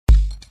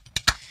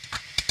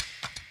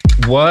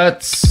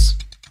What's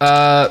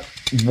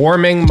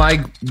warming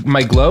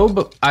my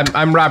globe?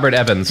 I'm Robert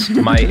Evans.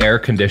 My air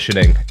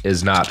conditioning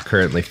is not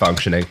currently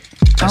functioning.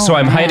 So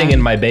I'm hiding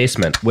in my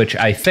basement, which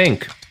I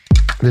think,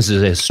 this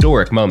is a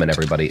historic moment,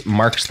 everybody,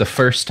 marks the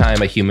first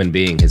time a human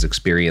being has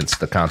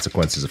experienced the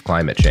consequences of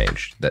climate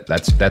change.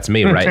 That's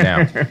me right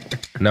now.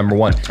 Number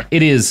one.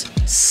 It is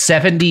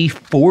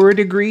 74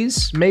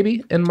 degrees,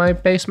 maybe, in my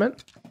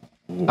basement.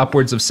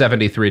 Upwards of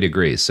 73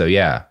 degrees. So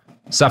yeah,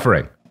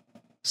 suffering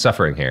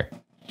here.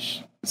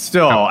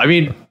 Still, I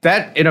mean,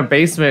 that in a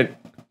basement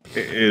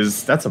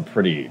that's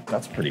pretty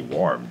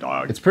warm,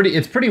 dog. It's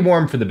pretty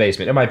warm for the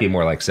basement. It might be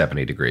more like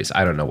 70 degrees.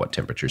 I don't know what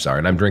temperatures are,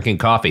 and I'm drinking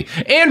coffee.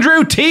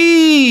 Andrew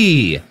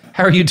T,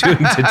 how are you doing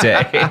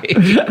today?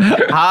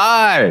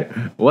 Hi,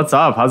 what's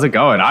up? How's it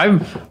going?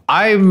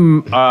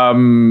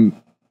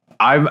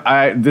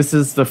 This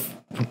is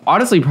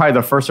honestly probably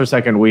the first or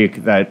second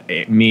week that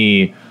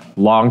me,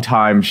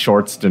 longtime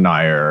shorts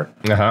denier,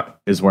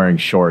 is wearing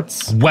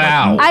shorts.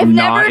 Wow. I've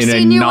never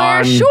seen you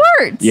wear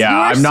shorts. Yeah,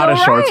 I'm not a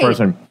shorts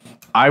person.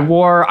 I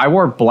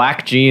wore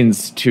black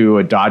jeans to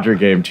a Dodger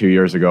game 2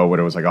 years ago when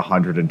it was like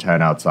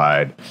 110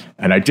 outside,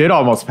 and I did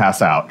almost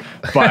pass out,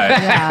 but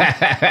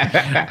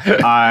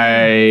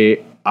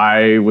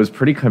I was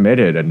pretty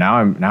committed, and now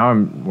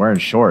I'm wearing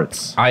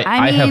shorts.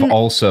 I have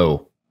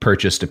also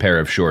purchased a pair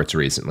of shorts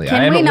recently.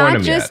 I haven't worn them yet. Can we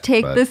not just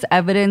take this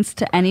evidence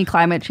to any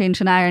climate change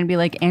denier and be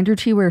like, Andrew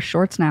T wears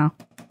shorts now?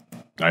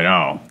 I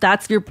know.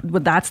 That's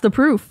the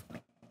proof.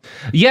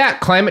 Yeah,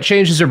 climate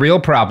change is a real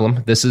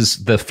problem. This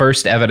is the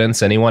first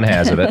evidence anyone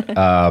has of it.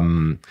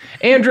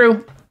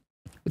 Andrew,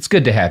 it's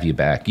good to have you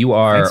back. You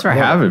are. Thanks for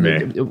having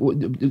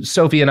me.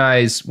 Sophie and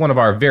I's one of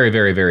our very,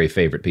 very, very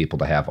favorite people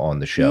to have on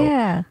the show.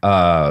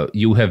 Yeah.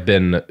 You have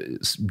been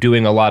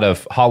doing a lot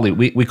of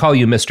Hollywood. We call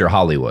you Mr.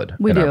 Hollywood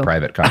our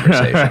private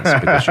conversations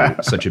because you're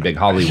such a big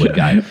Hollywood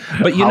guy.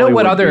 But you know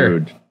what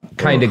other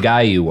kind of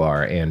guy you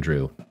are,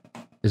 Andrew?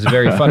 Is a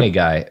very funny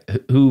guy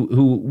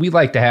who we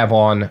like to have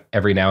on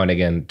every now and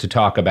again to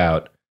talk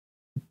about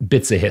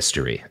bits of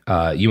history.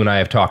 You and I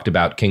have talked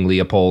about King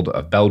Leopold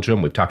of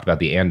Belgium. We've talked about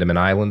the Andaman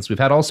Islands. We've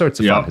had all sorts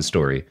of fun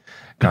history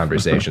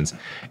conversations.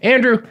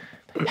 Andrew,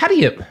 how do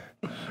you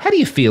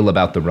feel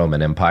about the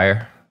Roman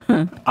Empire?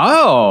 As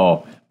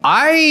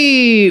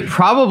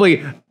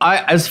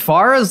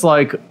far as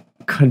like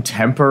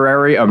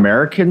contemporary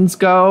Americans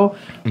go,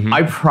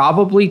 I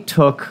probably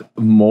took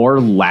more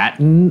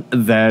Latin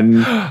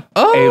than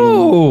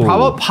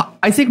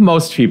I think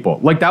most people.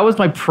 Like that was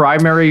my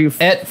primary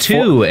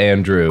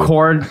Andrew.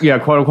 Quote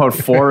unquote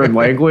foreign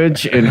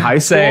language in high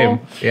school. Same.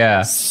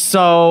 Yeah.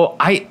 So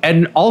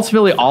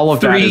ultimately all of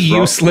 3 that is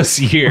useless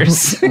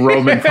years.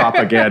 Roman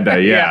propaganda.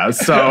 Yeah.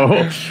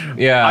 So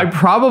I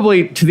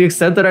probably, to the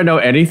extent that I know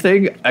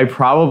anything, I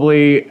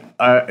probably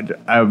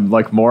I'm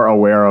like more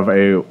aware of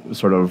a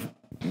sort of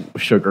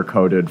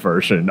sugar-coated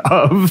version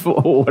of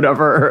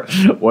whatever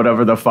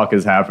the fuck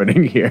is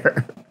happening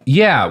here.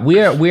 Yeah,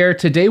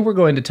 today we're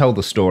going to tell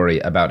the story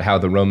about how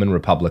the Roman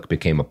Republic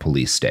became a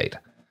police state,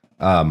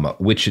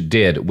 which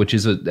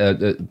is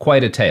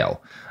quite a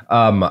tale.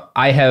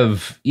 I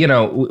have, we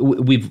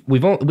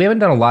haven't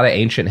done a lot of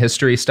ancient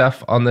history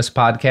stuff on this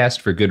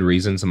podcast for good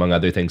reasons. Among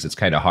other things, it's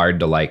kind of hard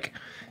to like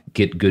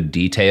get good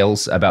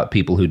details about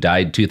people who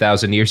died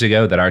 2,000 years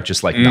ago that aren't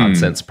just like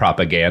nonsense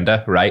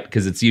propaganda, right?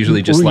 Because it's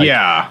usually just like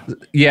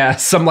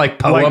some like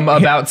poem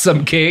about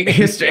some king.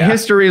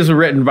 History is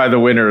written by the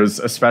winners,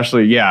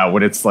 especially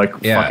when it's like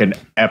fucking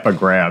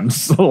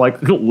epigrams like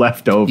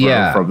left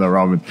over from the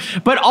Romans.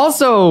 But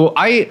also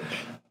I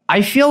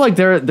feel like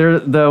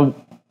the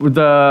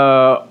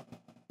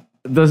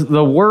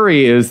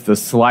worry is the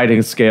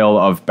sliding scale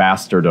of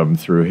bastardom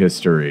through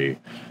history.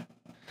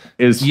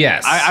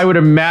 I would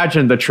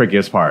imagine the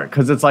trickiest part,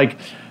 because it's like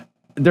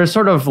there's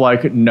sort of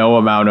like no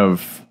amount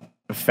of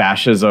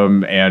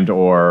fascism and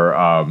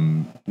or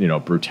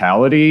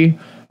brutality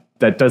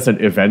that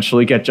doesn't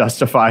eventually get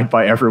justified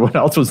by everyone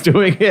else who's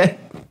doing it.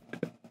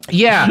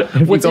 Yeah,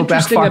 what's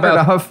interesting about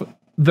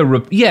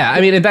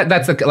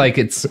that's like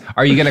it's.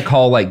 Are you going to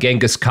call like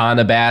Genghis Khan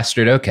a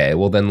bastard? Okay,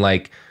 well then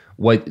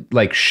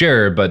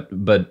sure, but.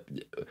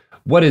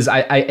 What is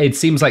it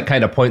seems like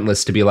kind of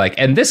pointless to be like,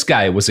 and this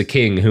guy was a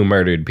king who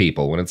murdered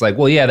people, when it's like,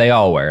 well, yeah, they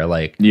all were.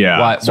 Like,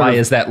 why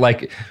is that?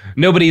 Like,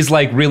 nobody's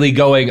like really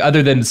going,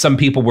 other than some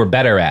people were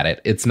better at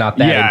it. It's not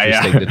that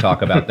interesting to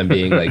talk about them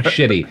being like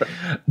shitty.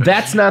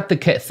 That's not the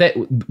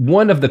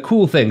one of the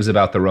cool things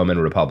about the Roman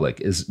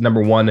Republic is,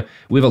 number one,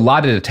 we've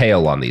allotted a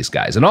tale on these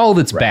guys, and all of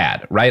it's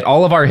bad, right?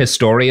 All of our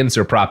historians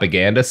are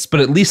propagandists, but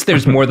at least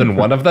there's more than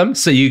one of them.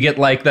 So you get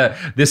like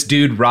this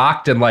dude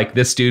rocked and like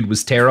this dude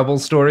was terrible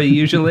story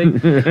usually.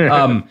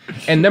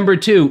 And number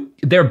two,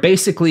 they're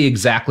basically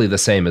exactly the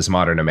same as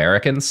modern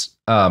Americans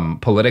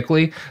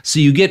politically. So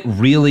you get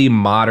really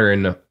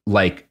modern,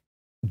 like,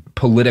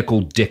 political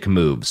dick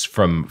moves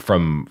from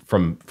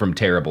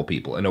terrible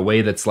people in a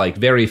way that's like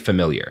very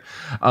familiar.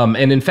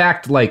 And in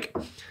fact, like,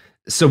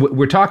 so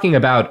we're talking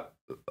about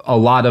a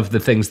lot of the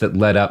things that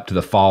led up to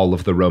the fall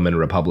of the Roman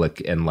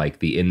Republic and like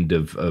the end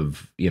of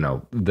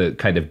the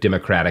kind of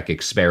democratic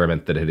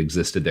experiment that had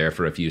existed there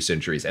for a few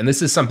centuries. And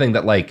this is something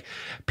that like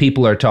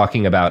people are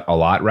talking about a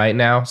lot right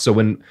now. So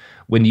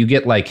when you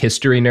get like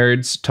history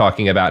nerds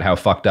talking about how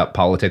fucked up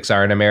politics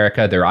are in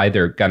America, they're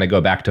either going to go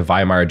back to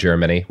Weimar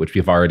Germany, which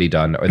we've already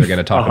done, or they're going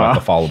to talk about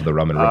the fall of the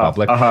Roman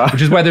Republic,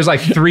 which is why there's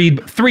like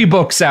three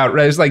books out.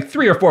 There's like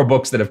 3 or 4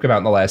 books that have come out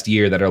in the last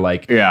year that are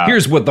like,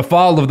 here's what the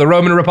fall of the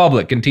Roman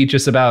Republic can teach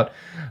us about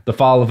the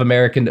fall of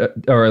American,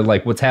 or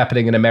like what's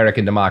happening in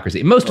American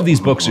democracy. Most of these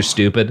books are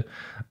stupid.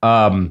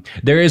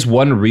 There is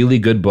one really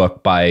good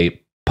book by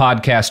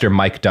podcaster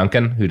Mike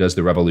Duncan, who does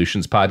the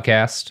Revolutions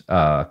podcast,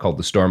 called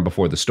The Storm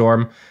Before the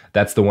Storm.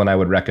 That's the one I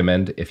would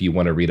recommend if you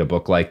want to read a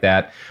book like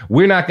that.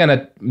 We're not going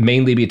to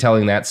mainly be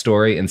telling that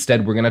story.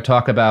 Instead, we're going to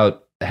talk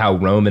about how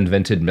Rome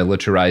invented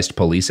militarized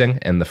policing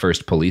and the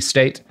first police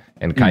state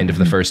and kind of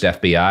the first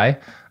FBI,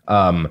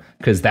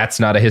 because that's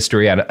not a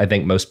history I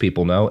think most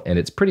people know, and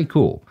it's pretty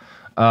cool.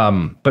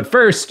 But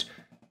first,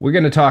 we're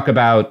going to talk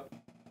about,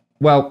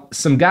 well,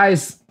 some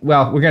guys.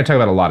 Well, we're going to talk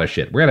about a lot of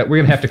shit. We're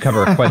gonna have to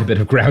cover quite a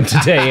bit of ground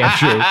today,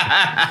 Andrew.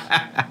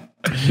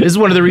 This is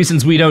one of the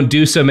reasons we don't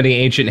do so many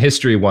ancient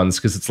history ones,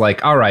 because it's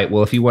like, all right,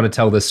 well, if you want to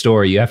tell this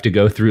story, you have to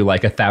go through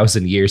like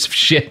 1,000 years of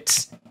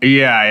shit.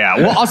 Yeah.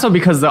 Well, also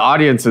because the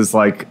audience is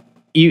like,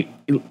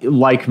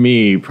 like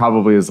me,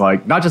 probably is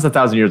like not just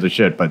 1,000 years of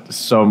shit, but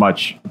so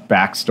much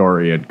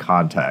backstory and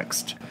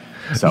context.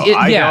 So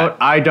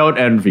I don't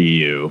envy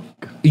you.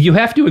 You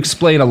have to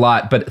explain a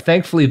lot, but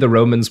thankfully the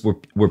Romans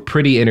were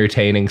pretty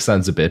entertaining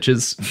sons of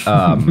bitches.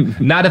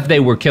 Not if they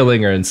were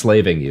killing or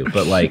enslaving you,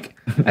 but like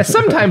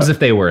sometimes if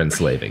they were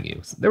enslaving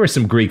you. There were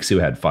some Greeks who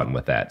had fun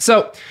with that.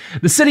 So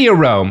the city of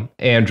Rome,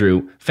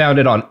 Andrew,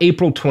 founded on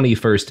April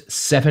 21st,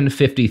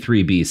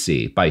 753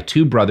 BC by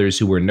 2 brothers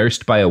who were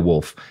nursed by a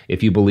wolf,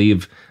 if you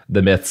believe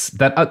the myths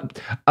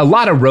that a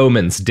lot of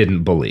Romans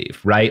didn't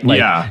believe, right?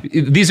 Like,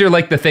 these are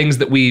like the things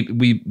that we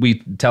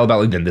tell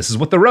about. Like, then this is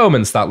what the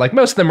Romans thought. Like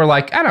most of them are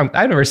like,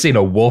 I've never seen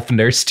a wolf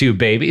nurse 2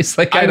 babies.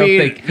 Like I don't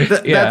think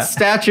that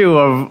statue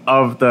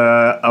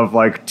of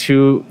like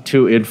two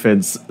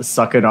infants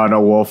sucking on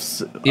a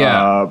wolf's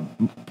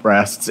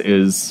breasts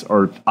is,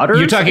 or udders.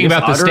 You're talking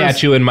about the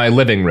statue in my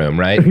living room,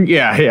 right?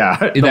 Yeah.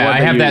 I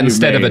have that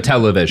instead of a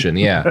television.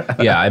 Yeah.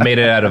 I made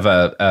it out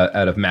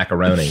of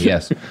macaroni.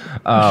 Yes.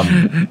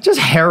 Just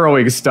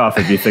harrowing stuff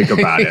if you think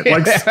about it.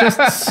 Like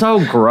just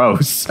so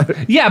gross.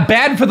 Yeah,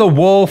 bad for the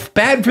wolf,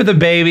 bad for the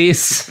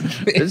babies.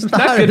 It's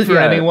not good for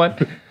anyone.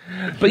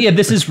 But yeah,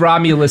 this is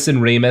Romulus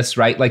and Remus,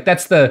 right? Like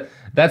that's the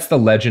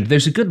legend.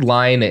 There's a good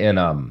line in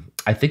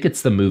I think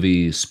it's the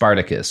movie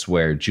Spartacus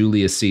where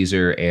Julius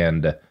Caesar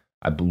and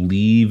I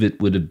believe it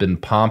would have been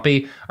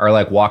Pompey are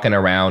like walking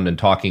around and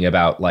talking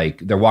about like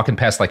they're walking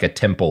past like a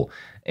temple,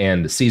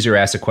 and Caesar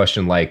asks a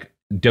question like,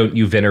 don't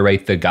you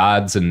venerate the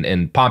gods?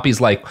 And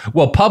Pompey's like,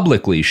 well,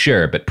 publicly,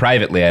 sure, but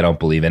privately, I don't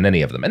believe in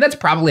any of them. And that's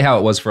probably how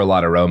it was for a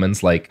lot of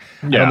Romans. Like,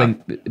 I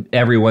don't think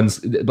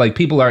everyone's, like,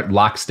 people aren't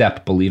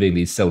lockstep believing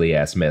these silly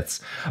ass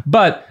myths.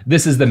 But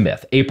this is the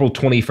myth, April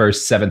 21st,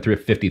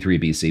 753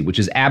 BC, which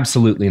is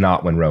absolutely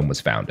not when Rome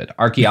was founded.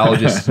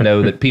 Archaeologists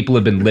know that people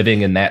have been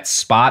living in that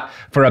spot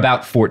for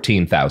about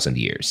 14,000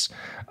 years.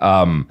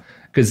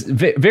 Because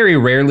very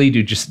rarely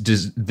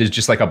there's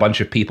just like a bunch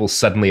of people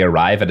suddenly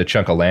arrive at a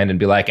chunk of land and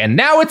be like, and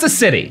now it's a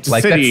city.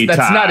 Like that's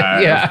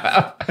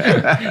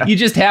not. You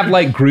just have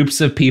like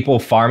groups of people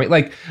farming.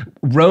 Like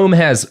Rome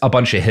has a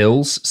bunch of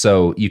hills,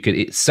 so you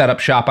could set up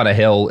shop on a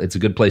hill. It's a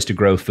good place to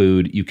grow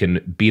food. You can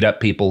beat up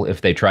people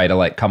if they try to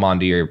like come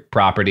onto your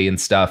property and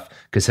stuff,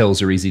 because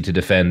hills are easy to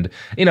defend.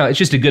 It's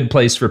just a good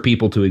place for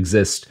people to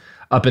exist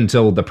up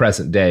until the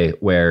present day,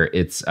 where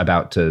it's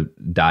about to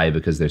die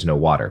because there's no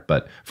water.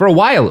 But for a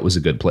while, it was a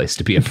good place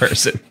to be a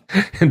person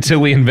until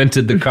we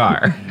invented the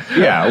car.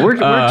 Yeah, we're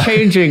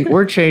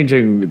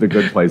changing the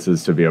good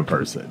places to be a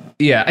person.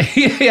 Yeah,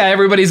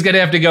 everybody's gonna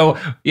have to go.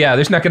 Yeah,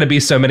 there's not gonna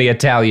be so many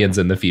Italians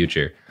in the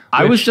future.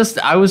 I was just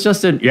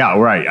in. Yeah,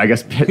 right. I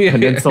guess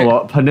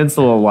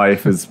peninsula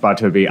life is about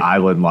to be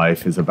island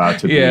life. Is about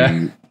to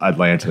be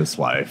Atlantis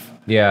life.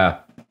 Yeah.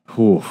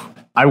 Whew.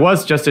 I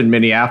was just in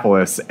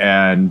Minneapolis,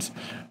 and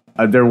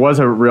there was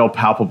a real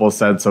palpable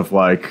sense of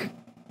like,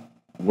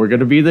 we're going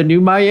to be the new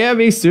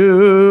Miami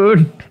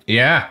soon.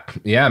 Yeah.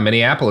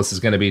 Minneapolis is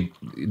going to be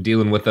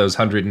dealing with those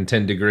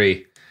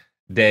 110-degree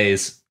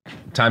days.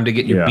 Time to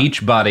get your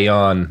beach body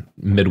on,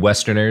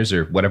 Midwesterners,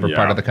 or whatever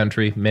part of the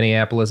country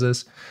Minneapolis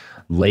is.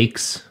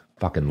 Lakes.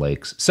 Fucking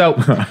lakes. So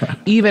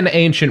even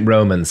ancient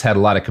Romans had a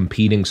lot of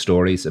competing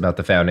stories about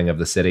the founding of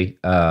the city.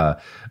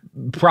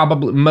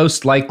 Probably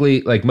most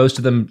likely, like most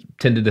of them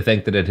tended to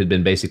think that it had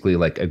been basically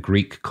like a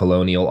Greek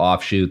colonial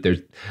offshoot. There's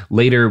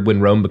later,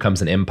 when Rome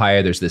becomes an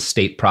empire, there's this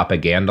state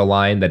propaganda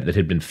line that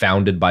had been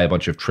founded by a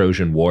bunch of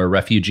Trojan War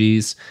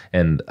refugees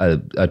and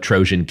a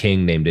Trojan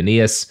king named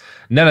Aeneas.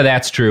 None of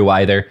that's true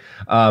either.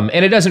 And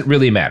it doesn't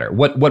really matter.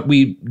 What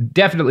we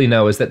definitely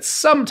know is that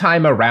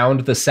sometime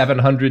around the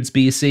 700s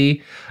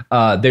BC,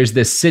 there's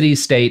this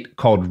city-state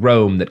called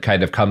Rome that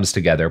kind of comes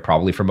together,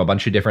 probably from a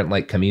bunch of different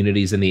like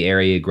communities in the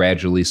area,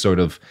 gradually sort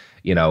of,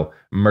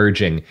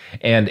 merging.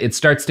 And it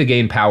starts to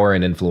gain power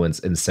and influence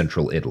in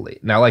central Italy.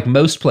 Now, like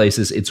most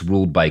places, it's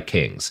ruled by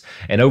kings.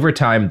 And over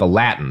time, the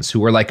Latins,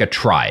 who are like a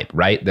tribe,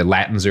 right? The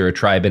Latins are a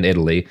tribe in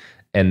Italy,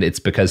 and it's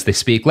because they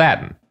speak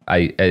Latin.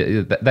 That's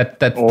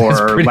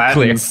pretty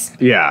Latins,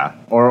 clear. Yeah,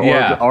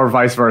 or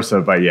vice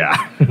versa, but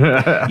yeah.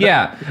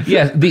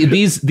 yeah.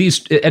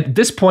 These at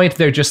this point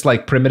they're just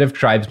like primitive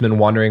tribesmen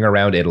wandering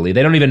around Italy.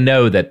 They don't even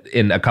know that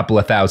in a couple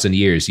of thousand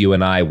years you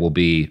and I will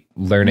be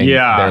learning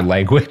their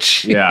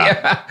language.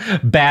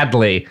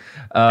 Badly.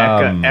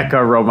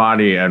 Ecca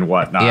Romani and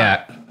whatnot.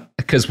 Yeah.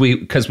 Because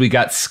we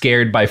got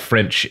scared by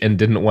French and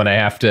didn't want to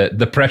have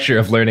the pressure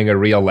of learning a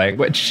real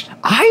language.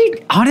 I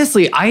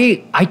honestly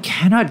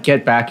cannot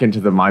get back into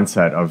the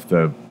mindset of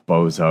the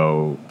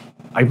bozo.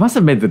 I must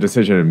have made the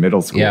decision in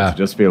middle school to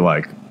just be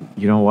like,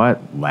 you know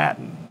what,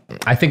 Latin.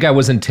 I think I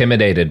was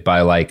intimidated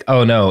by like,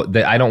 oh no,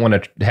 I don't want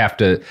to have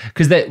to,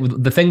 because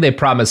the thing they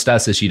promised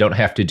us is you don't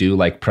have to do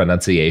like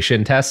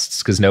pronunciation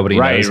tests because nobody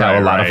knows how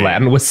a lot of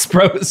Latin was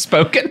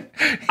spoken.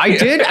 I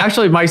did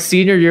actually, my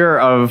senior year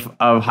of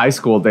high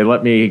school, they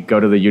let me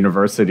go to the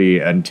university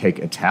and take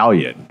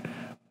Italian.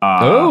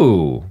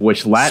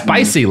 Which Latin,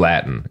 spicy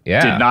Latin,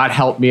 did not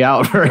help me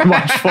out very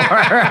much for.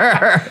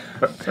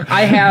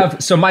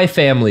 So my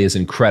family is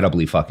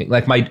incredibly fucking,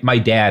 like my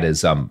dad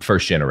is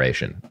first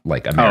generation,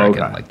 like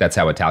American, like that's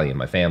how Italian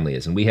my family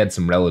is. And we had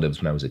some relatives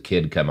when I was a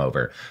kid come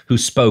over who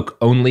spoke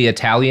only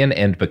Italian,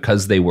 and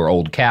because they were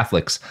old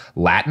Catholics,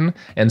 Latin.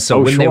 And so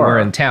when they were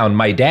in town,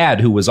 my dad,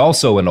 who was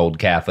also an old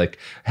Catholic,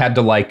 had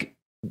to like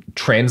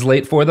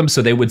translate for them,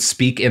 so they would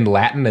speak in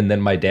Latin and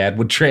then my dad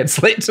would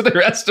translate to the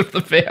rest of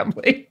the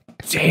family.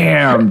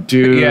 Damn,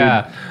 dude.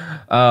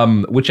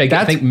 Which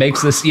I think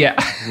makes this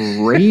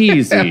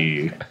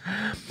crazy.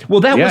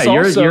 Well, that was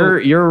also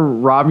you're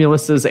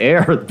Romulus's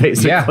heir,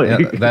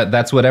 basically.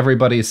 That's what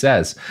everybody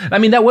says. I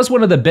mean, that was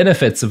one of the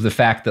benefits of the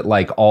fact that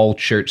like all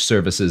church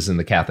services in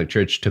the Catholic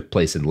Church took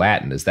place in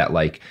Latin, is that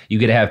like you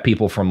get to have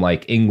people from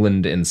like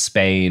England and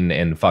Spain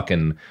and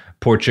fucking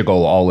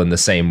Portugal all in the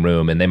same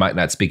room, and they might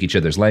not speak each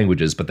other's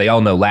languages, but they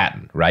all know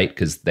Latin, right?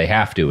 Because they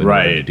have to in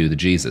order to do the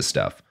Jesus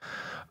stuff.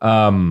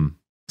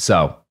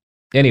 So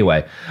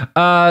anyway,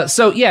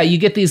 you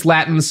get these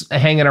Latins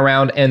hanging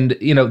around, and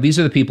these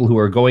are the people who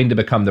are going to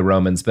become the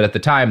Romans, but at the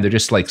time they're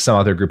just like some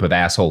other group of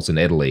assholes in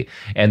Italy.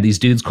 And these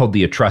dudes called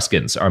the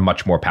Etruscans are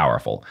much more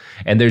powerful.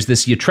 And there's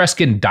this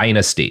Etruscan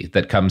dynasty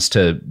that comes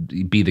to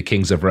be the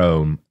kings of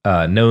Rome,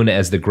 known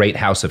as the Great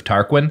House of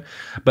Tarquin.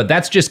 But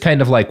that's just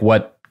kind of like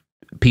what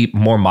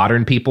more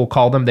modern people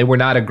call them. They were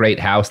not a great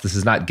house. This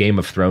is not Game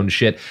of Thrones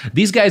shit.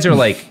 These guys are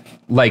like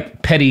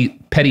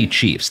petty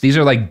chiefs. These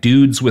are like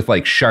dudes with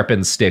like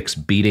sharpened sticks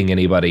beating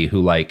anybody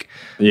who like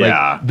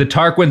the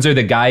Tarquins are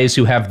the guys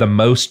who have the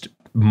most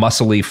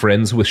muscly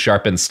friends with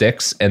sharpened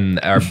sticks and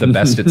are the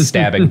best at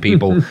stabbing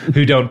people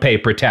who don't pay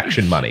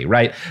protection money,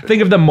 right?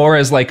 Think of them more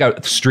as like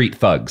street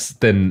thugs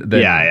than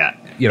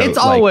it's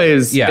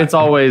always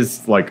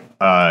like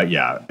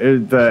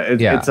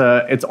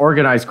it's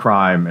organized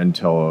crime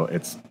until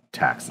it's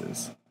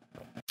taxes.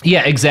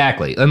 Yeah,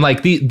 exactly. And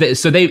like in the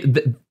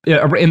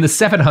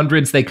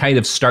 700s, they kind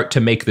of start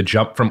to make the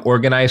jump from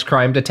organized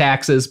crime to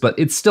taxes, but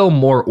it's still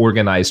more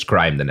organized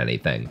crime than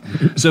anything.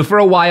 So for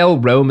a while,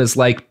 Rome is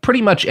like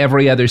pretty much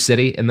every other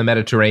city in the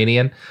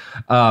Mediterranean.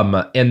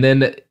 And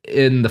then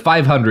in the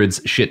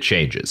 500s, shit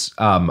changes.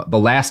 The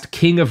last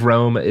king of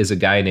Rome is a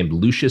guy named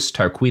Lucius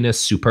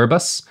Tarquinius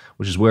Superbus,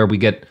 which is where we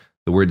get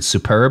the word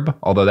superb,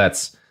 although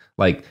that's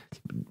like,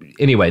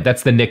 anyway,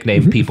 that's the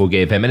nickname people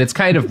gave him. And it's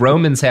kind of,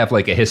 Romans have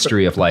like a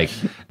history of like,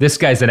 this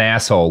guy's an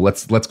asshole,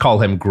 let's call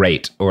him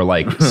great, or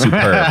like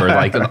superb, or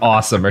like an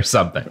awesome or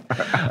something.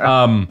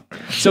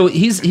 So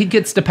he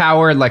gets to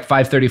power in like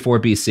 534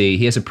 BC.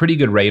 He has a pretty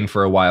good reign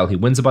for a while. He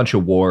wins a bunch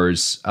of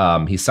wars.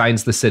 He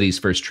signs the city's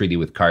first treaty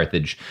with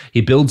Carthage.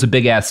 He builds a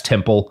big ass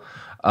temple.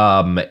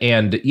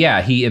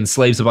 He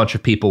enslaves a bunch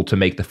of people to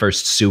make the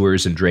first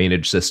sewers and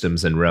drainage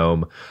systems in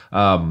Rome.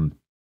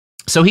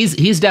 So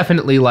he's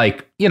definitely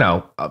like,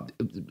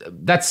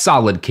 that's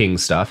solid king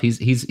stuff.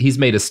 He's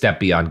made a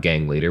step beyond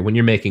gang leader. When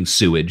you're making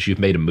sewage, you've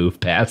made a move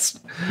past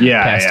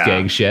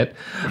gang shit.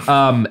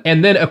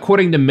 And then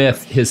according to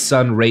myth, his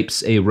son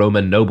rapes a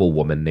Roman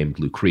noblewoman named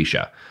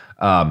Lucretia.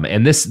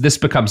 And this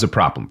becomes a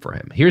problem for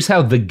him. Here's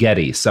how the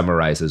Getty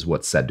summarizes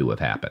what's said to have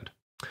happened.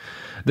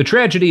 The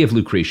tragedy of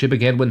Lucretia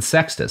began when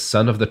Sextus,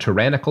 son of the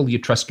tyrannical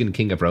Etruscan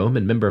king of Rome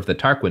and member of the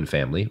Tarquin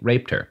family,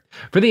 raped her.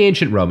 For the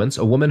ancient Romans,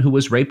 a woman who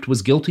was raped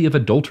was guilty of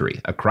adultery,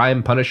 a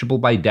crime punishable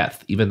by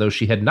death, even though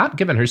she had not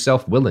given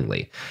herself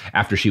willingly.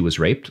 After she was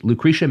raped,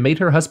 Lucretia made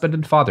her husband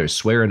and father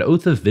swear an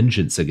oath of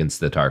vengeance against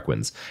the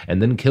Tarquins,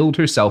 and then killed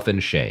herself in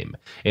shame.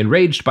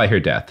 Enraged by her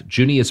death,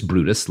 Junius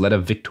Brutus led a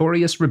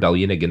victorious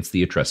rebellion against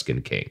the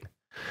Etruscan king.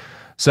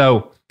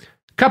 So,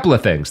 couple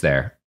of things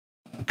there.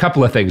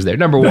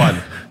 Number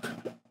one,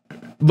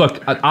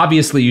 look,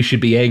 obviously you should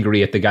be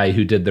angry at the guy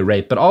who did the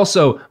rape, but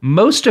also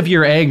most of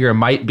your anger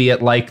might be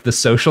at like the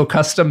social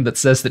custom that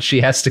says that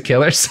she has to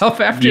kill herself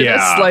after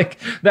this. Like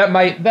that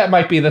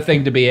might be the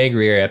thing to be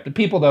angrier at, but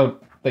people don't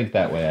think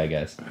that way, I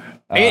guess.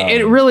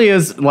 It really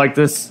is like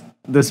this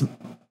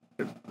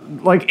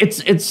like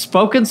it's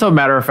spoken so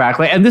matter of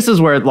factly, and this is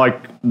where like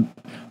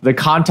the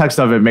context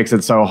of it makes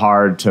it so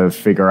hard to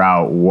figure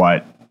out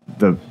what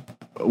the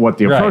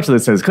approach to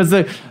this is, because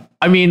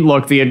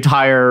the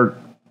entire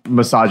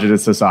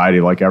misogynist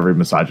society, like every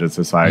misogynist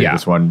society,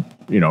 this one,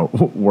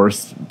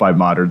 worse by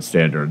modern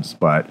standards,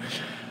 but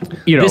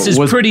this is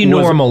pretty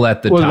normal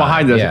at the time.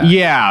 Behind this,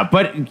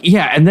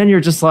 and then you're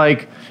just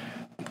like,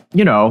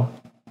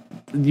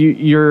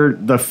 you're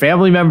the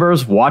family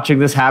members watching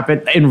this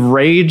happen,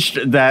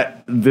 enraged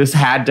that this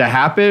had to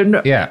happen,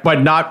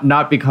 but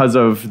not because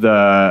of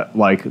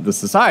the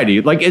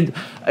society. Like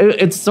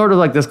it's sort of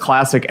like this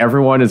classic,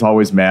 everyone is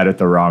always mad at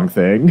the wrong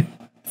thing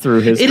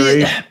through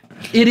history.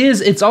 It is.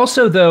 It's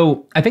also,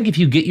 though, I think if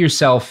you get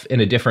yourself in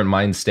a different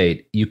mind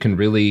state, you can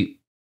really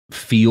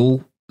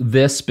feel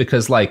this,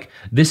 because like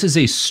this is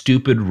a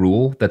stupid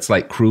rule that's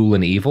like cruel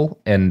and evil,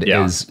 and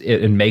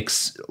it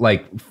makes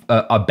like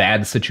a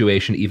bad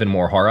situation even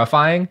more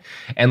horrifying.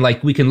 And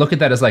like we can look at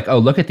that as like, oh,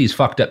 look at these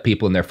fucked up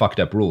people and their fucked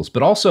up rules.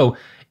 But also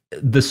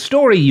the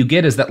story you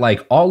get is that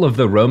like all of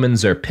the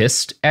Romans are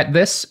pissed at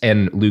this,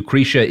 and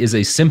Lucretia is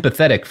a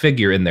sympathetic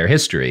figure in their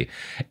history.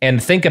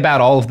 And think about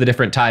all of the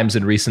different times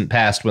in recent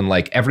past when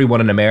like everyone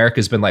in America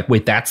has been like,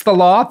 wait, that's the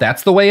law?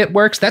 That's the way it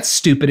works? That's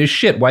stupid as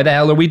shit. Why the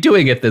hell are we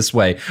doing it this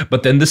way?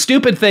 But then the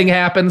stupid thing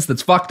happens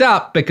that's fucked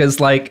up because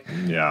like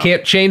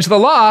can't change the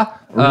law.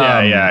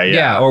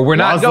 Or we're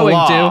not going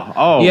to.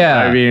 Oh, yeah.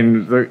 I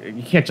mean,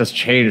 you can't just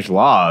change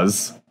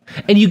laws.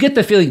 And you get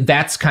the feeling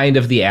that's kind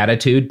of the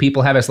attitude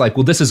people have. It's like,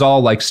 well, this is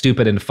all like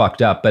stupid and fucked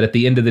up. But at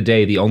the end of the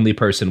day, the only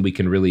person we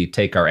can really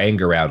take our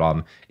anger out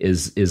on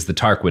is the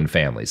Tarquin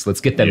families. Let's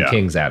get them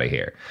kings out of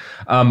here,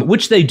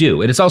 which they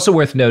do. And it's also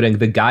worth noting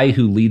the guy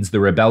who leads the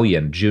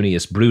rebellion,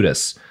 Junius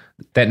Brutus.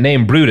 That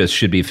name Brutus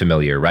should be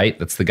familiar, right?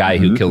 That's the guy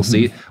who kills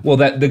Caesar. Well,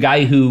 the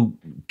guy who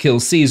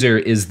kills Caesar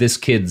is this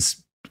kid's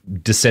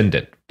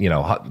descendant,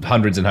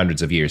 hundreds and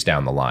hundreds of years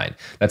down the line.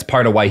 That's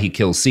part of why he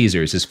kills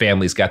Caesar. His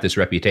family's got this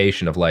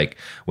reputation of like,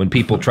 when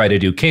people try to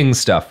do king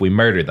stuff, we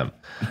murder them.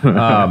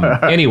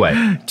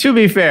 Anyway. To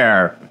be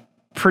fair,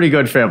 pretty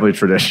good family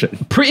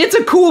tradition. It's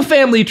a cool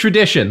family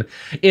tradition.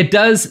 It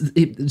does.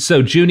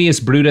 So Junius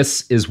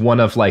Brutus is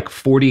one of like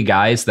 40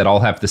 guys that all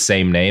have the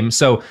same name.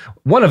 So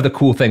one of the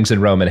cool things in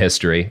Roman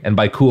history, and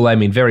by cool I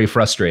mean very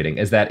frustrating,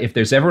 is that if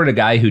there's ever a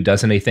guy who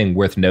does anything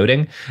worth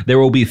noting, there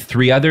will be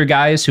 3 other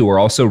guys who are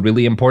also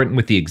really important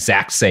with the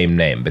exact same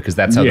name, because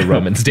that's how the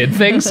Romans did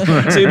things.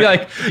 So you'd be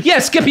like,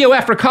 Scipio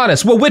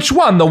Africanus. Well, which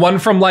one? The one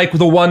from like the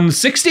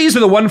 160s, or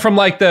the one from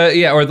like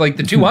or like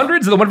the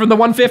 200s, or the one from the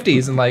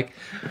 150s? And like,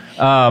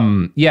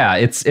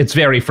 it's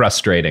very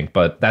frustrating,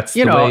 but that's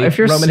the way if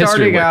you're Roman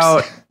starting history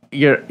works. out.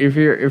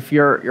 If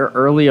you're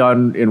early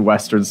on in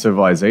Western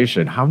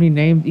civilization, how many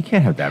names? You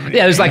can't have that many.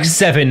 Yeah, there's like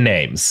 7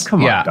 names.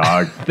 Come on,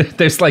 dog.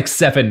 There's like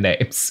 7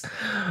 names.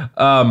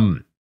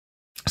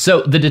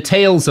 So the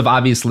details of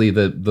obviously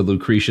the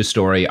Lucretia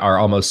story are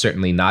almost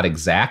certainly not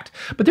exact,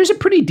 but there's a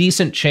pretty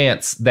decent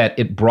chance that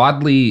it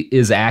broadly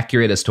is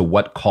accurate as to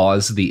what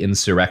caused the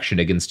insurrection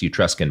against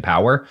Etruscan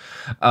power.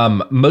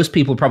 Most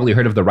people probably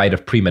heard of the right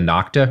of prima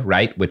nocta,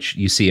 right? Which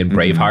you see in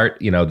Braveheart,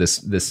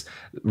 this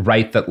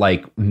right that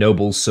like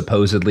nobles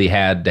supposedly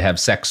had to have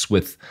sex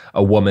with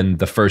a woman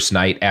the first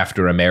night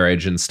after a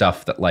marriage and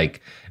stuff that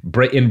like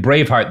in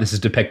Braveheart, this is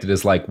depicted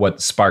as like what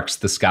sparks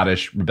the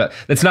Scottish rebellion.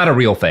 That's not a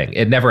real thing.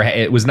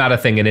 It was not a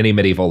thing in any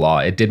medieval law.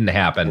 It didn't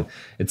happen.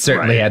 It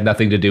certainly had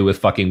nothing to do with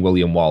fucking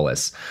William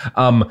Wallace.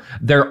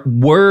 There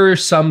were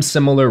some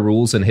similar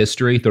rules in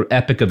history. The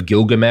Epic of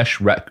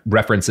Gilgamesh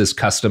references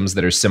customs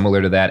that are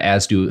similar to that,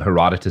 as do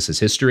Herodotus's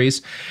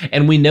histories.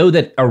 And we know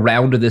that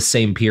around this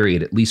same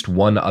period, at least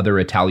one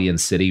other Italian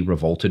city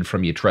revolted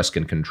from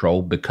Etruscan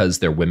control because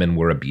their women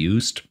were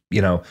abused.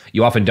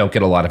 You often don't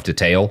get a lot of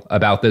detail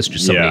about this.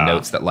 Just somebody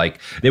notes that like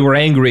they were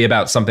angry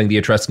about something the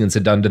Etruscans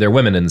had done to their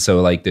women, and so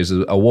like there's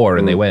a war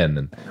and they win.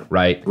 And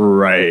right.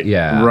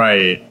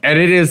 And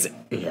it is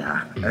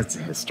that's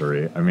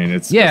history. I mean,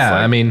 it's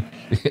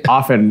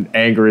often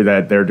angry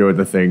that they're doing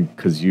the thing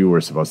because you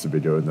were supposed to be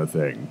doing the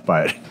thing,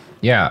 but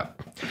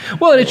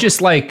well, it's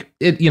just like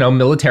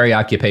military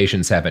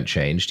occupations haven't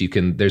changed.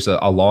 There's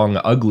a long,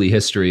 ugly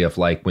history of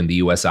like when the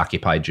U.S.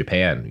 occupied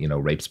Japan,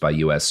 rapes by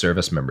U.S.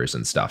 service members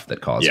and stuff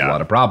that caused a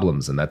lot of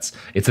problems. And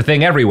it's a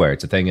thing everywhere.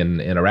 It's a thing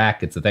in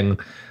Iraq. It's a thing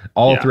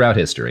all throughout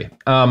history.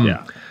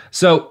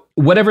 So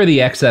whatever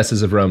the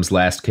excesses of Rome's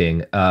last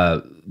king,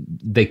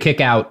 they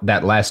kick out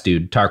that last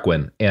dude,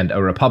 Tarquin, and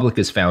a republic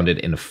is founded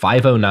in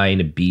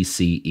 509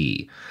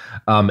 BCE.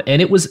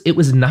 And it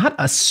was not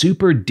a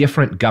super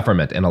different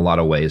government in a lot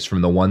of ways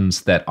from the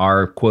ones that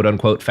our quote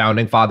unquote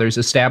founding fathers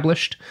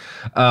established.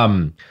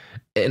 And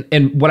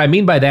what I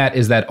mean by that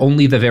is that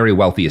only the very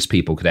wealthiest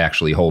people could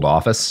actually hold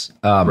office.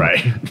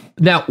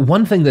 Now,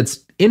 one thing that's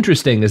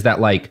interesting is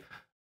that like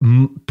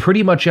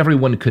pretty much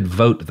everyone could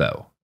vote,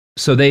 though.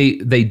 So they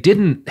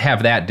didn't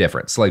have that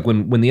difference. Like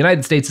when the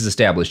United States is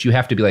established, you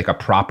have to be like a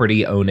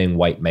property owning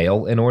white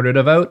male in order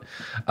to vote.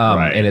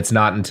 And it's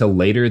not until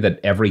later that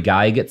every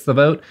guy gets the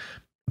vote.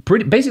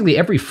 Basically,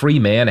 every free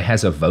man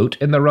has a vote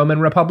in the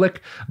Roman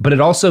Republic, but it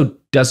also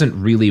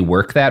doesn't really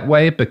work that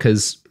way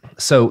because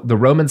so the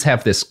Romans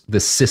have this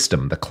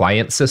system, the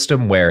client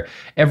system, where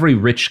every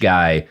rich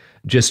guy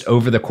just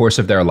over the course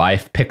of their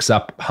life picks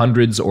up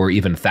hundreds or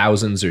even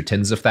thousands or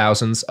tens of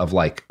thousands of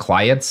like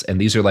clients.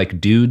 And these are like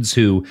dudes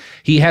who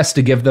he has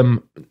to give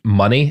them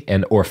money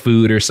and or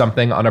food or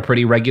something on a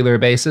pretty regular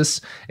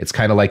basis. It's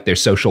kind of like their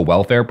social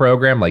welfare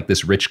program. Like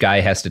this rich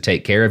guy has to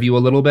take care of you a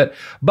little bit,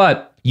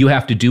 but you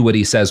have to do what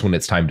he says when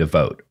it's time to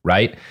vote,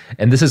 right?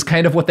 And this is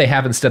kind of what they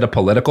have instead of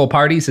political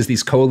parties, is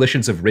these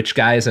coalitions of rich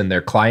guys and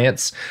their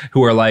clients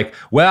who are like,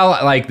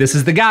 well, like this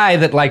is the guy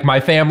that like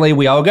my family,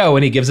 we all go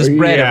and he gives us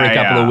bread every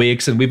couple of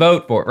weeks and we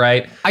vote for it,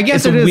 right? I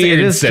guess it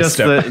is just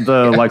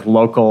the like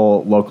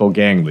local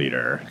gang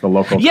leader, the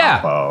local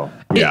capo.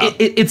 Yeah.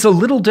 It's a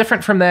little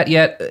different from that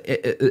yet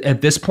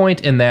at this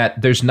point in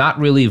that there's not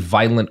really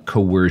violent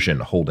coercion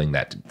holding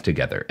that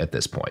together at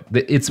this point.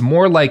 It's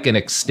more like an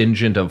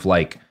extingent of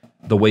like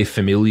the way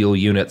familial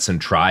units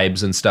and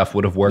tribes and stuff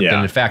would have worked. Yeah.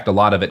 And in fact, a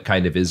lot of it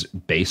kind of is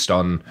based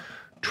on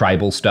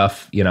tribal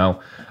stuff, you know,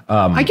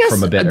 I guess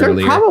from a bit they're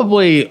earlier.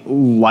 Probably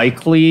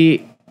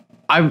likely.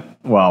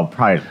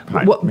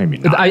 Probably maybe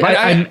not.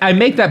 I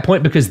make that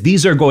point because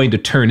these are going to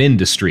turn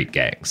into street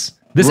gangs.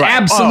 This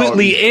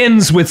absolutely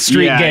ends with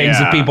street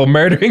gangs of people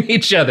murdering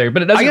each other,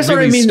 but it doesn't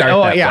really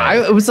start that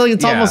way. It was like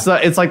it's almost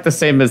it's like the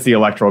same as the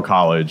Electoral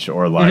College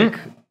or like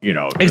you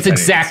know. It's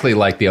exactly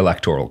like the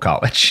Electoral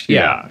College.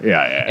 Yeah.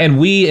 And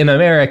we in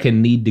America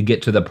need to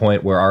get to the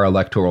point where our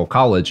Electoral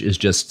College is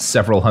just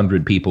several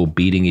hundred people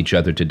beating each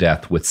other to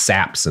death with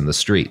saps in the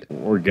street.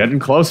 We're getting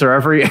closer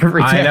every day.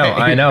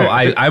 I know.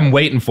 I'm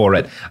waiting for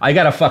it. I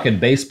got a fucking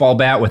baseball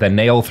bat with a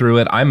nail through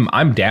it.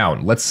 I'm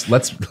down. Let's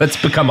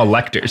become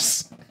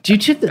electors. Do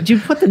you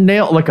put the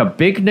nail, like a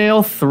big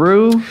nail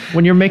through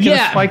when you're making a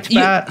spiked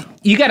bat?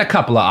 You got a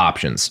couple of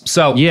options.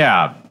 So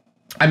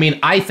I mean,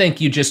 I think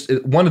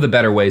one of the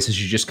better ways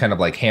is you just kind of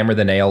like hammer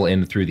the nail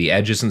in through the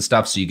edges and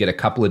stuff. So you get a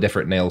couple of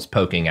different nails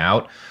poking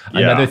out.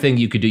 Yeah. Another thing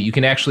you could do, you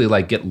can actually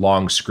like get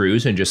long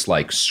screws and just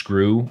like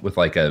screw with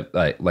like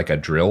a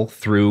drill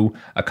through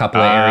a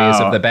couple of areas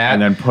of the bat.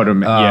 And then put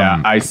them,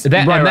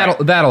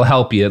 that'll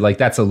help you. Like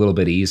that's a little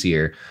bit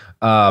easier.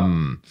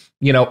 You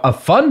know, a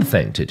fun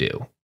thing to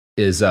do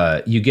is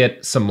you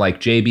get some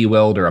like JB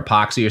Weld or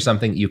epoxy or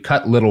something. You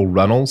cut little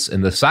runnels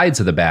in the sides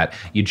of the bat.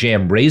 You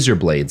jam razor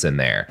blades in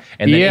there,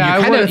 and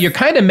then you're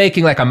kind of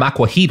making like a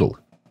maquahital.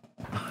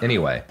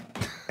 Anyway,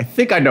 I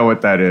think I know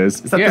what that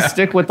is. Is that the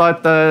stick with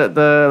like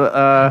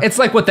the? It's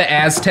like what the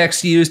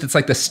Aztecs used. It's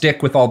like the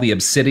stick with all the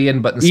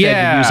obsidian, but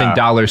instead you're using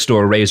dollar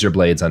store razor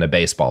blades on a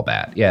baseball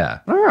bat. Yeah.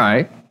 All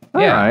right.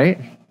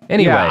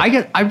 Anyway,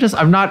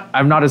 I'm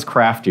not as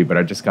crafty, but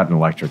I just got an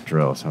electric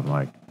drill, so I'm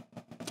like,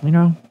 you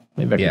know.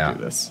 Maybe I can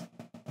do this.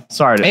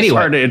 Sorry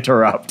to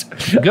interrupt.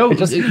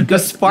 The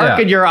spark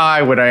in your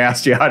eye when I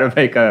asked you how to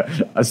make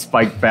a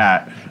spiked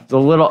bat. It's a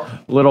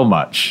little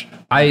much.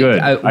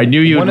 I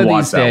knew you'd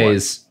want that one.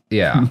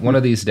 Yeah, one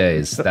of these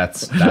days,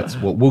 that's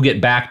we'll get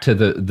back to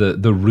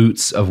the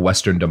roots of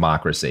Western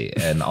democracy,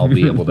 and I'll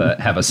be able to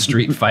have a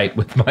street fight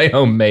with my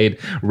homemade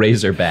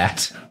razor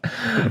bat.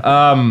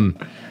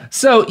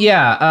 So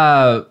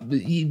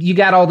you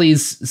got all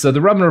these. So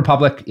the Roman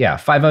Republic,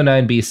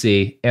 509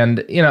 BC,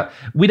 and you know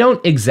we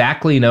don't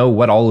exactly know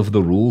what all of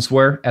the rules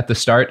were at the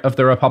start of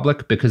the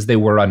Republic because they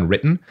were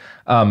unwritten.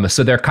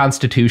 So their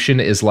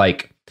constitution is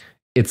like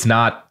it's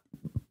not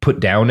put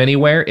down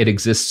anywhere. It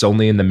exists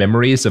only in the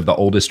memories of the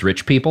oldest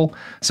rich people.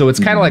 So it's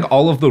kind of like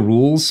all of the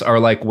rules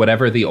are like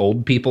whatever the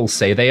old people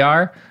say they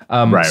are.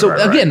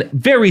 Again,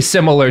 very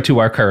similar to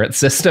our current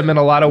system in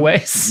a lot of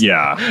ways.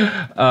 Yeah.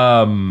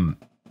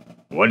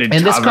 What did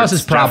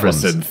Thomas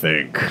Jefferson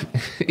think?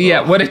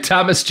 What did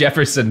Thomas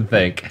Jefferson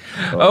think?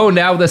 Oh,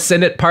 now the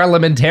Senate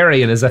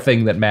parliamentarian is a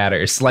thing that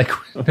matters. Like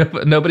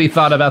nobody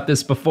thought about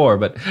this before,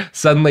 but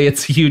suddenly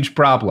it's a huge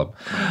problem.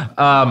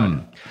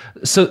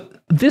 So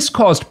this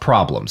caused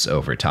problems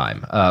over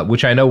time,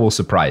 which I know will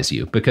surprise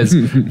you because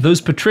those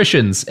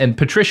patricians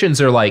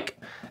are like,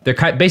 they're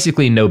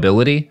basically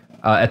nobility.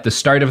 At the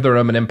start of the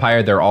Roman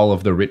Empire, they're all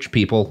of the rich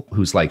people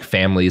whose like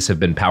families have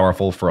been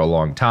powerful for a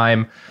long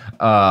time.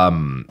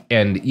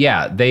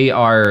 They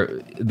are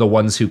the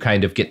ones who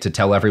kind of get to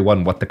tell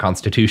everyone what the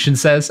Constitution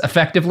says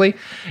effectively.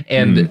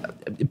 And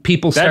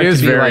people start to be like... That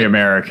is very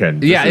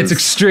American. It's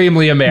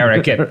extremely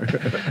American.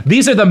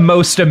 These are the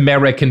most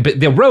American...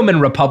 The Roman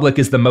Republic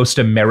is the most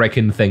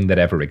American thing that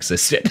ever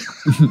existed.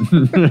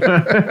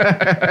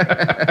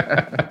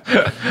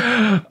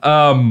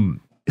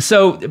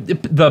 So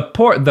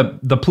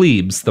the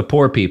plebes, the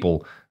poor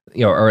people,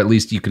 you know, or at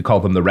least you could call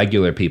them the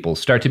regular people,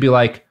 start to be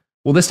like,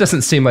 well, this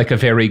doesn't seem like a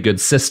very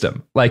good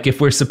system. Like if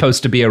we're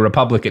supposed to be a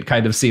republic, it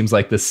kind of seems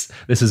like this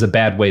is a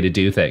bad way to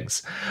do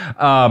things.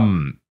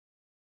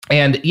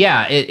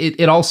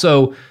 It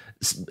also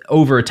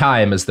over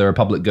time, as the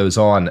Republic goes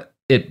on,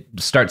 it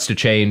starts to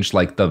change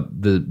like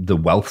the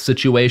wealth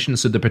situation.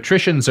 So the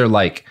patricians are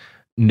like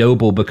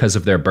noble because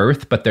of their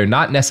birth, but they're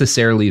not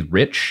necessarily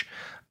rich.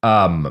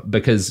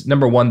 Because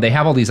number one, they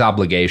have all these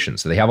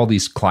obligations. So they have all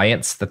these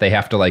clients that they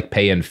have to like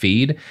pay and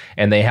feed.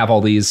 And they have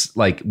all these,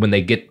 like when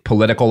they get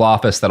political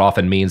office, that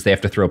often means they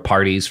have to throw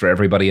parties for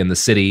everybody in the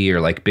city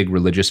or like big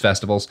religious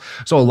festivals.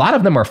 So a lot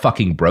of them are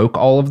fucking broke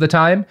all of the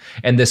time.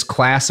 And this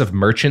class of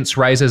merchants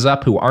rises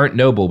up who aren't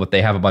noble, but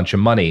they have a bunch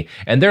of money.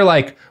 And they're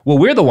like, well,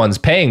 we're the ones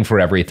paying for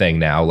everything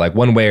now, like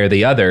one way or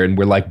the other. And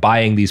we're like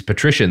buying these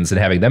patricians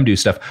and having them do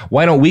stuff.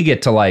 Why don't we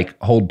get to like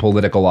hold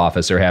political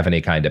office or have any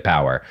kind of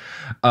power?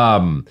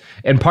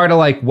 And part of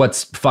like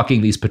what's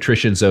fucking these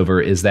patricians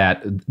over is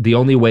that the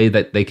only way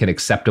that they can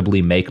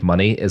acceptably make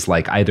money is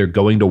like either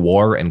going to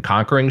war and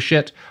conquering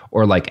shit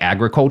or like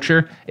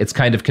agriculture. It's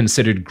kind of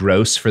considered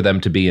gross for them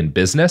to be in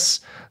business.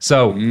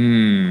 So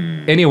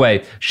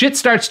anyway, shit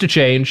starts to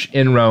change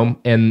in Rome,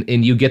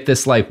 and you get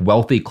this like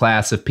wealthy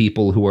class of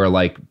people who are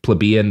like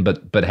plebeian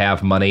but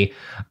have money.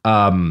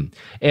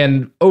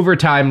 And over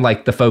time,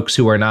 like the folks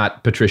who are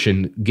not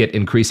patrician get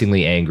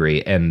increasingly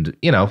angry, and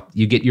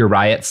you get your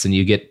riots and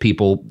you get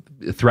people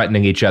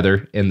threatening each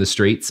other in the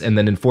streets. And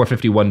then in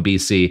 451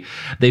 BC,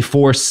 they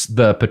force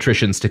the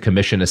patricians to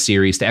commission a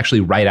series to actually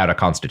write out a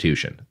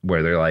constitution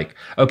where they're like,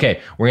 okay,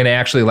 we're going to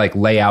actually like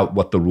lay out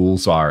what the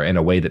rules are in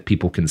a way that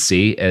people can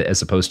see,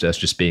 as opposed to us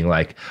just being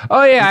like,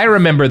 oh yeah, I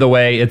remember the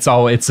way it's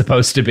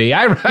supposed to be.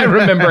 I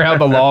remember how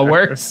the law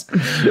works.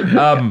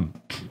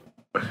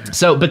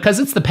 So because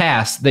it's the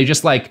past, they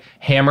just like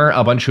hammer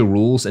a bunch of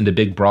rules into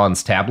big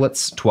bronze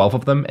tablets, 12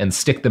 of them, and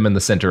stick them in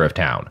the center of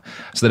town.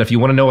 So that if you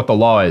want to know what the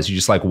law is, you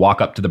just like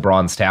walk up to the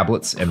bronze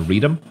tablets and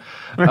read them,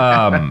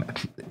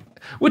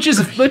 which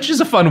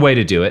is a fun way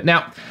to do it.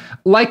 Now,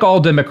 like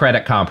all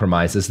democratic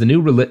compromises, the new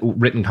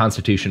written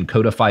constitution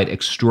codified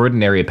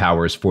extraordinary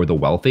powers for the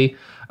wealthy.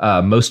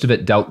 Most of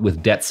it dealt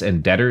with debts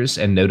and debtors,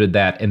 and noted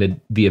that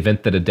in the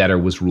event that a debtor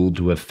was ruled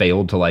to have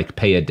failed to like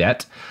pay a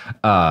debt,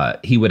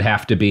 he would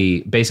have to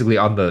be basically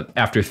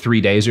after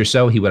 3 days or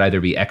so, he would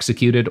either be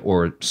executed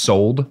or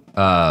sold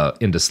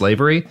into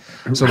slavery.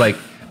 So like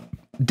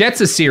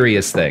debt's a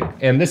serious thing.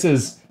 And this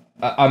is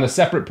on a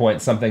separate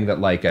point, something that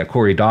like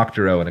Cory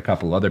Doctorow and a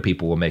couple other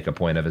people will make a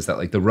point of, is that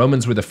like the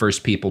Romans were the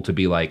first people to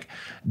be like,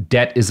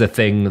 debt is a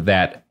thing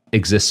that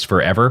exists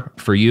forever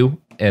for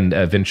you and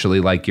eventually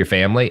like your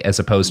family, as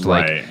opposed to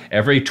like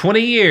every 20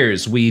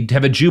 years we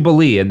have a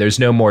jubilee and there's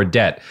no more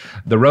debt.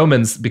 The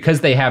Romans, because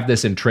they have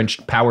this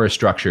entrenched power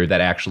structure that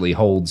actually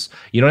holds,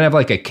 you don't have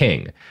like a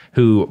king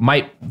who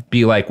might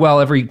be like, well,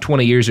 every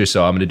 20 years or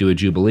so I'm going to do a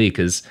jubilee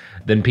because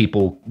then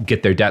people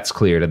get their debts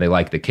cleared and they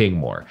like the king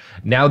more.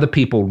 Now the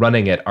people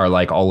running it are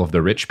like all of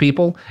the rich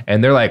people,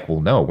 and they're like,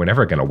 well, no, we're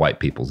never going to wipe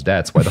people's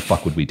debts. Why the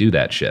fuck would we do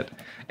that shit?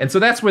 And so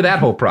that's where that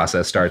whole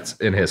process starts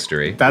in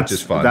history, which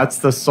is fun. That's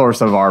the source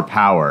of our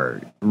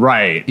power.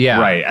 Right. Yeah.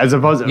 Right. As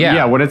opposed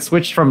to, when it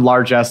switched from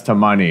largesse to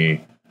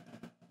money.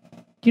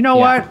 You know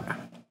what?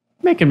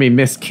 Making me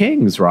miss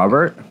kings,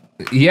 Robert.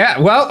 Yeah,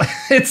 well,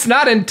 it's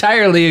not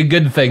entirely a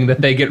good thing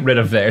that they get rid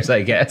of theirs,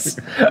 I guess.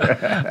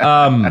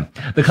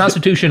 The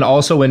Constitution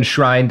also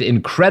enshrined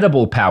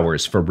incredible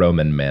powers for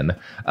Roman men.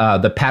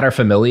 The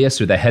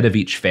paterfamilias, or the head of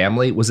each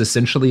family, was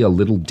essentially a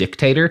little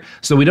dictator.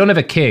 So we don't have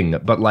a king,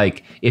 but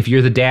like if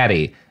you're the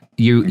daddy,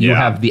 you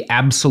have the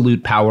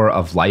absolute power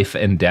of life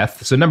and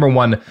death. So number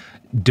one,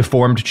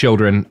 deformed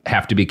children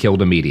have to be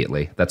killed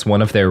immediately. That's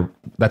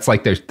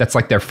like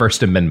their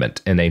First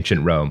Amendment in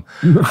ancient Rome.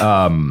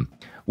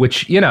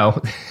 Which,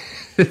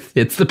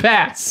 it's the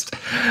past.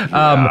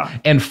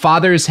 And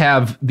fathers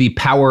have the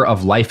power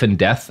of life and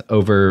death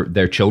over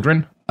their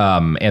children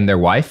and their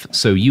wife.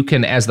 So you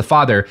can, as the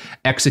father,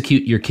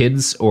 execute your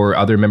kids or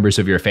other members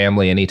of your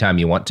family anytime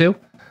you want to.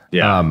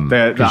 Yeah,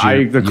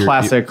 the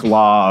classic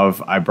law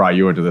of I brought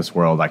you into this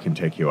world, I can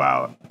take you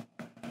out.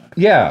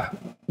 Yeah,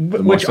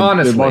 which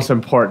honestly... The most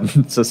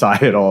important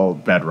societal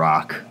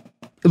bedrock.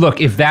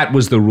 Look, if that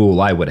was the rule,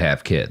 I would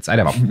have kids. I'd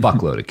have a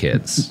fuckload of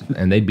kids,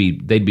 and they'd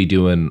be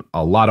doing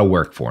a lot of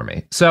work for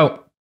me.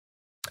 So,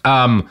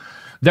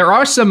 there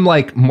are some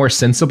like more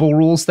sensible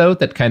rules though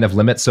that kind of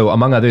limit. So,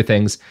 among other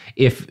things,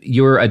 if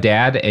you're a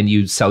dad and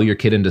you sell your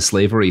kid into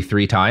slavery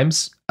 3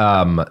 times,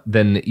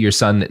 then your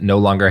son no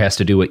longer has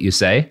to do what you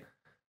say.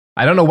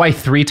 I don't know why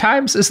 3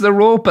 times is the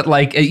rule, but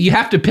like you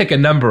have to pick a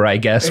number, I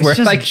guess. It's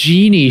just like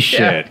genie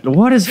shit. Yeah.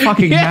 What is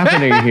fucking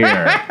happening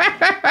here?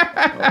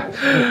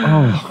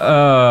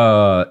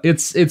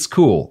 It's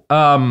cool.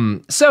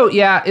 So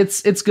yeah,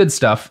 it's good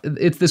stuff.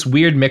 It's this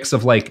weird mix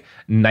of like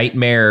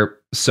nightmare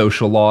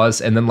social laws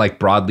and then like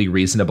broadly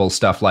reasonable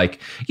stuff like,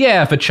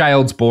 yeah, if a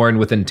child's born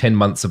within 10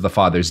 months of the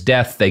father's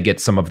death, they get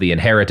some of the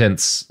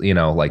inheritance,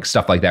 like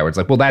stuff like that, where it's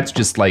like, well, that's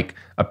just like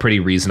a pretty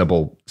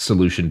reasonable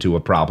solution to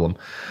a problem.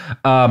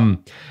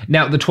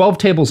 Now, the 12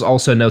 tables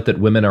also note that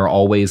women are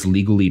always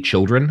legally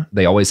children.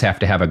 They always have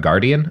to have a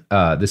guardian.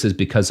 This is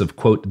because of,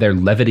 quote, their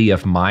levity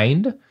of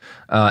mind.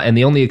 And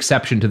the only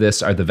exception to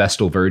this are the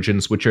Vestal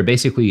virgins, which are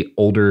basically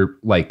older,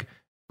 like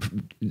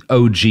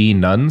OG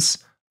nuns,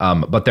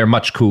 but they're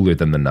much cooler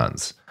than the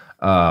nuns.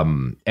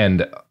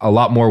 And a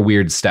lot more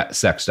weird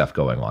sex stuff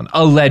going on,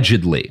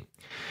 allegedly.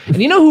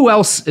 And you know who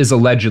else is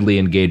allegedly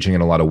engaging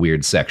in a lot of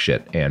weird sex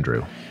shit,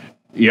 Andrew?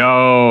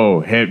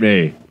 Yo, hit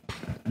me.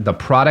 The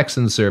products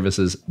and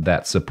services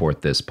that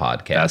support this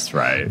podcast. That's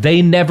right.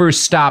 They never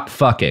stop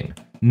fucking.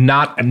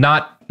 Not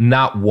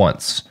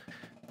once.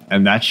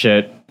 And that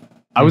shit,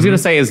 I was going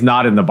to say is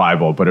not in the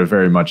Bible, but it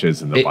very much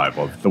is in the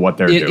Bible, what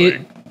they're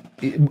doing.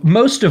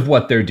 Most of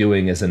what they're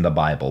doing is in the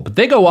Bible, but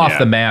they go off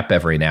the map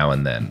every now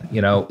and then.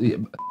 You know,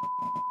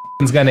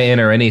 it's going to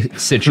enter any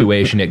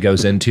situation it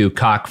goes into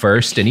cock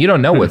first, and you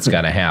don't know what's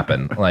going to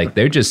happen. Like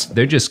they live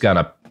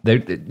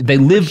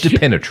to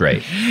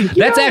penetrate.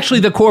 That's actually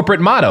the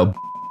corporate motto.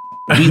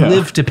 We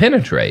live to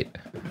penetrate.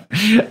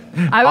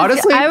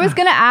 Honestly, I was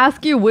going to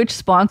ask you which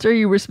sponsor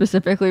you were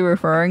specifically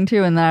referring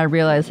to, and then I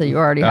realized that you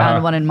already had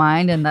one in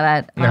mind, and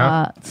that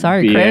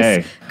sorry, BA.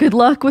 Chris, good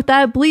luck with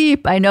that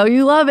bleep. I know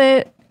you love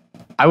it.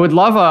 I would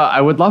love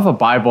a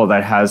Bible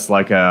that has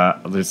like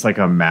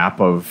a map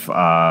of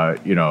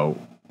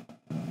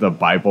the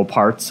Bible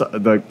parts,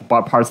 the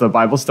parts of the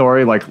Bible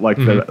story,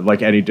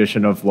 like any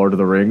edition of Lord of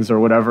the Rings or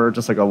whatever,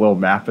 just like a little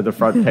map at the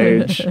front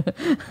page.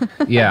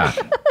 Yeah.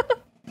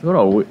 I don't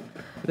know.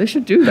 They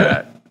should do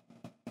that.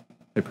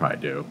 They probably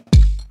do.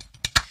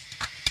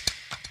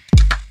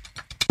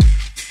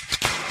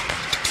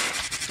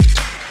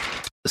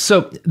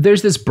 So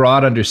there's this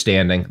broad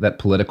understanding that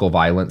political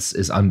violence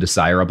is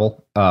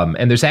undesirable.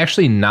 And there's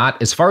actually not,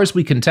 as far as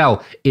we can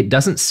tell, it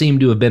doesn't seem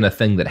to have been a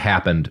thing that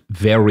happened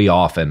very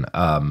often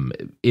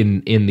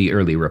in the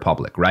early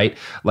republic, right?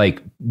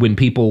 Like when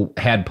people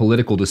had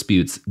political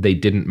disputes, they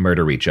didn't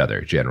murder each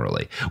other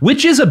generally,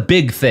 which is a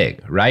big thing,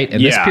 right?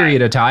 In this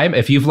period of time,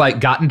 if you've like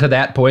gotten to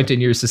that point in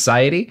your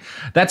society,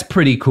 that's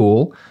pretty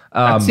cool.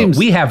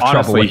 We have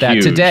trouble with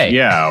that today.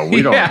 Yeah,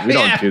 we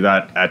don't do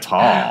that at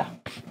all.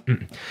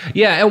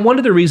 Yeah, and one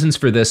of the reasons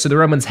for this, so the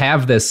Romans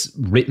have this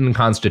written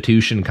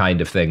constitution kind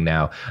of thing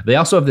now. They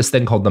also have this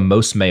thing called the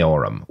mos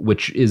maiorum,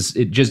 which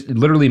it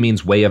literally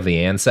means way of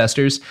the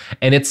ancestors,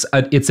 and it's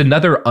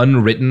another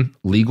unwritten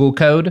legal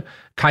code,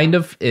 kind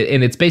of,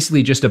 and it's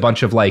basically just a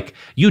bunch of like,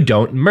 you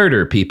don't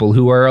murder people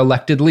who are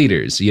elected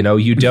leaders, you know,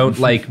 you don't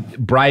like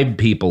bribe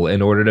people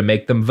in order to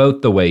make them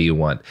vote the way you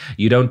want,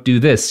 you don't do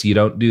this, you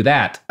don't do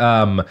that.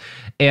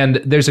 And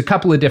there's a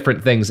couple of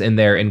different things in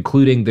there,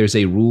 including there's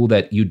a rule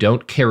that you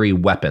don't carry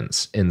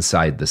weapons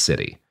inside the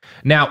city.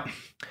 Now,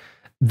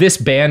 this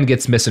ban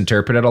gets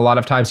misinterpreted a lot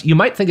of times. You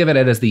might think of it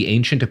as the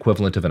ancient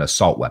equivalent of an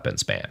assault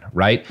weapons ban,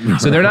 right?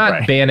 So they're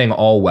not banning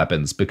all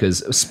weapons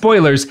because,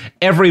 spoilers,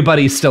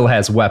 everybody still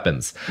has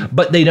weapons,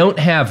 but they don't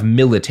have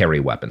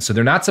military weapons. So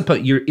they're not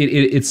supposed,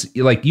 it's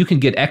like you can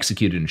get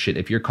executed and shit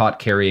if you're caught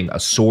carrying a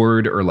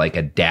sword or like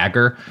a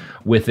dagger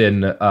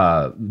within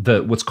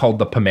what's called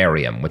the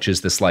pomerium, which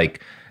is this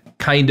like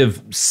kind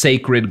of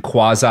sacred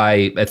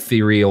quasi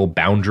ethereal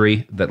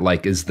boundary that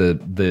like is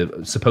the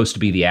supposed to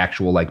be the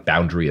actual like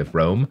boundary of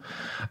Rome.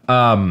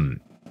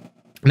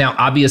 Now,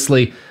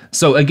 obviously,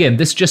 so again,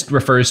 this just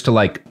refers to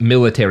like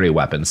military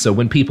weapons. So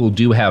when people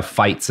do have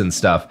fights and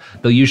stuff,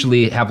 they'll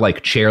usually have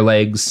like chair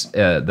legs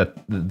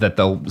that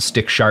they'll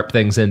stick sharp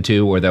things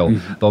into, or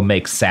they'll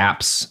make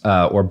saps,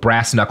 or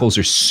brass knuckles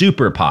are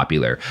super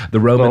popular. The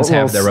Romans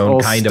have their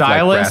own kind of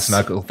like brass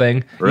knuckle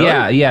thing.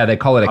 Really? Yeah, they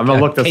call it I'm gonna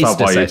look this up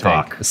while you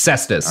talk.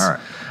 Cestus. All right.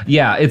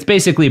 Yeah, it's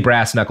basically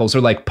brass knuckles or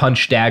like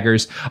punch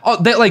daggers.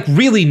 Oh, they're like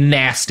really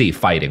nasty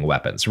fighting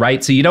weapons,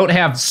 right? So you don't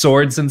have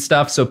swords and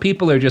stuff. So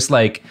people are just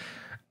like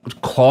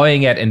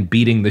clawing at and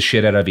beating the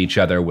shit out of each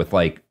other with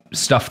like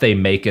stuff they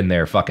make in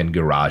their fucking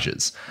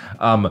garages,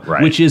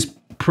 which is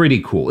pretty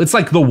cool. It's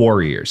like the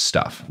Warriors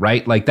stuff,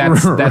 right? Like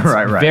that's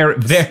right. very,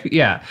 very,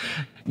 yeah.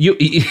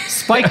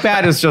 Spike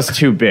bat is just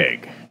too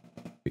big.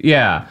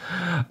 Yeah.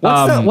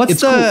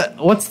 What's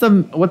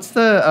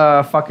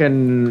the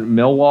fucking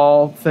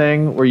Millwall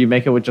thing where you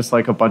make it with just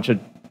like a bunch of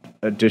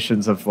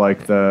editions of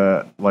like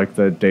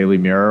the Daily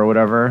Mirror or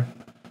whatever?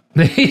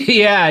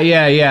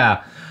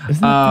 Yeah.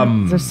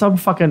 There's some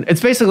fucking. It's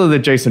basically the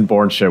Jason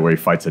Bourne shit where he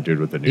fights a dude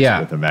with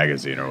with a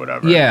magazine or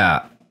whatever.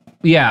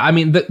 Yeah, I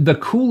mean, the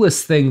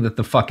coolest thing that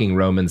the fucking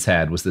Romans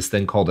had was this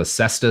thing called a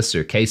cestus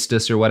or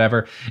castus or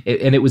whatever.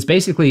 And it was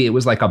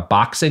like a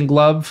boxing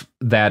glove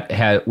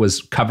that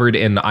was covered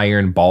in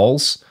iron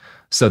balls.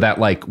 So that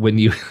like when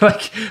you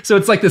like, so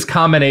it's like this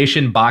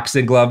combination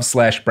boxing glove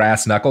 /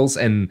 brass knuckles.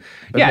 And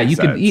you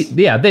could eat.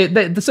 Yeah,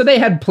 so they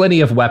had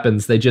plenty of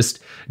weapons. They just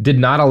did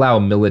not allow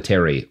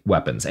military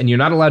weapons. And you're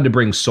not allowed to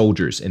bring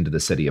soldiers into the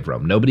city of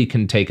Rome. Nobody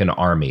can take an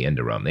army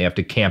into Rome. They have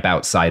to camp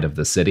outside of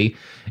the city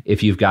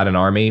if you've got an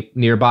army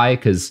nearby.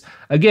 Because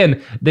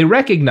again, they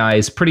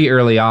recognize pretty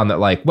early on that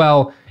like,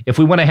 well, if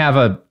we want to have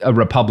a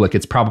republic,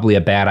 it's probably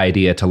a bad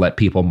idea to let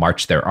people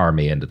march their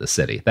army into the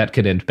city. That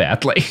could end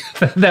badly.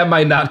 That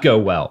might not go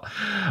well.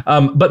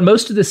 But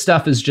most of this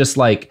stuff is just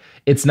like,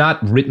 it's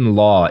not written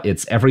law.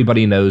 It's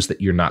everybody knows that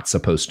you're not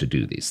supposed to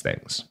do these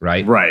things,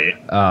 right? Right.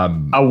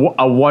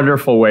 A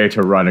wonderful way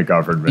to run a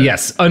government.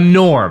 Yes, a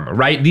norm,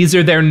 right? These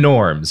are their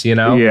norms, you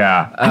know?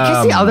 Yeah. I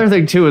guess the other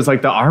thing, too, is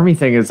like the army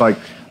thing is like,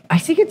 I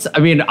think it's, I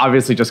mean,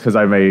 obviously just because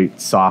I'm a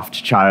soft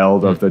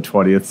child of the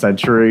 20th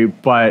century,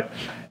 but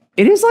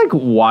it is like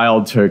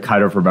wild to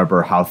kind of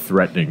remember how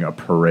threatening a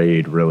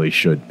parade really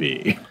should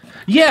be.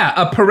 Yeah,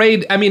 a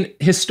parade. I mean,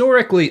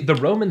 historically, the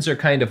Romans are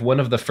kind of one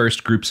of the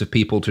first groups of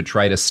people to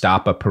try to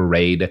stop a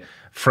parade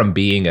from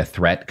being a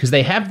threat, because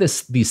they have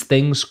these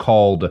things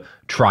called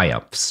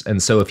triumphs.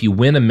 And so if you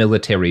win a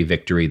military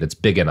victory that's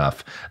big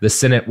enough, the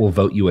Senate will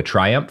vote you a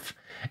triumph.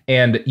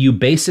 And you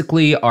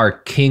basically are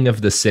king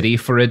of the city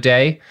for a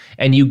day,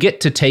 and you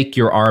get to take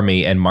your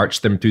army and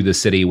march them through the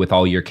city with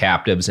all your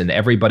captives, and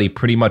everybody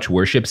pretty much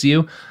worships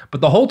you.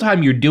 But the whole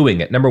time you're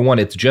doing it, number one,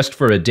 it's just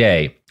for a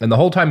day. And the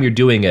whole time you're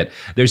doing it,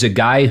 there's a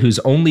guy whose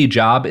only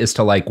job is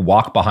to like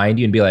walk behind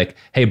you and be like,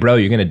 hey, bro,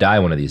 you're going to die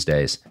one of these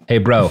days. Hey,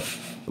 bro,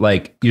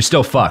 like you're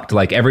still fucked.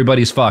 Like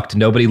everybody's fucked.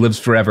 Nobody lives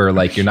forever.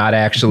 Like you're not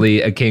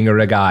actually a king or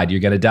a god. You're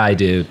going to die,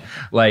 dude.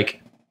 Like,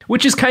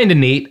 which is kind of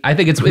neat. I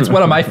think it's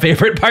one of my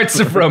favorite parts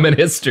of Roman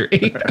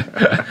history.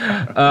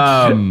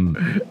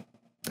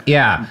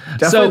 Yeah.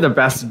 Definitely the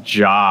best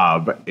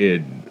job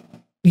in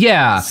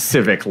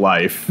civic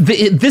life.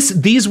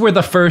 These were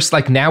the first,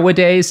 like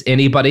nowadays,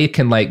 anybody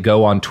can like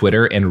go on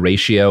Twitter and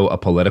ratio a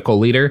political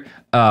leader.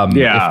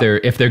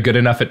 If they're good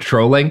enough at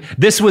trolling.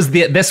 This was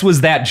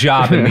that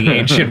job in the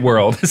ancient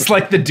world. It's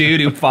like the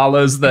dude who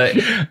follows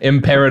the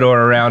imperator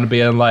around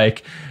being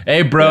like,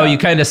 hey bro, you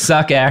kind of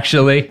suck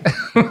actually.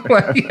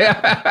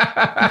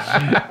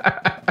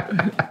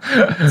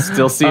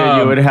 Still seeing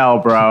you in hell,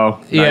 bro.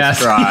 Nice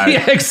try.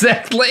 Yeah,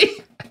 exactly.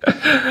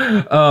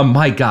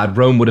 My God,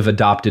 Rome would have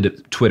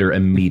adopted Twitter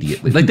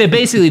immediately. Like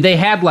they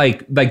had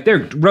like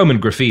their Roman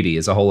graffiti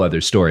is a whole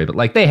other story, but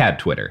like they had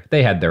Twitter.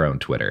 They had their own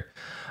Twitter.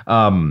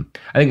 I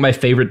think my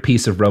favorite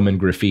piece of Roman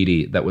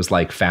graffiti that was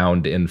like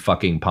found in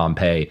fucking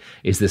Pompeii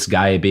is this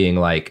guy being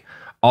like,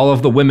 all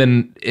of the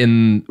women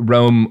in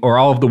Rome or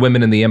all of the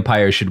women in the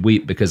empire should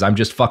weep because I'm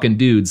just fucking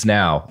dudes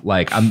now.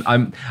 Like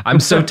I'm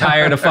so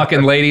tired of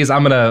fucking ladies.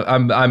 I'm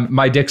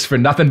my dick's for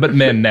nothing but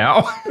men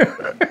now.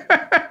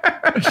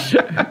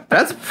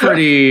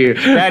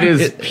 That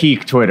is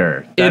peak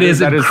Twitter. That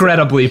is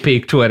incredibly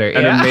peak Twitter.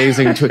 An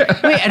amazing Twitter.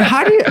 Wait, and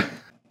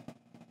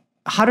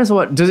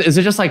is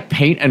it just like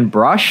paint and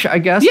brush, I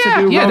guess?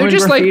 Yeah, they're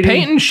just graffiti? like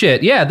painting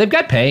shit. Yeah, they've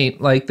got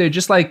paint. Like they're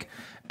just like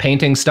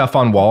painting stuff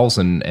on walls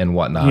and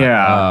whatnot.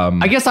 Yeah.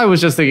 I guess I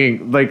was just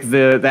thinking like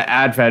the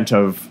advent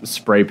of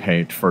spray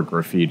paint for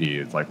graffiti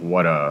is like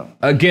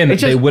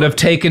they would have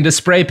taken to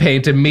spray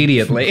paint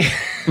immediately.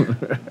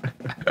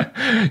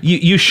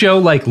 You show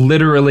like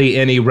literally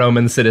any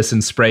Roman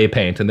citizen spray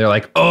paint and they're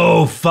like,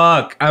 oh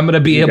fuck, I'm gonna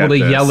be able to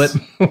yell at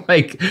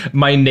like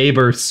my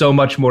neighbor so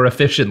much more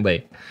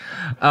efficiently.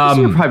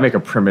 You could probably make a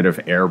primitive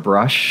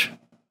airbrush.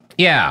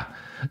 Yeah.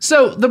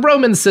 So the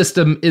Roman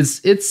system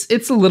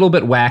it's a little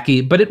bit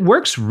wacky, but it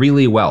works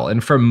really well.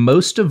 And for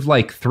most of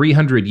like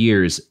 300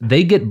 years,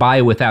 they get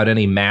by without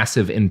any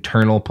massive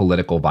internal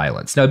political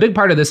violence. Now, a big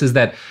part of this is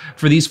that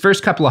for these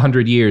first couple of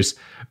hundred years,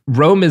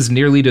 Rome is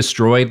nearly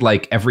destroyed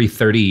like every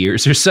 30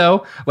 years or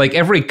so. Like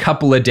every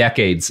couple of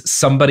decades,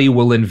 somebody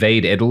will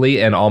invade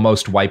Italy and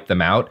almost wipe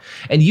them out.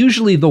 And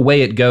usually the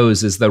way it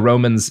goes is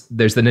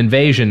there's an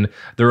invasion,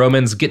 the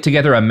Romans get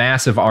together a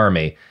massive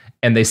army,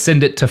 and they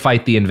send it to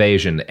fight the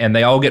invasion, and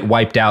they all get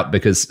wiped out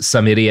because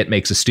some idiot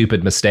makes a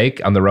stupid mistake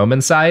on the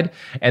Roman side,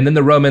 and then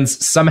the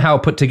Romans somehow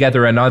put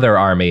together another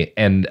army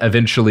and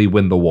eventually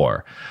win the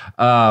war.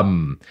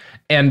 And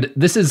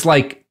this is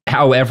like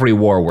how every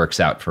war works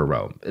out for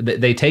Rome.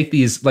 They take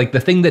these, like the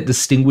thing that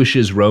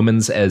distinguishes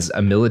Romans as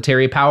a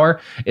military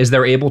power is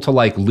they're able to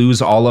like lose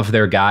all of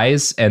their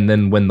guys and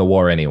then win the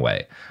war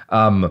anyway.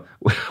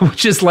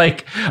 Which is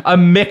like a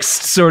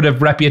mixed sort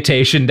of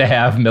reputation to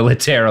have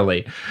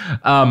militarily.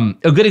 A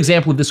good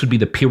example of this would be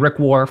the Pyrrhic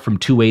War from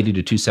 280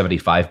 to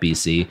 275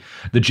 BC.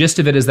 The gist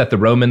of it is that the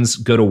Romans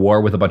go to war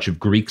with a bunch of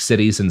Greek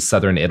cities in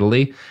southern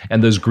Italy,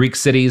 and those Greek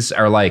cities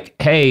are like,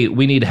 hey,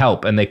 we need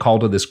help, and they call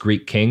to this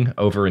Greek king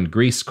over in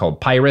Greece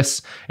called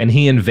Pyrrhus, and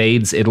he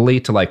invades Italy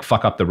to like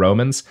fuck up the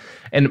Romans.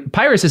 And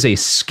Pyrrhus is a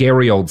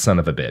scary old son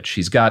of a bitch.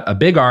 He's got a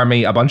big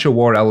army, a bunch of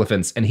war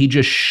elephants, and he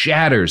just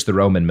shatters the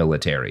Roman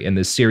military in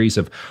this series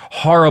of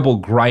horrible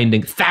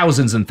grinding,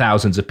 thousands and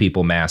thousands of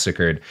people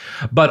massacred.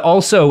 But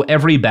also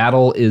every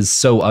battle is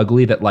so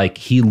ugly that like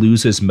he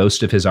loses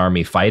most of his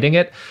army fighting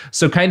it.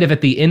 So kind of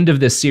at the end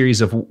of this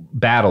series of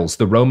battles,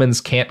 the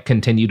Romans can't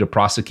continue to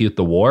prosecute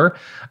the war.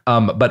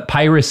 But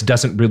Pyrrhus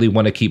doesn't really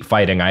want to keep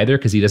fighting either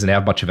because he doesn't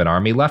have much of an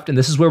army left. And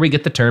this is where we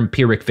get the term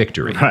Pyrrhic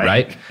victory,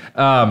 right?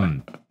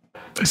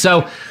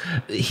 So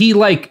he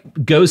like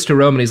goes to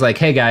Rome and he's like,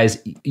 hey guys,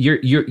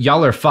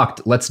 y'all are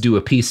fucked. Let's do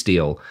a peace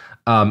deal.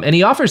 And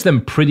he offers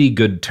them pretty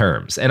good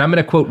terms. And I'm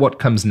going to quote what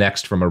comes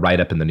next from a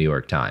write-up in the New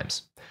York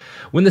Times.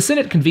 When the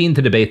Senate convened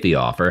to debate the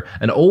offer,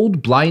 an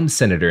old blind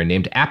senator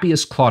named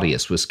Appius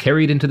Claudius was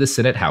carried into the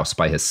Senate House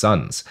by his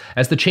sons.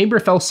 As the chamber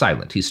fell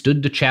silent, he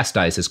stood to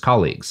chastise his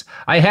colleagues.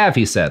 I have,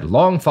 he said,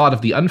 long thought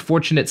of the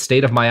unfortunate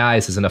state of my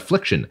eyes as an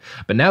affliction,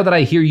 but now that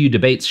I hear you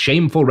debate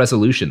shameful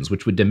resolutions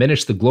which would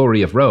diminish the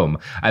glory of Rome,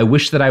 I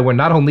wish that I were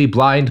not only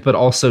blind but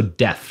also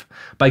deaf.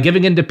 By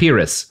giving in to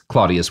Pyrrhus,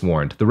 Claudius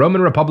warned, the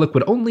Roman Republic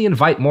would only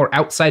invite more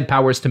outside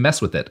powers to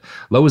mess with it.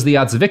 Low as the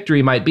odds of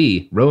victory might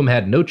be, Rome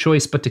had no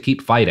choice but to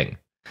keep fighting.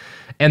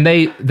 And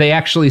they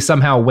actually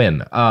somehow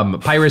win.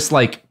 Pyrrhus,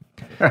 like,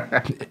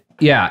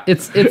 yeah,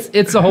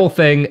 it's a whole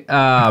thing.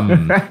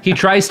 He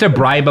tries to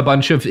bribe a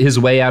bunch of his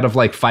way out of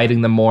like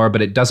fighting them more,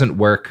 but it doesn't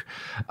work.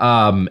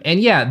 And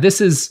yeah,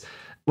 this is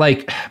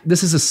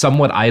a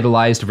somewhat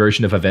idolized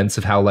version of events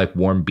of how like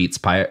Rome beats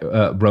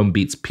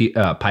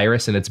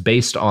Pyrrhus, and it's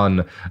based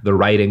on the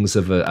writings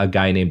of a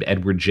guy named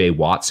Edward J.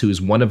 Watts, who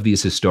is one of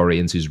these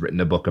historians who's written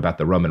a book about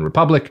the Roman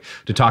Republic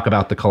to talk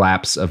about the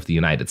collapse of the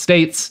United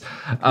States.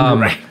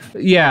 Right.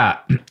 Yeah,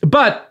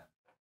 but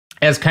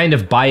as kind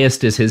of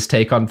biased as his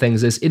take on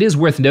things is, it is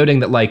worth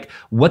noting that like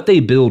what they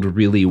build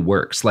really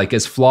works. Like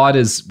as flawed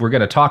as we're going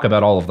to talk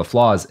about all of the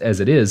flaws as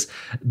it is,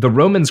 the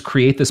Romans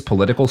create this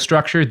political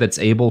structure that's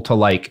able to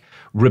like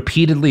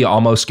repeatedly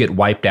almost get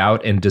wiped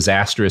out in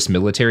disastrous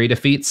military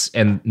defeats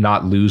and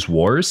not lose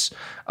wars.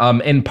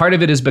 And part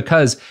of it is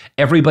because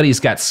everybody's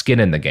got skin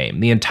in the game.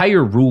 The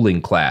entire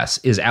ruling class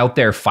is out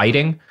there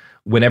fighting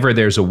whenever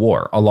there's a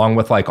war, along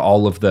with like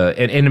all of the,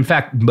 and in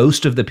fact,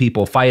 most of the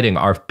people fighting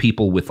are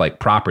people with like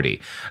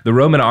property. The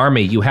Roman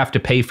army, you have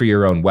to pay for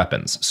your own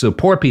weapons. So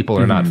poor people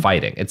are not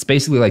fighting. It's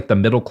basically like the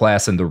middle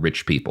class and the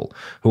rich people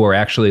who are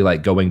actually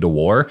like going to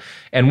war.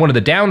 And one of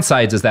the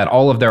downsides is that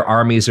all of their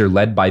armies are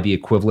led by the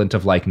equivalent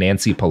of like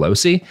Nancy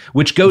Pelosi,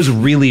 which goes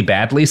really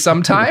badly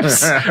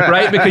sometimes,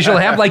 right? Because you'll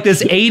have like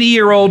this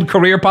 80-year-old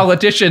career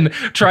politician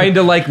trying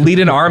to like lead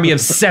an army of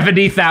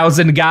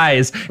 70,000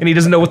 guys, and he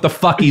doesn't know what the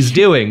fuck he's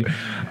doing.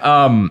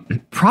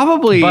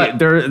 Probably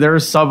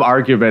there's some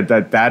argument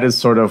that is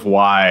sort of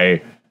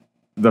why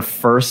the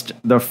first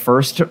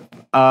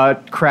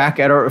crack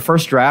at our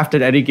first draft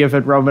at any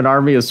given Roman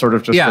army is sort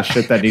of just the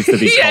shit that needs to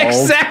be told. Yeah,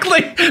 exactly.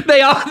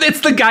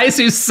 It's the guys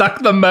who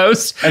suck the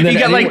most. And then you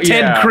got like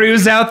Ted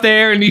Cruz out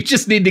there, and you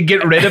just need to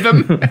get rid of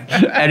him.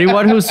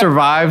 Anyone who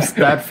survives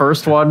that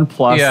first one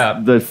plus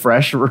the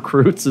fresh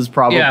recruits is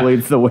probably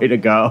the way to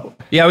go.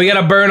 Yeah, we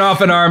got to burn off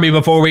an army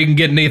before we can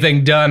get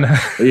anything done.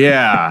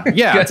 Yeah.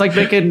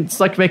 It's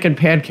like making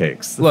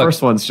pancakes. The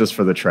first one's just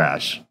for the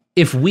trash.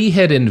 If we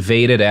had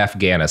invaded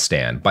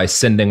Afghanistan by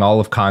sending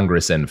all of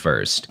Congress in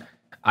first,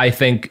 I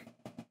think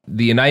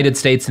the United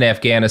States and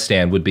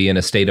Afghanistan would be in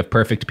a state of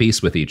perfect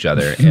peace with each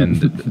other, and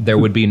there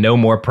would be no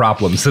more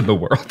problems in the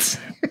world.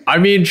 I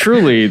mean,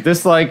 truly,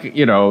 this that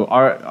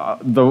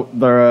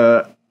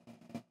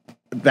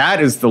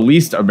is the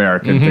least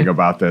American thing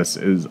about this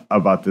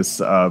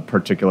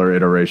particular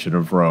iteration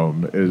of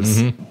Rome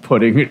is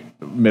putting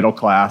middle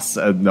class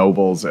and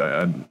nobles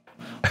and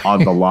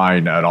on the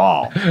line at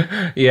all.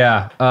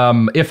 Yeah.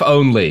 If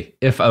only.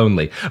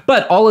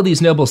 But all of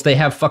these nobles, they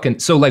have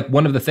so like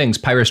one of the things,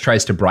 Pyrrhus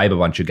tries to bribe a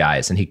bunch of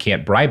guys and he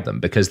can't bribe them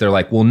because they're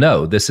like, well,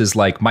 no, this is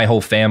like my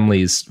whole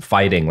family's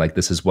fighting. Like,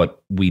 this is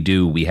what we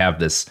do. We have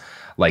this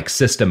like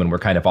system and we're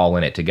kind of all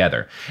in it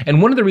together.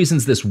 And one of the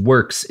reasons this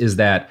works is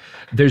that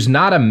there's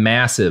not a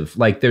massive,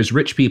 like there's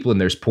rich people and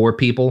there's poor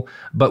people,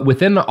 but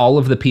within all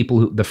of the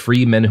people, the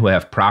free men who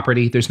have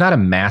property, there's not a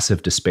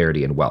massive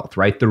disparity in wealth,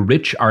 right? The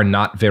rich are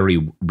not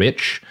very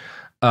rich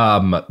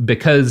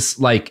because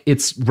like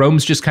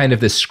Rome's just kind of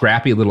this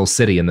scrappy little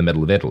city in the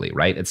middle of Italy,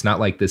 right? It's not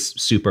like this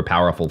super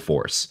powerful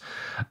force.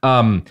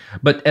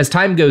 But as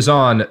time goes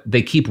on,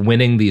 they keep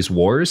winning these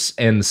wars.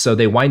 And so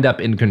they wind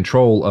up in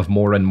control of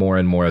more and more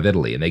and more of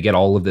Italy. And they get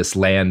all of this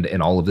land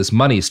and all of this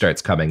money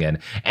starts coming in.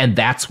 And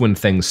that's when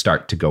things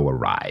start to go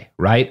awry,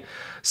 right?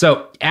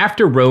 So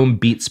after Rome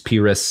beats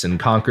Pyrrhus and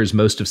conquers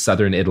most of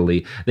southern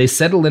Italy, they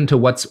settle into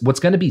what's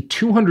going to be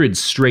 200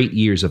 straight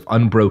years of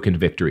unbroken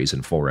victories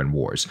in foreign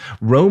wars.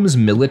 Rome's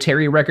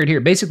military record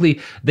here, basically,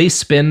 they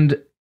spend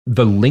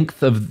the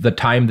length of the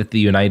time that the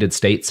United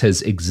States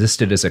has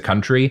existed as a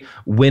country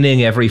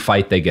winning every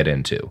fight they get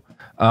into.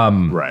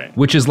 Right.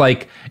 Which is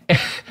like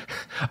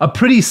a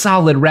pretty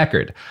solid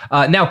record.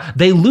 Now,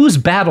 they lose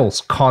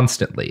battles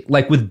constantly.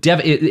 Like with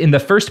in the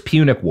First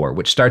Punic War,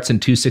 which starts in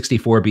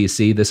 264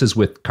 BC, this is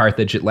with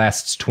Carthage, it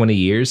lasts 20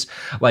 years.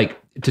 Like,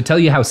 to tell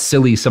you how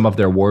silly some of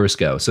their wars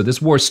go. So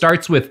this war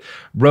starts with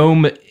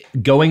Rome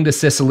going to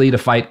Sicily to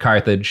fight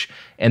Carthage,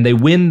 and they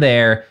win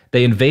there.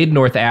 They invade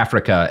North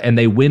Africa, and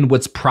they win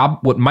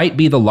what might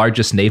be the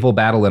largest naval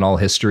battle in all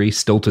history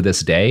still to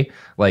this day.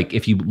 Like,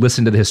 if you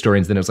listen to the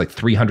historians, then it was like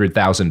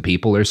 300,000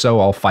 people or so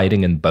all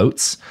fighting in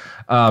boats.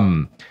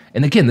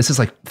 And again, this is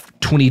like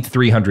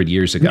 2,300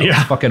 years ago. Yeah.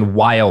 It's fucking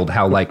wild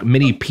how like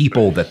many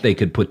people that they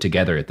could put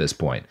together at this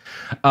point.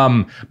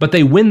 But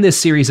they win this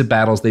series of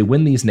battles. They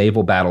win these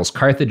naval battles.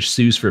 Carthage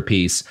sues for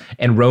peace,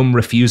 and Rome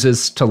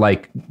refuses to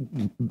like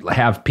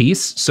have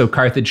peace. So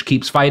Carthage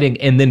keeps fighting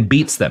and then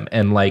beats them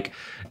and like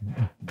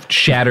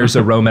shatters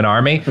a Roman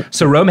army.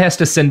 So Rome has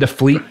to send a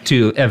fleet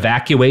to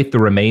evacuate the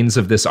remains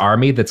of this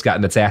army that's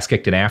gotten its ass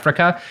kicked in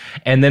Africa.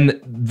 And then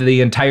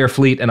the entire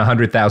fleet and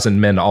 100,000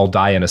 men all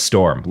die in a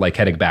storm, like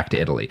heading back to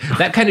Italy.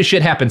 That kind of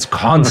shit happens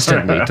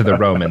constantly to the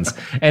Romans,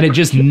 and it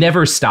just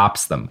never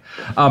stops them.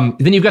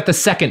 Then you've got the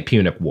Second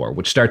Punic War,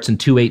 which starts in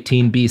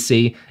 218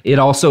 BC. It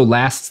also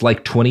lasts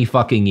like 20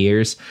 fucking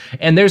years.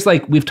 And there's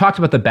like, we've talked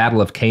about the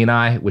Battle of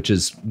Cannae, which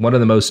is one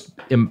of the most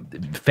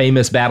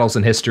famous battles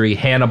in history.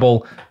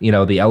 Hannibal,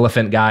 the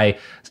elephant guy,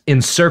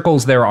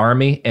 encircles their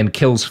army and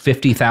kills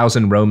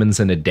 50,000 Romans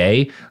in a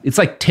day. It's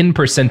like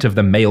 10% of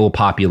the male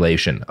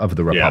population of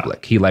the Republic.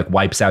 Yeah. He like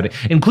wipes out,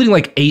 including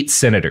like 8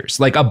 senators,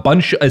 like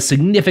a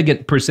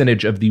significant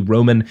percentage of the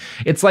Roman.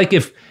 It's like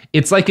if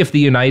the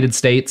United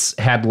States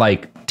had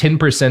like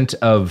 10%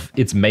 of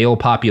its male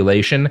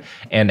population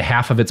and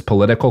half of its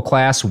political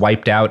class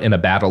wiped out in a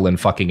battle in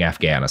fucking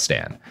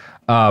Afghanistan.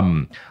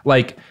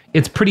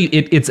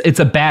 It's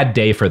a bad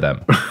day for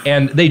them.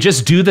 And they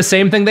just do the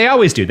same thing they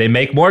always do. They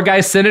make more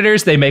guys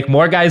senators, they make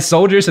more guys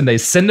soldiers, and they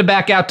send them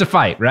back out to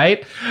fight,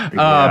 right?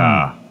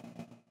 Yeah.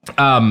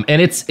 And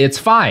it's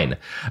fine.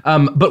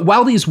 But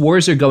while these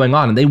wars are going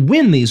on, and they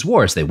win these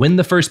wars, they win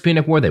the First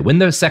Punic War, they win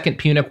the Second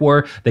Punic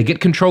War, they get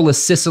control of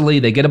Sicily,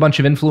 they get a bunch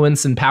of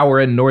influence and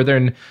power in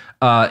northern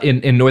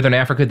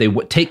Africa. They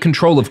take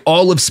control of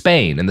all of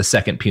Spain in the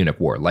Second Punic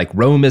War. Like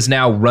Rome is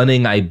now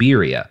running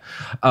Iberia.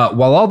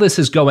 While all this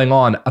is going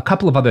on, a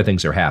couple of other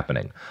things are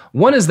happening.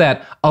 One is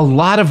that a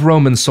lot of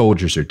Roman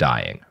soldiers are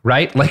dying,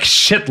 right? Like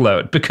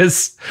shitload,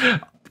 because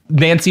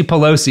Nancy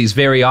Pelosi's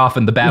very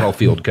often the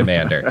battlefield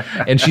commander,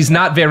 and she's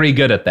not very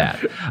good at that.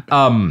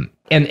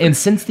 And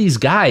since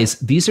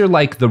these are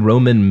like the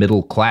Roman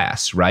middle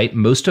class, right?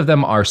 Most of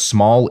them are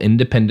small,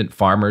 independent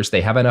farmers.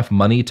 They have enough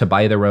money to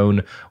buy their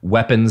own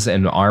weapons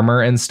and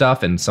armor and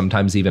stuff, and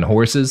sometimes even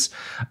horses.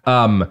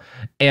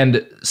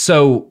 And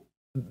so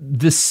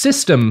the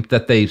system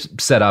that they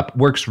set up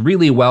works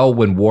really well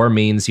when war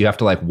means you have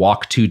to like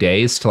walk 2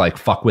 days to like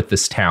fuck with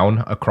this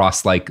town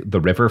across like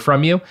the river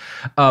from you.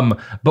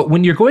 But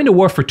when you're going to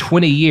war for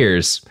 20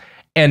 years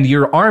and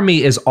your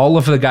army is all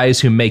of the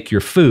guys who make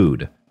your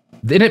food,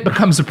 then it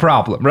becomes a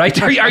problem,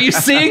 right? Are you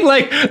seeing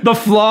like the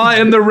flaw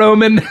in the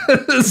Roman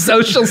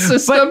social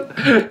system?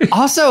 But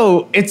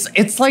also,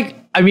 it's like,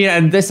 I mean,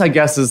 and this I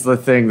guess is the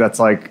thing that's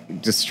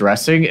like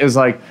distressing, is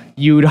like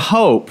you'd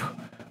hope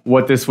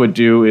what this would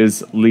do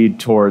is lead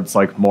towards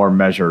like more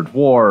measured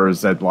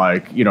wars and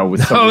like,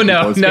 with some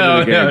no.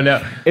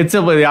 It's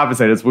simply the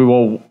opposite. It's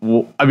we're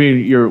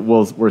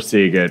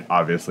seeing it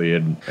obviously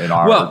in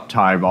our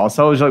time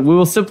also. It's like we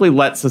will simply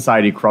let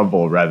society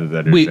crumble rather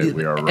than admit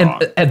we are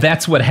wrong. And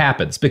that's what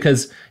happens,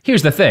 because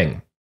here's the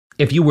thing.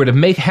 If you were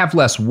to have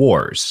less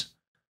wars,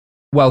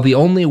 well, the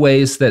only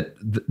ways that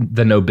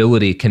the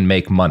nobility can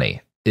make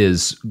money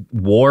is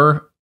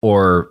war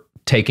or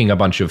taking a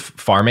bunch of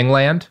farming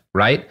land,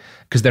 right?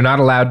 Because they're not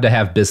allowed to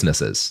have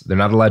businesses. They're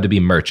not allowed to be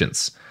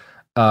merchants.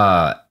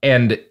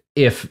 And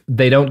if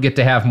they don't get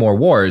to have more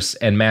wars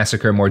and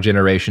massacre more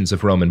generations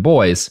of Roman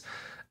boys,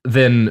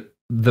 then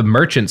the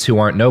merchants who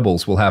aren't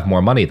nobles will have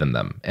more money than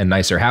them and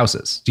nicer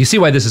houses. Do you see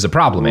why this is a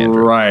problem,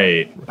 Andrew?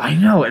 Right. I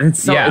know. And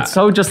it's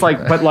so just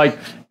like, but like,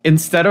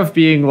 instead of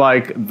being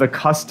like the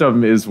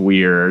custom is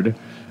weird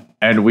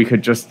and we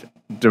could just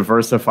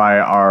diversify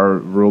our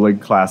ruling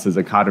class's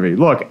economy.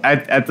 Look,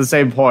 at the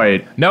same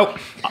point. Nope.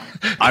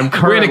 We're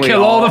going to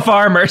kill all the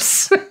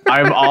farmers.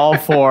 I'm all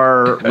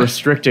for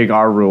restricting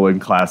our ruling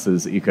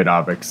class's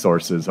economic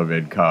sources of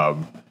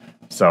income.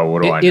 So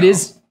what do I know? It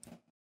is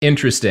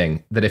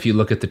interesting that if you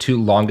look at the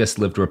 2 longest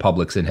lived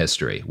republics in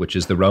history, which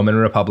is the Roman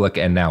Republic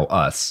and now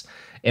us,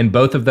 in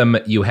both of them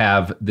you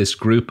have this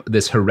group,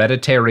 this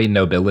hereditary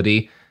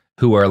nobility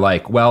who are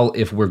like, well,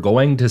 if we're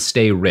going to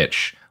stay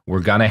rich, we're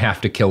gonna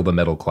have to kill the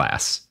middle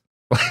class.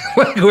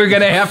 we're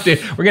gonna have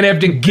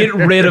to get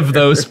rid of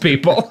those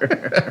people.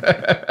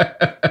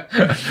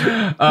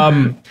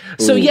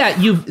 So yeah,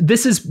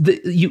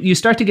 you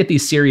start to get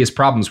these serious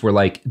problems where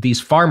like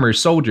these farmer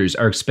soldiers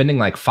are spending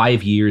like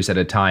 5 years at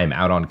a time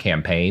out on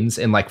campaigns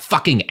in like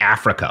fucking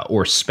Africa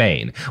or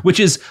Spain, which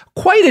is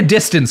quite a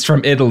distance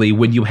from Italy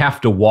when you have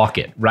to walk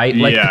it, right?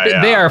 Like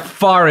they are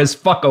far as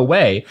fuck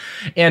away.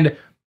 And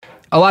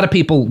a lot of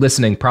people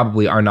listening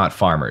probably are not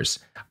farmers.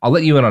 I'll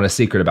let you in on a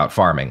secret about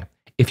farming.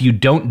 If you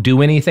don't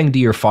do anything to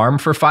your farm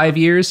for 5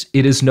 years,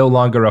 it is no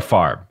longer a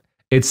farm.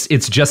 It's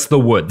just the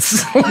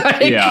woods.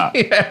 And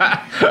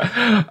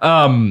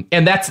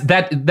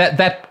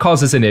that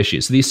causes an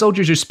issue. So these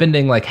soldiers are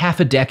spending like half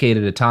a decade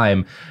at a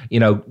time,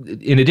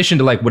 in addition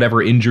to like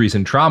whatever injuries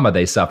and trauma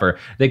they suffer,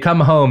 they come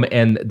home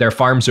and their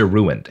farms are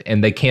ruined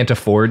and they can't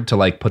afford to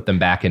like put them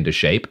back into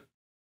shape.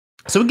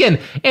 So again,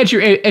 as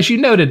you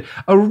noted,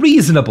 a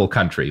reasonable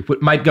country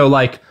might go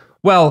like,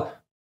 well,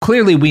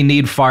 clearly we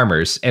need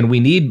farmers and we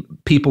need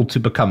people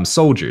to become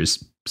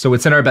soldiers. So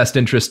it's in our best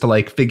interest to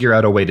like figure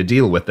out a way to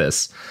deal with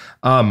this.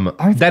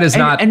 That is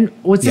not. And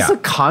was this a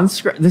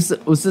conscript?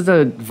 Was this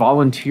a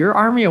volunteer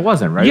army? It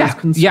wasn't, right?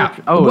 Yeah.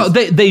 Oh, well,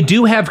 they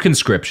do have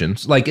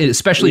conscriptions, like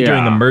especially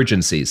during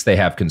emergencies, they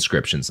have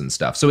conscriptions and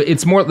stuff. So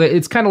it's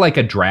kind of like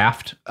a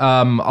draft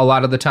a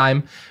lot of the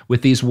time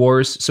with these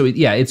wars. So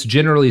it's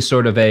generally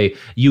sort of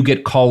you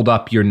get called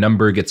up, your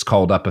number gets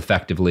called up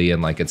effectively,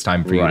 and like it's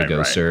time for you to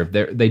go serve.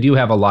 They do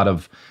have a lot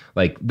of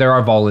like there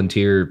are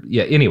volunteer.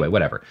 Yeah. Anyway,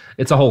 whatever.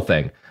 It's a whole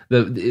thing.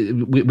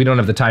 We don't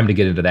have the time to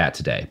get into that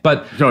today,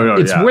 but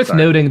it's worth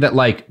noting that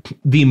like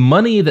the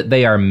money that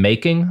they are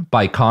making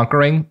by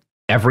conquering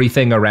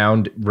everything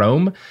around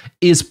Rome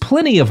is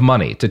plenty of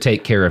money to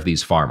take care of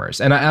these farmers.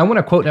 And I want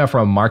to quote now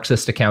from a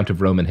Marxist account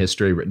of Roman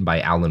history written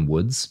by Alan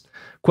Woods.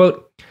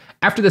 Quote,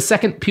 "After the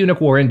Second Punic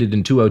War ended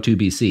in 202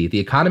 BC, the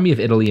economy of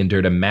Italy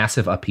endured a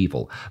massive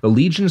upheaval. The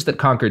legions that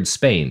conquered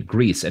Spain,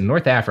 Greece, and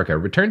North Africa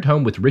returned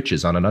home with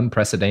riches on an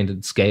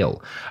unprecedented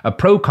scale. A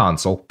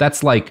proconsul,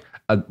 that's like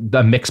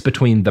a mix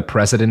between the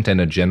president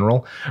and a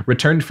general,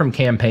 returned from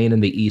campaign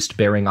in the east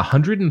bearing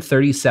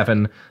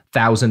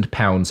 137,000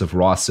 pounds of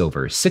raw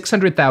silver,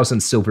 600,000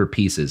 silver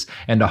pieces,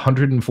 and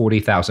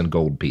 140,000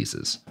 gold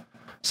pieces."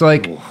 So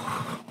like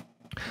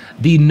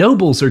the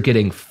nobles are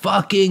getting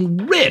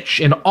fucking rich,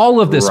 and all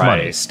of this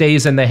money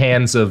stays in the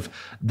hands of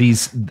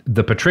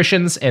the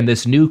patricians and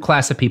this new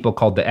class of people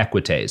called the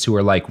equites, who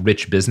are like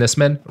rich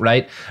businessmen,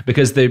 right?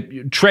 Because the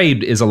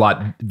trade is a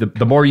lot,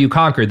 the more you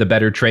conquer, the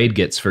better trade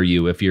gets for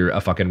you if you're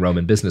a fucking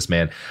Roman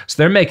businessman. So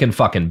they're making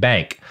fucking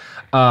bank.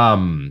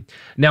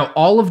 Now,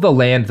 all of the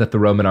land that the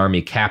Roman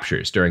army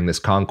captures during this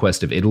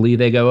conquest of Italy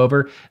they go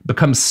over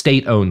becomes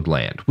state-owned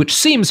land, which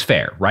seems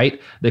fair,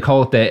 right? They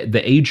call it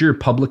the Ager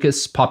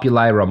Publicus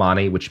Populi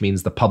Romani, which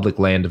means the public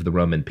land of the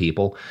Roman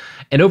people.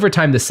 And over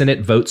time, the Senate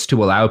votes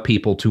to allow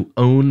people to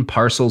own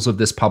parcels of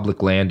this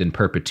public land in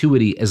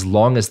perpetuity as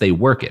long as they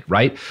work it,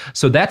 right?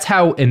 So that's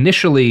how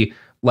initially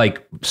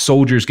like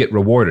soldiers get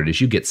rewarded, is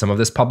you get some of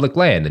this public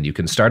land and you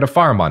can start a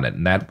farm on it,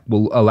 and that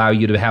will allow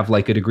you to have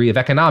like a degree of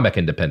economic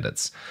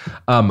independence.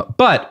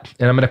 But,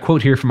 and I'm going to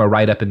quote here from a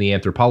write-up in the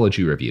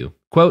Anthropology Review,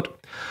 quote,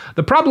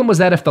 "The problem was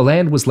that if the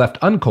land was left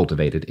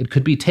uncultivated, it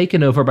could be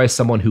taken over by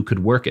someone who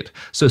could work it.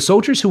 So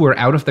soldiers who were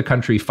out of the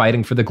country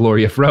fighting for the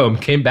glory of Rome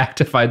came back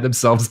to find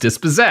themselves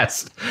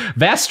dispossessed.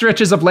 Vast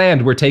stretches of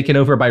land were taken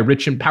over by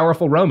rich and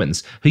powerful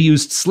Romans who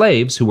used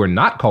slaves who were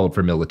not called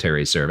for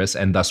military service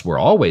and thus were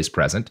always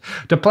present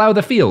to plow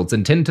the fields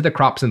and tend to the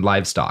crops and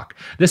livestock.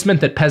 This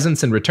meant that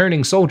peasants and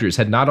returning soldiers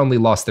had not only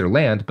lost their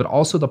land, but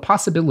also the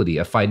possibility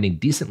of finding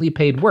decently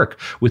paid work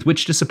with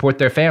which to support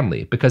their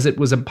family, because it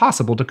was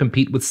impossible to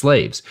compete with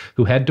slaves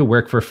who had to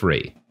work for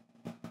free."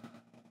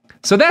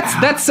 So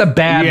that's a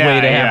bad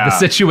way to have the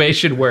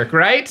situation work,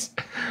 right?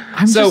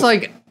 I'm just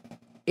like,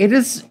 it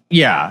is,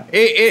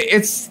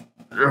 it's,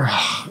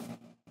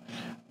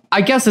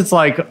 I guess it's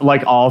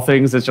like all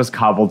things, it's just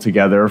cobbled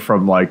together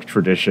from like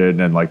tradition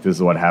and like this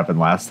is what happened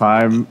last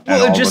time.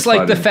 Well, just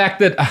like the fact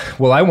that,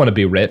 well, I want to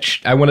be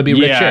rich. I want to be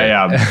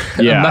richer.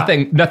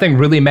 Yeah. Nothing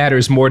really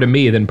matters more to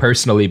me than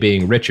personally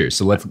being richer.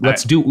 So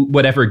let's do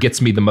whatever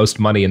gets me the most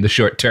money in the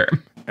short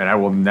term. And I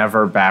will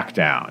never back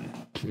down.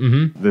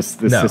 Mm-hmm. This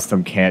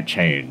system can't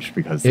change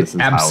because this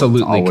is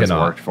absolutely how it's always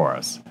cannot worked for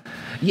us.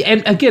 Yeah,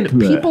 and again,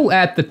 people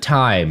at the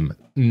time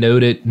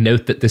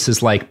note that this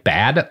is like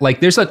bad.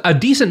 Like there's a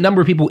decent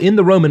number of people in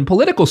the Roman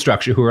political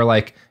structure who are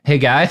like, hey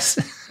guys,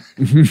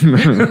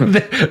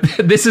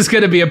 this is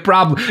going to be a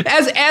problem,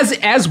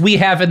 as we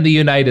have in the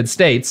United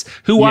States,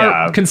 who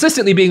are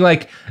consistently being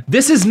like,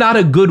 this is not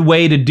a good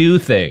way to do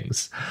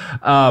things.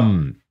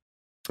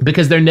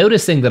 Because they're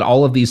noticing that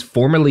all of these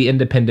formerly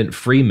independent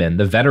freemen,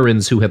 the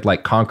veterans who had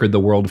like conquered the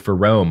world for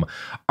Rome,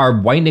 are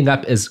winding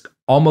up as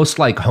almost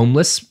like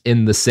homeless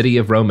in the city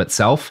of Rome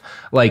itself.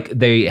 Like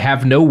they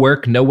have no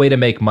work, no way to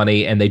make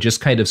money, and they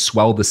just kind of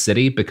swell the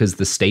city because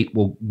the state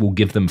will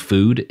give them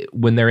food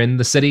when they're in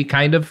the city,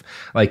 kind of.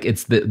 Like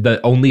it's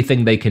the only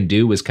thing they can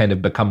do is kind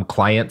of become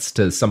clients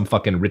to some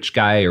fucking rich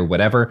guy or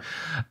whatever.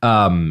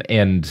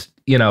 And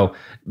you know,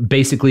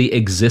 basically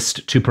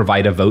exist to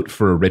provide a vote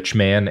for a rich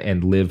man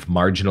and live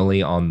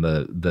marginally on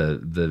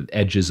the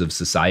edges of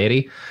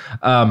society.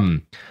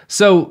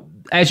 So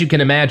as you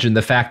can imagine,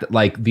 the fact that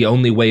like the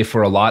only way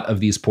for a lot of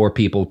these poor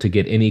people to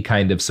get any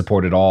kind of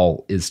support at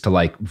all is to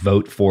like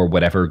vote for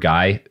whatever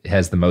guy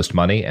has the most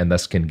money and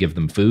thus can give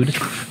them food.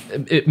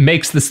 It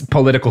makes this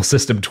political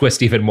system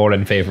twist even more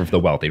in favor of the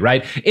wealthy,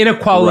 right?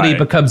 Inequality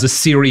becomes a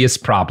serious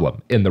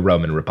problem in the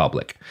Roman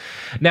Republic.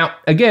 Now,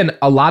 again,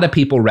 a lot of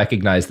people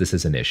recognize this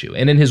as an issue.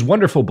 And in his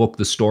wonderful book,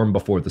 The Storm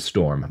Before the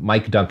Storm,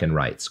 Mike Duncan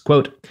writes,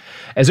 quote,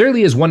 "As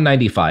early as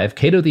 195,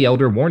 Cato the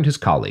Elder warned his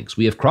colleagues,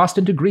 we have crossed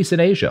into Greece and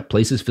Asia,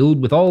 places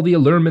filled with all the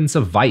allurements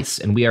of vice,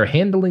 and we are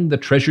handling the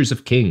treasures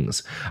of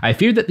kings. I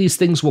fear that these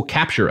things will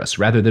capture us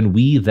rather than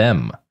we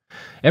them.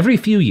 Every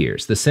few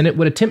years, the Senate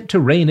would attempt to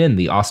rein in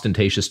the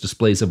ostentatious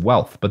displays of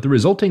wealth, but the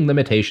resulting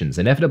limitations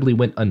inevitably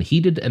went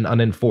unheeded and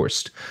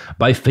unenforced.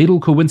 By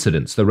fatal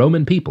coincidence, the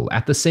Roman people,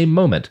 at the same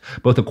moment,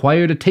 both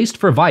acquired a taste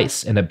for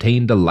vice and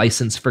obtained a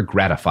license for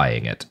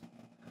gratifying it."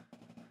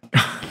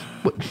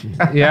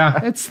 Yeah,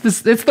 it's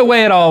the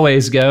way it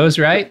always goes,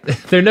 right?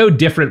 They're no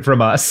different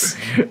from us.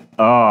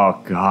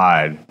 Oh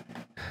God.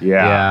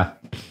 Yeah.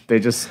 We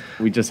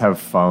just have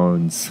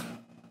phones.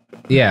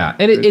 Yeah,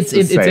 and it's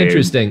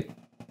interesting.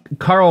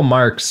 Karl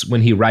Marx,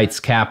 when he writes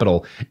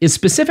Capital, is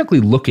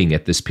specifically looking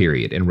at this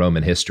period in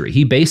Roman history.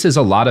 He bases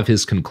a lot of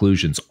his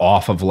conclusions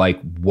off of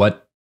like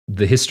what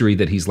the history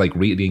that he's like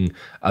reading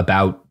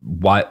about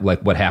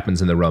what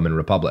happens in the Roman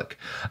Republic.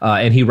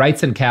 And he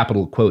writes in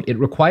Capital, quote, "It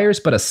requires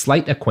but a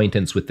slight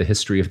acquaintance with the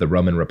history of the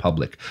Roman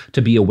Republic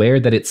to be aware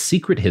that its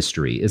secret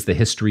history is the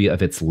history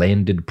of its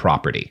landed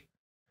property."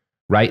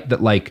 Right?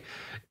 That like,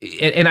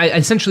 and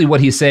essentially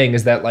what he's saying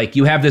is that like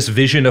you have this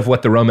vision of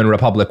what the Roman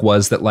Republic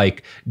was that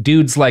like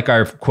dudes like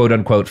our quote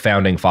unquote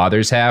founding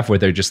fathers have, where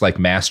they're just like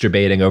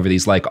masturbating over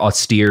these like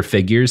austere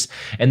figures.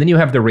 And then you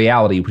have the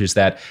reality, which is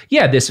that,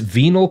 yeah, this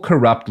venal,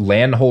 corrupt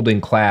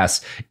landholding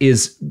class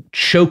is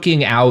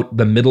choking out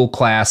the middle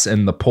class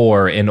and the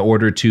poor in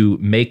order to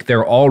make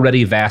their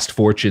already vast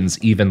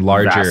fortunes even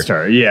larger.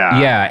 Vaster,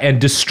 yeah. Yeah, and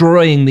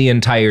destroying the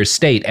entire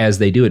state as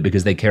they do it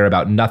because they care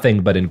about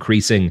nothing but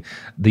increasing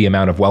the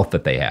amount of wealth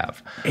that they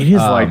have. It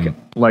is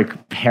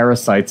like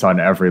parasites on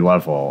every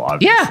level,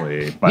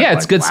 obviously. Yeah, but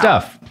it's good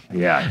stuff.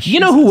 Yeah. You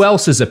know who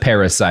else is a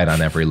parasite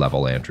on every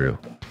level, Andrew?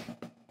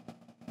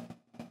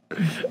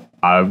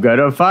 I'm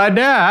gonna find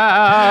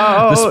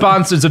out. The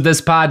sponsors of this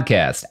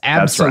podcast,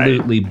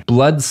 absolutely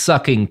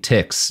blood-sucking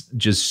ticks,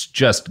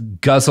 just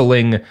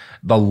guzzling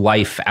the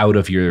life out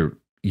of your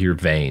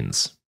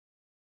veins.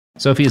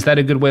 Sophie, is that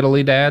a good way to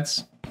lead to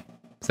ads?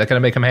 Is that going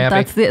to make them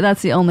happy?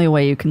 That's the only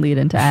way you can lead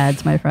into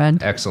ads, my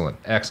friend. Excellent.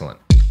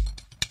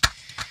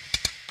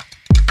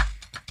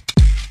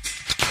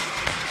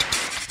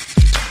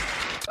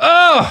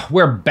 Oh,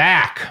 we're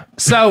back.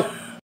 So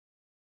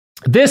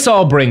this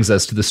all brings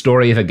us to the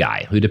story of a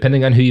guy who,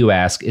 depending on who you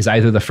ask, is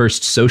either the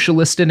first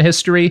socialist in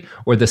history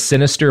or the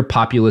sinister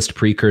populist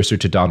precursor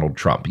to Donald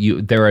Trump.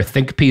 There are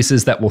think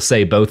pieces that will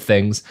say both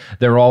things.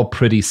 They're all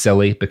pretty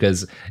silly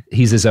because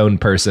he's his own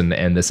person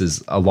and this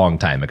is a long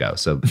time ago.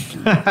 So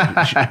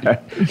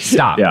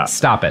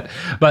stop it.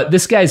 But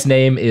this guy's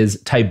name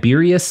is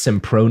Tiberius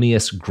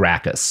Sempronius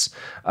Gracchus.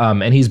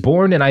 And he's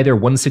born in either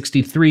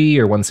 163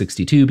 or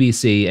 162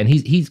 BC, and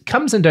he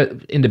comes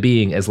into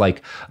being as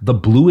like the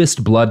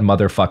bluest blood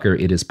motherfucker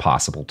it is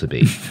possible to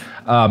be.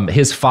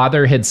 His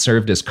father had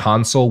served as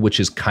consul, which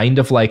is kind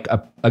of like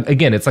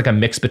again, it's like a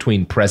mix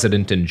between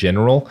president and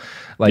general.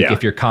 Like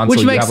if you're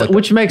consul,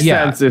 which makes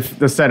sense if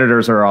the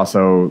senators are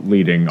also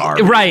leading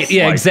armies. Right?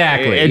 Yeah, like,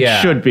 exactly.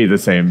 It should be the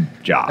same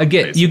job.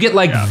 Again, basically. You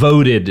get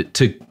voted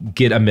to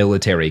get a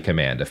military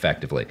command,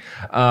 effectively.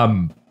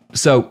 And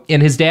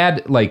his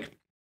dad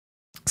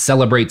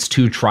celebrates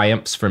 2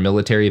 triumphs for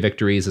military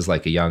victories as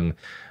like a young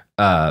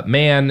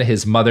man.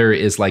 His mother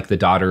is like the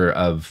daughter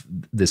of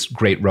this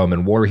great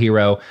Roman war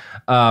hero.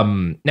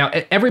 Now,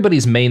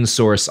 everybody's main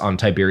source on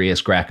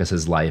Tiberius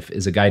Gracchus's life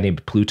is a guy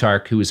named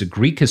Plutarch, who is a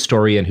Greek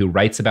historian who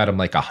writes about him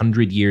like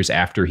 100 years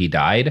after he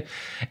died.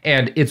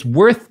 And it's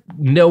worth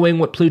knowing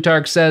what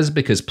Plutarch says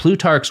because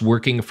Plutarch's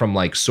working from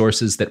like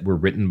sources that were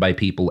written by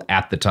people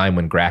at the time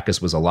when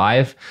Gracchus was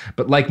alive.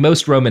 But like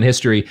most Roman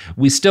history,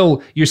 you're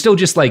still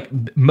just like,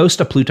 most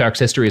of Plutarch's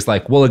history is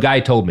like, well, a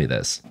guy told me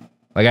this.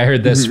 Like I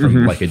heard this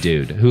from like a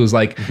dude who was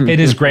like, and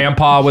his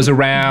grandpa was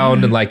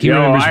around and like he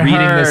remembers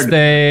reading this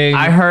thing.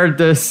 I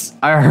heard a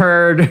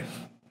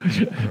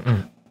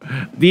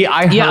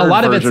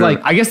lot of it's like,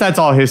 I guess that's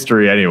all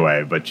history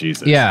anyway, but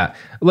Jesus. Yeah.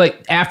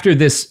 Like after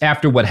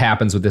what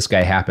happens with this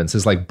guy happens,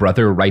 his like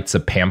brother writes a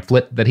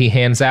pamphlet that he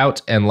hands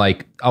out. And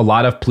like a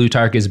lot of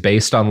Plutarch is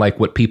based on like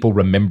what people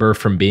remember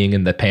from being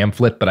in the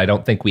pamphlet, but I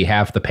don't think we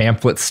have the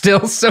pamphlet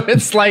still. So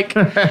it's like,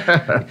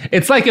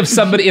 it's like if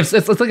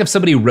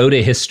somebody wrote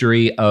a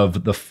history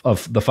of the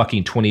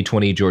fucking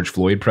 2020 George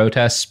Floyd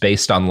protests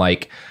based on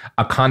like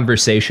a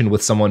conversation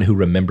with someone who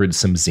remembered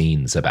some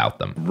zines about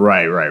them.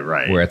 Right.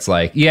 Where it's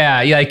like,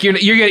 like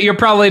you're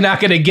probably not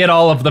going to get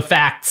all of the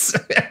facts.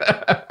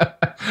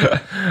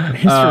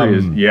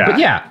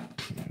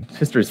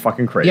 History is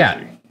fucking crazy.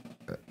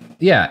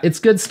 Yeah, it's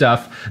good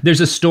stuff.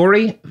 There's a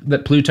story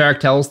that Plutarch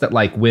tells that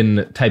like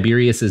when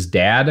Tiberius's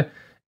dad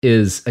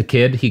is a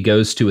kid, he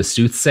goes to a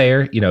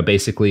soothsayer,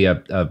 basically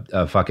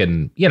a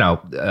fucking,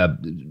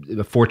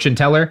 a fortune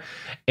teller.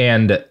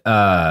 And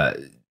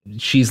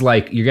she's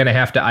like, you're going to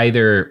have to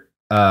either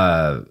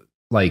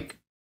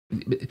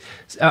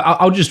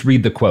I'll just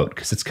read the quote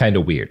because it's kind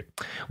of weird.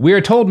 We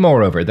are told,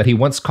 moreover, that he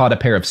once caught a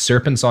pair of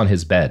serpents on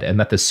his bed, and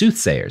that the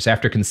soothsayers,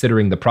 after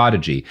considering the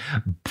prodigy,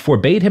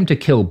 forbade him to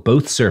kill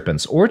both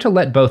serpents or to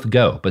let both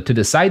go, but to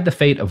decide the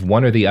fate of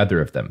one or the other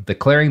of them,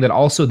 declaring that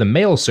also the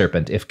male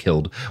serpent, if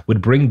killed,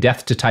 would bring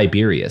death to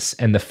Tiberius,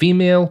 and the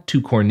female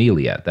to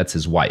Cornelia, that's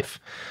his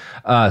wife.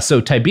 So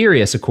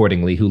Tiberius,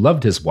 accordingly, who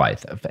loved his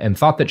wife and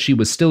thought that she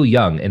was still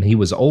young and he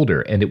was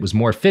older and it was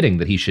more fitting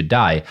that he should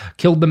die,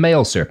 killed the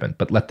male serpent,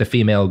 but let the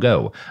female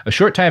go. A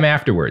short time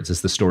afterwards, as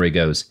the story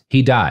goes,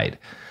 he died.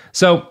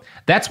 So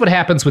that's what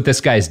happens with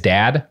this guy's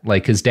dad.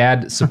 Like, his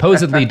dad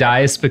supposedly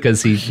dies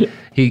because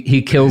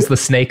he kills the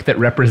snake that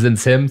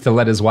represents him to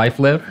let his wife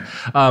live.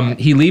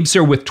 He leaves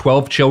her with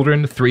 12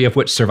 children, 3 of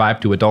which survive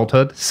to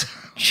adulthood.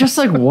 Just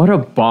like, what a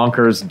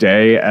bonkers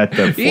day at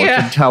the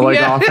fortune telling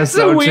office. It's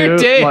a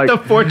weird day at the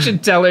fortune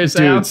teller's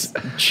house.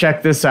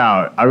 Check this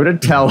out. I'm gonna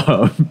tell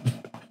him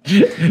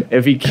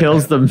if he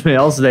kills the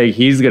male snake,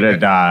 he's gonna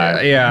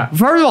die. Yeah.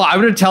 First of all, I'm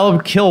gonna tell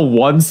him kill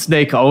one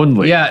snake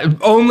only. Yeah,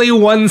 only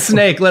one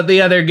snake. Let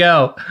the other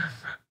go.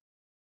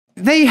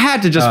 They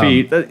had to just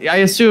be. I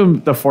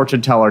assume the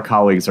fortune teller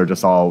colleagues are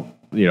just all,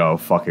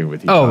 fucking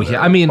with each other. Oh, yeah.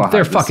 I mean,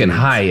 they're fucking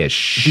high as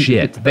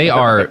shit. They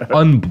are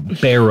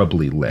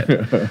unbearably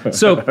lit.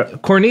 So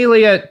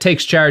Cornelia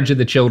takes charge of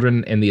the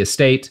children and the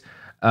estate.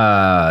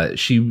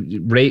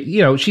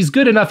 She's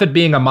good enough at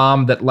being a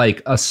mom that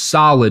like a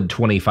solid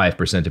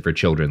 25% of her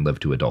children live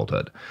to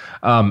adulthood.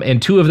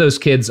 And 2 of those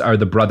kids are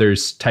the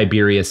brothers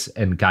Tiberius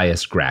and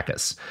Gaius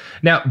Gracchus.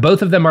 Now,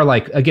 both of them are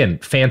like, again,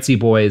 fancy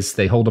boys.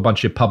 They hold a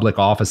bunch of public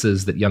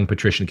offices that young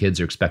patrician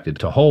kids are expected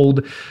to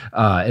hold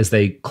as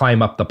they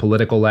climb up the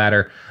political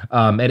ladder.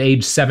 At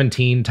age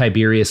 17,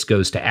 Tiberius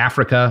goes to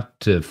Africa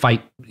to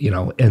fight,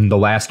 in the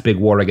last big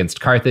war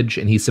against Carthage.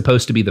 And he's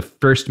supposed to be the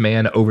first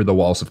man over the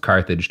walls of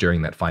Carthage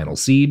during that final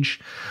siege.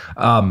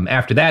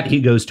 After that, he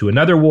goes to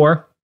another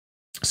war.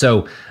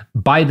 So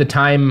by the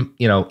time,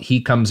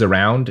 he comes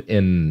around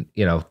in,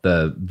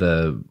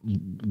 the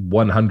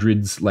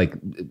 100s,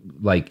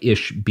 like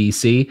ish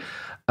BC,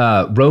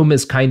 Rome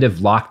is kind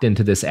of locked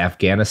into this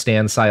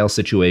Afghanistan style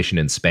situation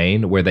in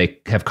Spain where they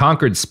have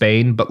conquered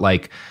Spain, but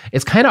like,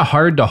 it's kind of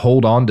hard to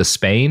hold on to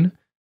Spain.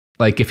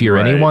 Like, if you're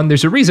anyone,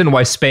 there's a reason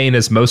why Spain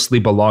has mostly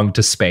belonged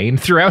to Spain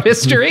throughout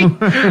history.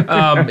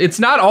 It's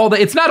not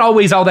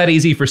always all that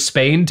easy for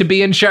Spain to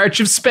be in charge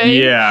of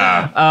Spain.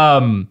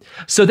 Yeah.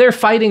 So they're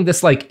fighting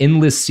this like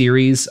endless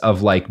series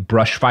of like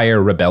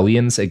brushfire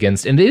rebellions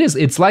against, and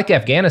it's like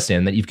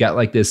Afghanistan, that you've got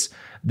like this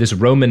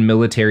Roman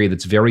military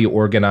that's very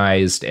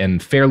organized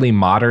and fairly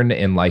modern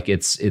in like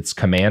its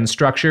command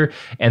structure.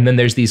 And then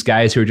there's these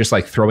guys who are just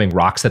like throwing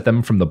rocks at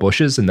them from the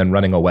bushes and then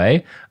running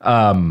away.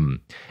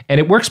 And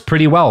it works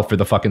pretty well for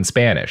the fucking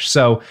Spanish.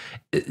 So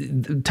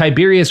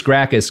Tiberius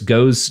Gracchus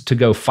goes to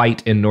go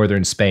fight in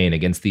northern Spain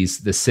against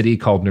this city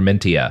called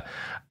Numantia.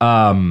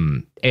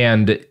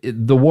 And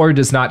the war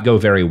does not go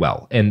very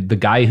well. And the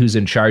guy who's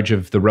in charge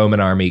of the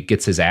Roman army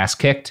gets his ass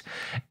kicked.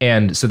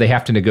 And so they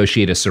have to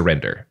negotiate a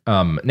surrender.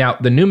 Now,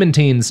 the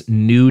Numantines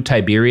knew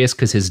Tiberius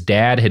because his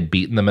dad had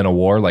beaten them in a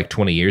war like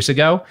 20 years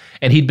ago.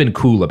 And he'd been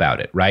cool about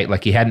it, right?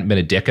 Like, he hadn't been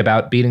a dick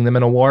about beating them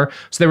in a war.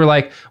 So they were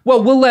like,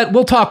 well,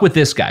 we'll talk with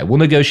this guy. We'll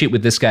negotiate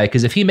with this guy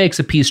because if he makes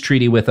a peace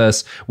treaty with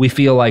us, we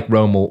feel like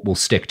Rome will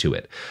stick to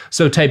it.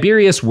 So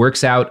Tiberius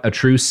works out a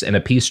truce and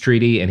a peace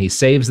treaty, and he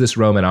saves this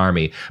Roman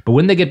army. But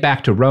when they get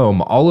back to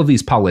Rome, all of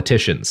these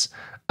politicians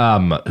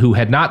who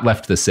had not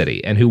left the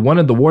city and who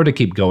wanted the war to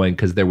keep going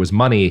because there was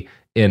money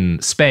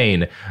in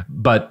Spain,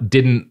 but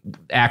didn't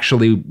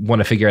actually want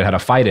to figure out how to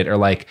fight it, are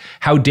like,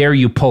 how dare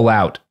you pull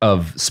out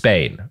of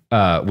Spain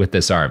with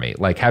this army?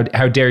 Like,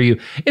 how dare you?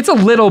 It's a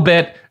little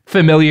bit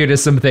familiar to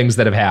some things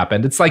that have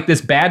happened. It's like this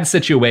bad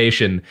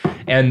situation,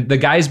 and the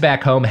guys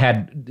back home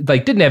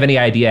didn't have any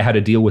idea how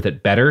to deal with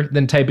it better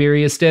than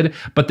Tiberius did,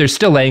 but they're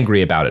still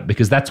angry about it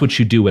because that's what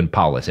you do in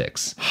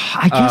politics.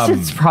 I guess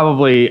it's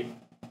probably,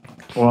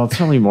 it's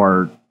certainly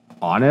more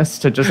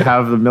honest to just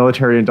have the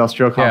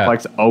military-industrial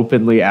complex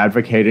openly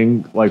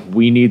advocating, like,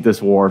 we need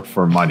this war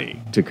for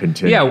money to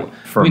continue. Yeah,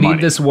 we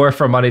need this war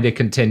for money to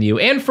continue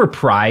and for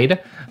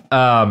pride.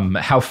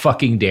 How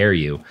fucking dare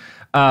you?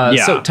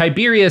 So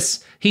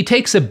Tiberius, he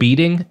takes a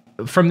beating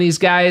from these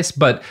guys,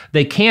 but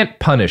they can't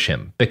punish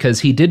him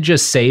because he did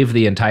just save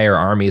the entire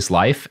army's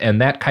life,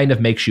 and that kind of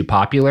makes you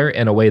popular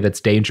in a way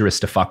that's dangerous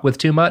to fuck with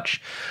too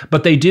much.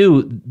 But they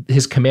do,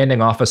 his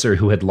commanding officer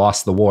who had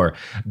lost the war,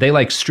 they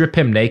like strip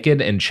him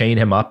naked and chain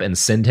him up and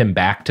send him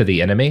back to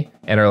the enemy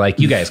and are like,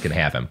 you guys can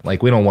have him.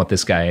 Like, we don't want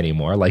this guy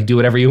anymore. Like, do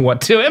whatever you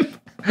want to him.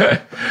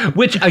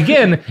 Which,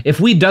 again, if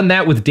we'd done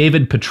that with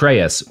David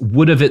Petraeus,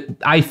 would have,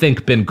 I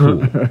think, been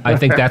cool. I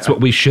think that's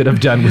what we should have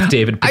done with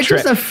David Petraeus.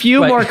 Just a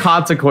few more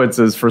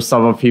consequences for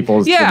some of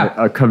people's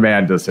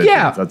command decisions.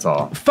 Yeah, that's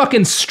all.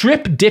 Fucking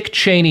strip Dick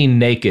Cheney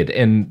naked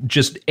and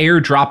just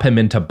airdrop him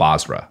into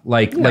Basra.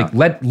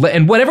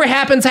 And whatever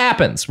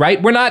happens, right?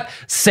 We're not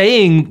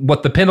saying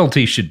what the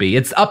penalty should be.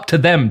 It's up to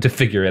them to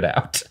figure it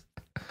out.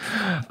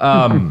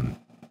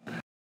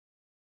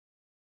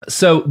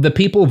 So the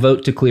people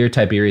vote to clear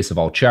Tiberius of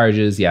all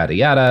charges, yada,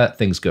 yada.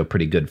 Things go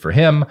pretty good for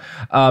him.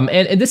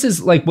 And this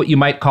is like what you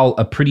might call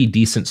a pretty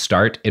decent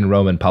start in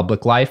Roman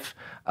public life.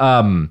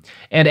 And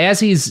as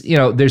he's,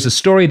 there's a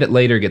story that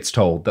later gets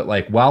told that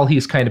like while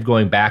he's kind of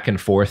going back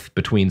and forth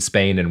between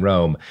Spain and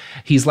Rome,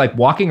 he's like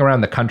walking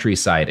around the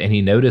countryside and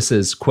he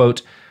notices,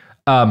 quote,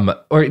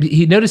 or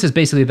he notices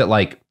basically that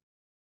like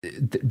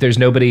there's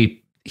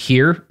nobody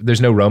here.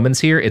 There's no Romans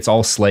here. It's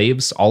all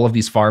slaves. All of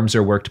these farms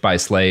are worked by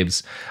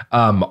slaves.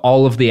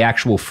 All of the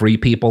actual free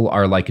people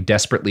are like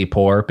desperately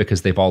poor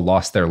because they've all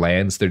lost their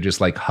lands. They're just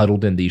like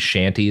huddled in these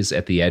shanties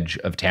at the edge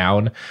of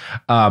town.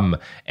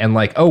 And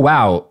like, oh,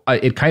 wow,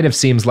 it kind of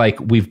seems like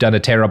we've done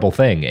a terrible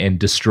thing and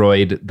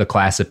destroyed the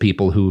class of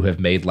people who have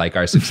made like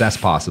our success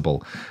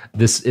possible.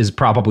 This is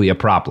probably a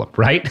problem,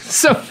 right?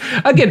 So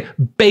again,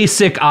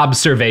 basic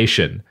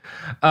observation.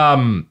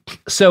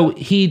 So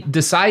he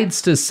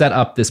decides to set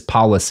up this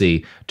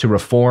policy to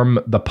reform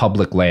the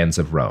public lands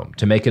of Rome,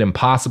 to make it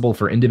impossible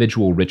for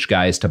individual rich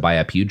guys to buy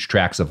up huge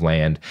tracts of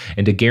land,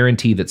 and to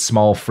guarantee that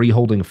small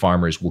freeholding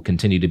farmers will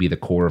continue to be the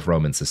core of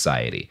Roman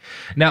society.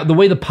 Now, the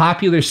way the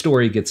popular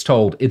story gets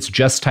told, it's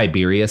just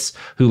Tiberius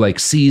who like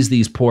sees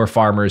these poor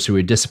farmers who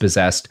are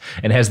dispossessed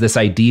and has this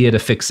idea to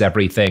fix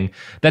everything.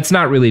 That's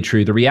not really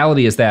true. The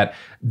reality is that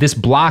this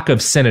block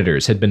of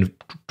senators had been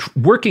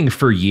working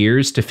for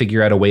years to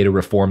figure out a way to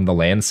reform the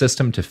land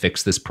system to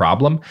fix this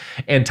problem.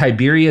 And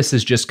Tiberius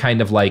is just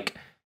kind of like,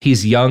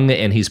 he's young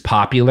and he's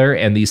popular.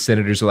 And these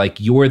senators are like,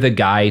 you're the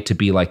guy to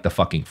be like the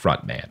fucking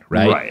front man,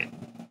 right? Right.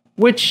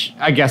 Which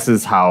I guess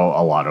is how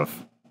a lot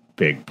of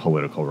big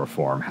political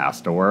reform has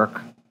to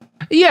work.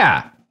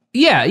 Yeah.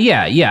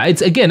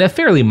 It's, again, a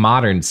fairly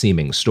modern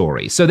seeming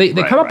story. So they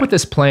come up with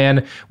this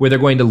plan where they're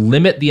going to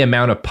limit the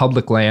amount of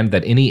public land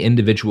that any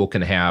individual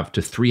can have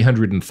to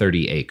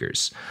 330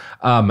 acres.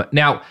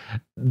 Now,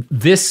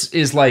 this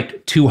is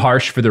like too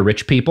harsh for the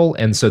rich people,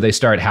 and so they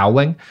start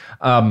howling.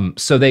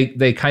 So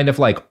they kind of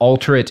like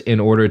alter it in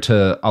order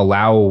to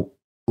allow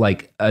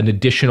like an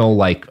additional,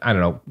 like, I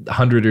don't know,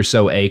 100 or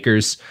so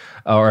acres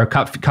or a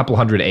couple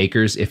hundred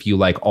acres if you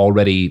like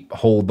already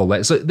hold the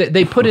land. So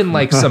they put in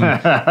like some,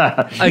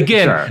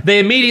 again, sure. They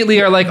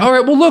immediately are like, all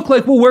right, well, look,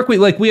 like we'll work with,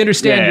 like, we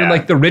understand you're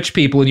like the rich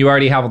people and you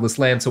already have all this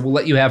land. So we'll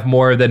let you have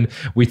more than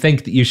we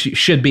think that you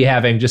should be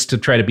having just to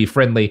try to be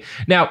friendly.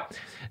 Now,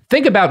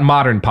 think about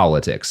modern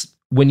politics.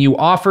 When you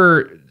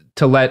offer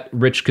to let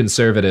rich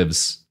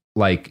conservatives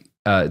like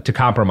to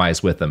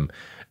compromise with them,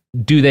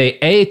 do they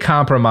A,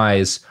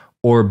 compromise,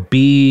 or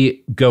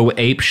B, go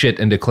ape shit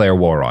and declare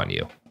war on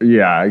you?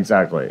 Yeah,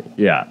 exactly.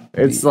 Yeah.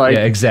 It's like...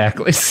 Yeah,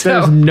 exactly. So,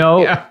 there's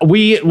no...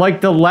 We,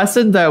 like, the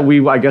lesson that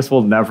we, I guess,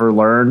 will never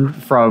learn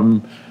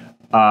from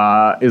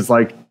is,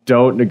 like,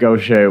 don't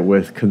negotiate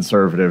with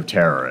conservative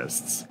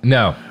terrorists.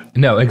 No,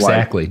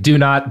 exactly. Like, do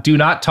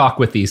not talk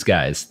with these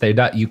guys.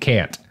 You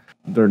can't.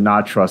 They're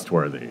not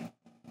trustworthy.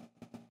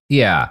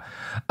 Yeah.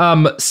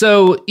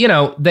 So, you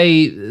know,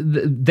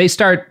 they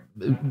start...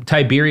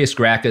 Tiberius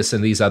Gracchus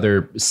and these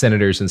other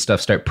senators and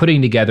stuff start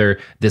putting together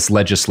this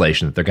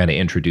legislation that they're going to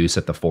introduce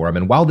at the forum.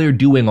 And while they're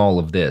doing all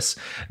of this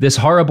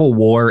horrible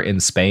war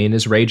in Spain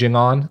is raging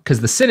on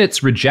because the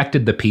Senate's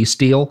rejected the peace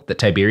deal that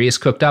Tiberius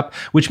cooked up,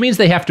 which means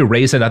they have to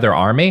raise another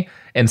army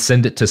and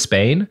send it to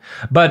Spain.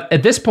 But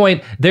at this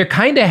point, they're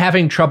kind of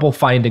having trouble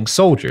finding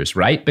soldiers,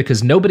 right?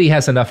 Because nobody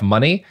has enough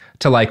money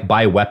to like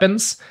buy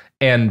weapons.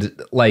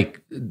 And like,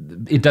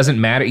 it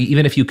doesn't matter.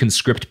 Even if you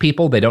conscript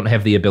people, they don't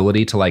have the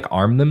ability to like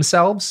arm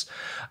themselves.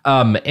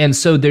 And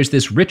so there's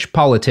this rich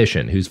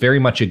politician who's very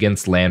much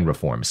against land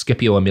reform,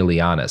 Scipio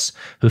Aemilianus,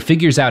 who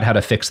figures out how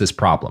to fix this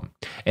problem.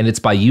 And it's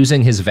by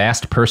using his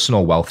vast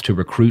personal wealth to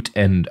recruit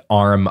and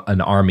arm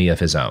an army of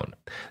his own.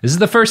 This is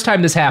the first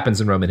time this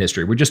happens in Roman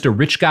history, where just a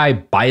rich guy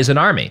buys an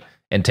army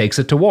and takes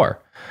it to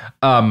war.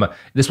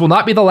 This will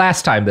not be the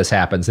last time this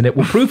happens, and it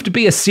will prove to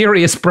be a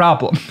serious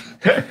problem.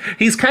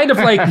 He's kind of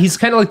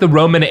like the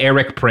Roman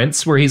Eric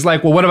Prince, where he's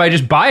like, well, what if I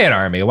just buy an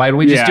army? Why don't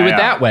we just do it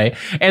that way?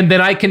 And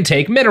then I can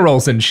take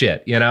minerals and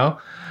shit, you know?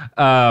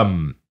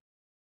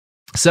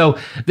 So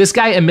this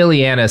guy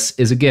Aemilianus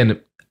is, again,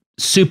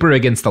 super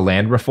against the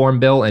land reform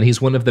bill, and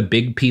he's one of the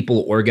big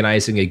people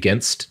organizing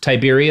against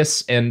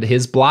Tiberius and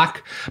his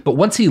bloc. But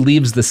once he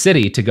leaves the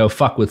city to go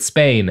fuck with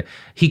Spain,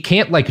 he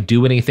can't like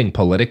do anything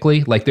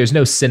politically. Like there's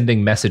no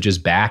sending messages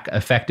back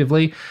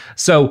effectively.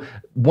 So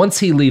once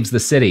he leaves the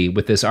city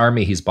with this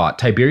army he's bought,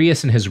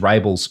 Tiberius and his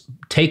rivals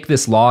take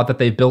this law that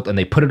they've built and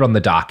they put it on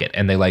the docket,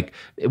 and they like,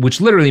 which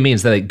literally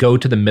means that they go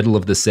to the middle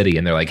of the city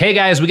and they're like, hey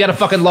guys, we got a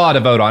fucking law to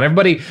vote on.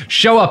 Everybody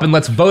show up and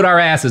let's vote our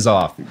asses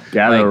off.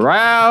 Gather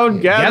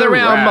round,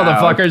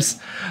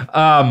 motherfuckers.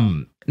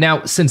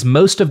 Now, since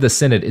most of the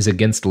Senate is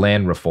against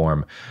land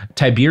reform,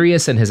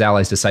 Tiberius and his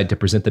allies decide to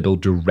present the bill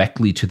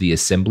directly to the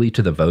assembly,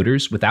 to the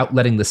voters, without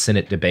letting the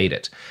Senate debate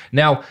it.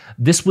 Now,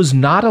 this was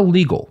not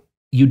illegal.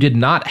 You did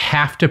not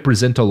have to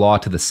present a law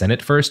to the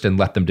Senate first and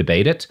let them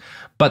debate it.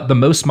 But the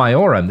mos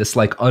maiorum, this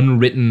like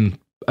unwritten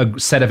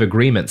set of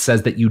agreements,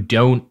 says that you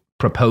don't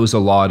propose a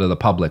law to the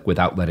public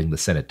without letting the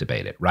Senate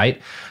debate it, right?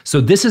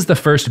 So this is the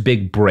first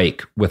big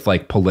break with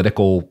like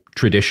political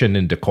tradition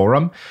and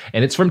decorum.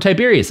 And it's from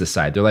Tiberius'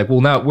 side. They're like,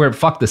 well, no,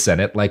 fuck the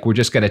Senate. Like, we're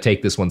just going to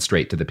take this one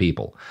straight to the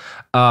people.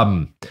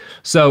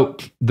 So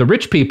the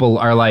rich people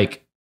are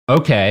like,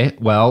 okay,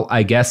 well,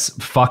 I guess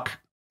fuck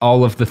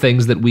all of the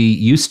things that we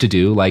used to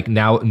do. Like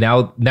now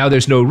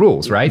there's no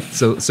rules, right?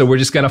 So we're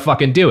just gonna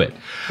fucking do it.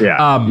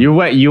 Yeah.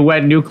 You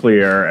went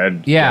nuclear,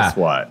 and guess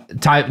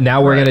what?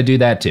 Now we're gonna do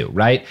that too,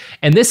 right?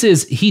 And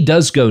he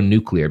does go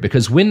nuclear,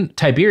 because when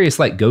Tiberius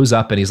like goes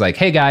up and he's like,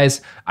 hey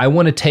guys, I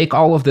want to take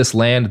all of this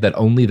land that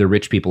only the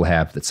rich people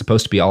have, that's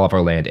supposed to be all of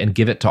our land, and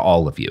give it to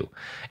all of you.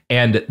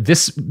 And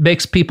this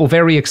makes people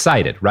very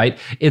excited, right?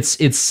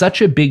 It's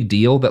such a big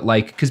deal that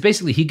like, because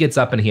basically he gets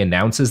up and he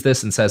announces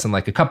this and says in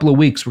like a couple of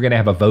weeks, we're going to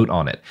have a vote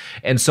on it.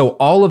 And so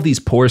all of these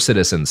poor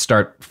citizens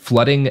start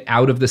flooding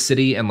out of the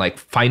city and like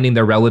finding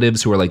their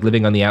relatives who are like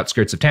living on the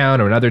outskirts of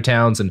town or in other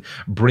towns and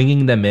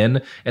bringing them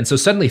in. And so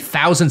suddenly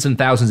thousands and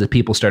thousands of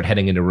people start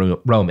heading into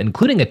Rome,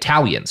 including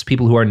Italians,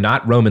 people who are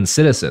not Roman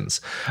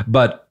citizens,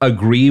 but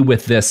agree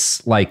with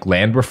this like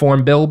land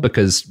reform bill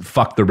because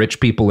fuck the rich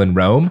people in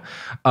Rome,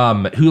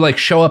 who like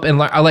show up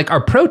and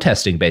are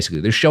protesting. Basically,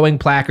 they're showing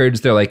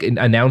placards, they're like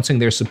announcing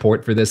their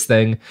support for this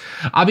thing.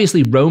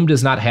 Obviously, Rome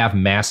does not have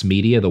mass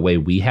media the way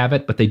we have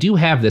it, but they do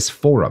have this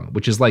forum,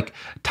 which is like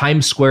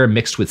Times Square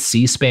mixed with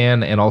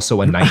C-SPAN and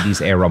also a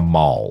 90s era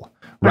mall.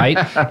 Right?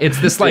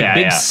 It's this like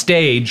big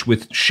stage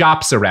with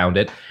shops around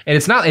it. And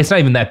it's not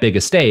even that big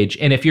a stage.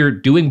 And if you're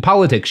doing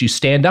politics, you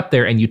stand up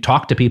there and you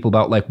talk to people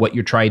about like what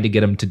you're trying to get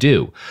them to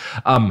do.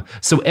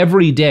 So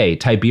every day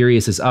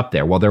Tiberius is up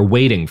there while they're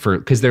waiting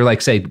because they're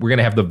like, say, we're going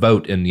to have the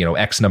vote in,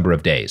 X number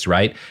of days.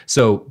 Right.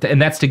 So, and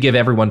that's to give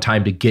everyone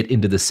time to get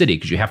into the city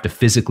because you have to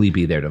physically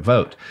be there to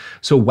vote.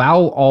 So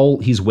while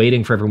he's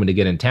waiting for everyone to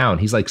get in town,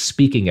 he's like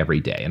speaking every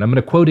day. And I'm going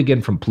to quote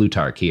again from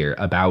Plutarch here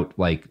about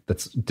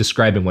that's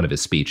describing one of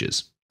his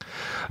speeches.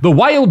 The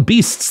wild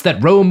beasts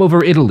that roam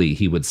over Italy,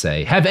 he would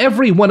say, have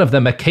every one of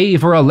them a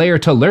cave or a lair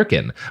to lurk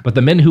in, but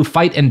the men who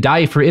fight and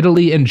die for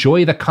Italy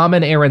enjoy the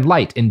common air and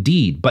light,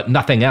 indeed, but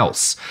nothing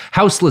else.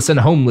 Houseless and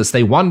homeless,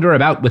 they wander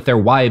about with their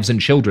wives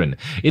and children.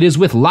 It is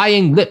with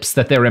lying lips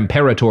that their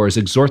imperators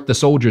exhort the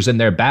soldiers in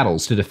their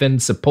battles to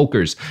defend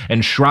sepulchres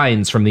and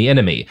shrines from the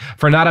enemy,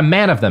 for not a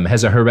man of them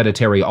has a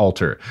hereditary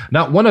altar,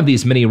 not one of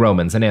these many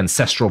Romans an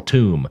ancestral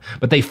tomb,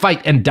 but they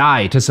fight and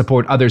die to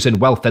support others in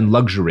wealth and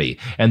luxury,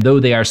 and though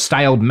they are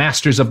styled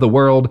masters of the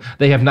world,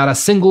 they have not a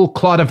single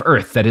clod of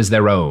earth that is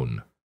their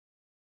own.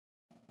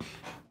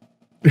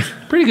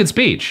 Pretty good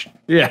speech.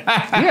 Yeah.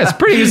 Yeah, it's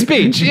pretty good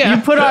speech. Yeah.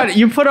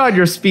 You put on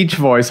your speech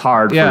voice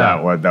hard for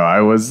that one though. I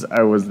was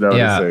noticing.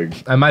 Yeah.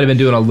 I might have been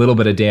doing a little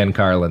bit of Dan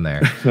Carlin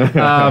there.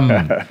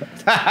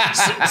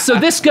 So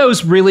this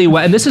goes really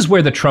well, and this is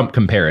where the Trump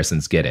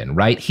comparisons get in,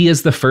 right? He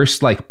is the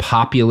first like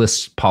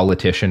populist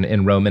politician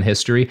in Roman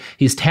history.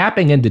 He's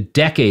tapping into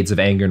decades of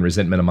anger and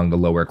resentment among the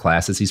lower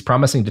classes. He's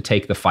promising to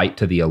take the fight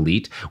to the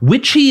elite,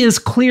 which he is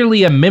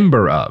clearly a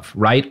member of,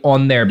 right,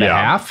 on their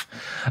behalf.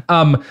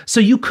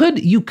 So you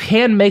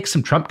can make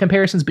some Trump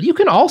comparisons, but you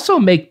can also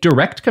make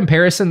direct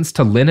comparisons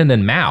to Lenin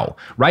and Mao,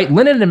 right?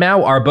 Lenin and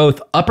Mao are both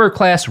upper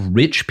class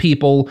rich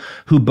people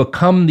who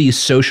become these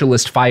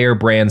socialist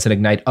firebrands and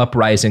ignite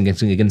uprising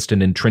against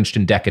an entrenched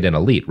and decadent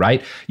elite,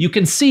 right? You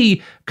can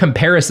see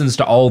comparisons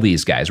to all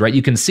these guys, right?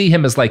 You can see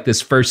him as like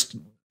this first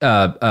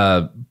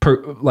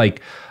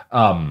like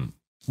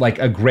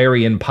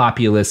agrarian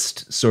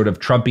populist sort of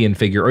Trumpian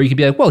figure, or you could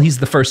be like, well, he's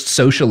the first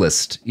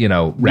socialist,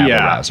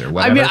 rabble-rouser.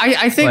 I mean,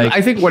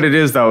 I think what it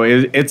is though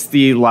is it's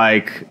the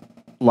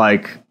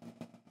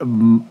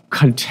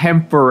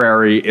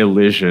contemporary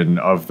elision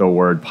of the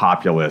word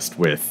populist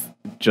with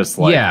just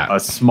like a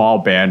small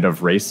band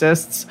of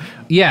racists.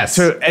 Yes,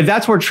 and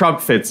that's where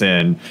Trump fits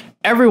in.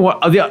 Everyone,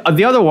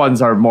 the other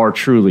ones are more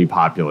truly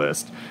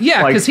populist.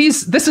 Yeah, because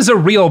this is a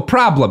real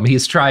problem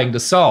he's trying to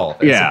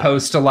solve, as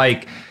opposed to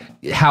like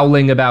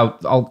howling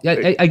about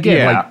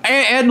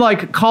and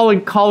like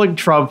calling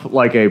Trump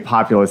like a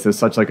populist is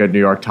such like a New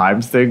York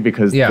Times thing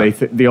because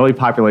the only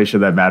population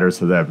that matters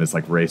to them is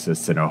like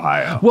racists in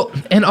Ohio. Well,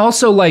 and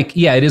also like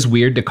it is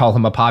weird to call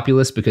him a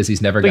populist because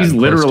he's never gotten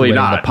close to winning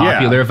the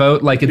popular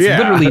vote. Like it's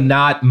literally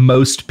not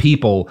most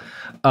people,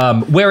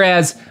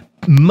 whereas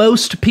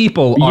most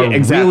people are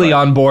really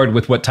on board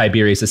with what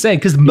Tiberius is saying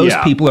because most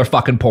people are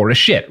fucking poor as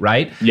shit,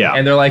 right? Yeah,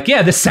 and they're like,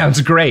 this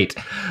sounds great.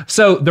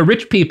 So the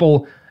rich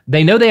people,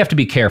 they know they have to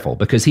be careful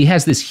because he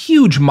has this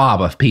huge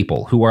mob of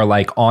people who are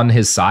like on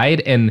his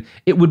side, and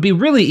it would be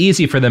really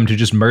easy for them to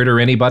just murder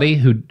anybody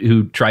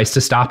who tries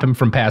to stop him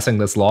from passing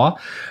this law.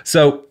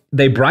 So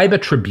they bribe a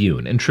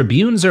tribune, and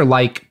tribunes are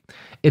like,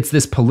 it's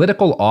this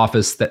political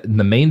office that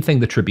the main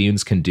thing the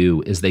tribunes can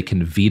do is they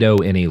can veto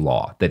any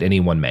law that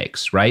anyone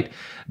makes, right?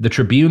 The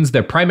tribunes,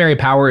 their primary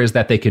power is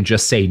that they can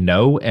just say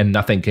no and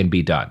nothing can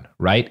be done,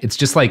 right? It's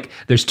just like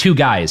there's two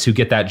guys who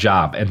get that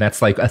job, and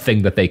that's like a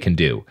thing that they can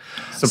do.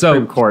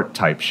 Supreme Court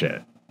type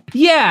shit.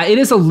 Yeah, it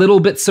is a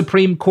little bit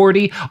Supreme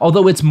Courty,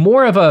 although it's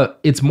more of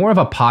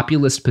a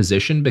populist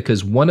position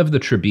because one of the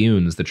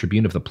tribunes, the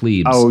tribune of the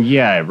plebes,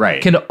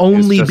 can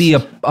only be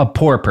a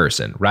poor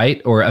person,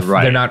 right? Or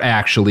they're not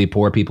actually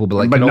poor people,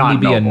 but can only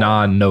be a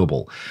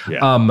non-noble. Yeah.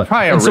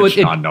 Probably a rich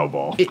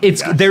non-noble.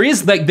 There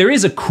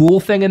is a cool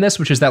thing in this,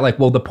 which is that like,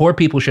 well, the poor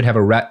people should have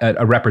a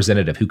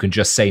representative who can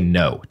just say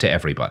no to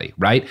everybody,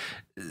 right?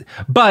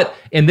 But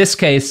in this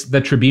case,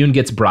 the Tribune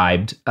gets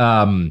bribed.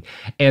 And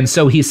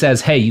so he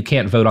says, hey, you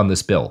can't vote on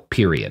this bill,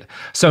 period.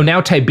 So now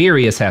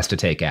Tiberius has to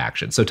take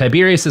action. So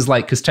Tiberius is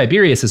like, because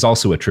Tiberius is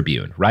also a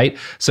Tribune, right?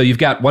 So you've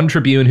got one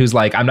Tribune who's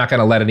like, I'm not going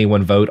to let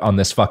anyone vote on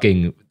this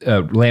fucking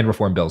land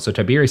reform bill. So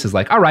Tiberius is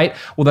like, all right,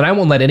 well, then I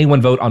won't let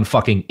anyone vote on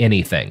fucking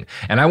anything.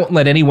 And I won't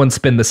let anyone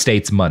spend the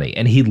state's money.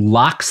 And he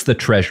locks the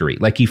treasury.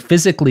 Like he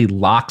physically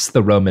locks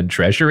the Roman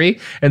treasury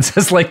and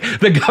says like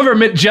the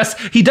government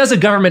he does a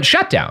government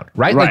shutdown,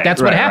 right? Like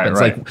that's what happens.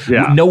 Like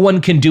no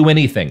one can do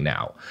anything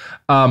now.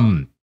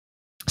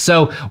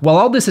 So while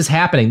all this is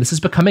happening, this is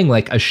becoming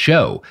like a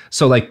show.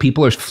 So like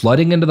people are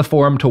flooding into the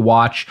forum to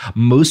watch.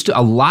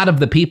 A lot of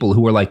the people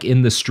who are like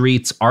in the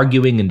streets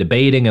arguing and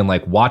debating and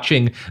like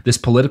watching this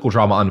political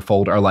drama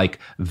unfold are like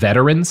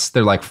veterans.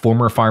 They're like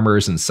former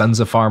farmers and sons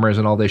of farmers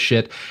and all this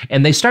shit.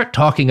 And they start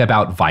talking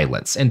about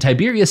violence. And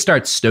Tiberius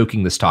starts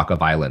stoking this talk of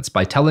violence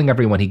by telling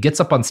everyone, he gets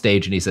up on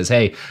stage and he says,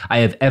 hey, I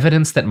have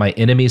evidence that my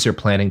enemies are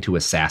planning to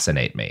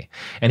assassinate me.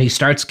 And he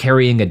starts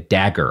carrying a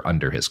dagger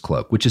under his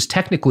cloak, which is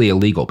technically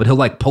illegal, but he'll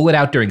like pull it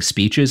out during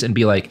speeches and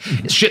be like,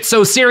 shit's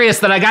so serious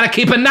that I gotta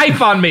keep a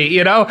knife on me,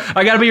 you know?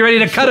 I gotta be ready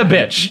to cut a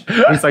bitch.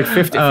 He's like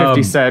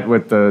 50 Cent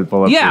with the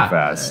bulletproof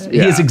vest. He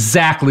is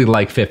exactly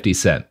like 50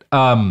 Cent.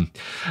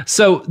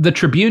 So the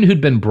Tribune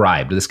who'd been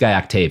bribed, this guy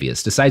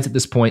Octavius, decides at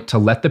this point to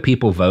let the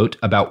people vote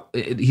about,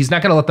 he's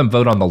not gonna let them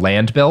vote on the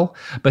land bill,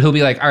 but he'll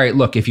be like, all right,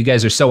 look, if you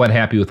guys are so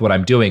unhappy with what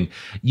I'm doing,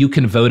 you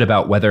can vote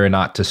about whether or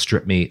not to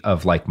strip me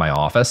of like my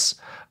office.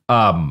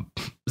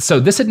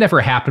 So this had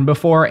never happened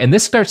before, and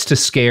this starts to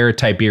scare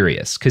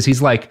Tiberius because he's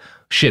like,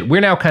 shit,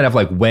 we're now kind of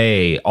like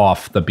way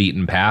off the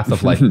beaten path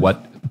of like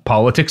what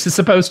politics is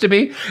supposed to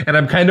be. And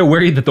I'm kind of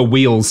worried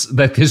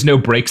that there's no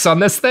brakes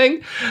on this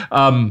thing.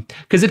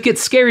 Because it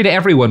gets scary to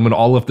everyone when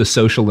all of the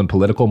social and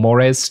political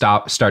mores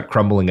start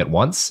crumbling at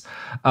once.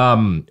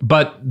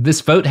 But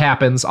this vote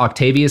happens.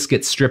 Octavius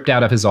gets stripped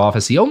out of his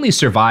office. He only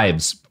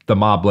survives the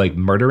mob like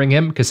murdering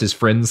him because his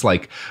friends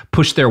like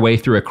push their way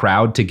through a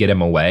crowd to get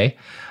him away.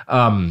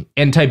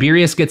 And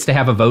Tiberius gets to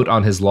have a vote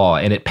on his law,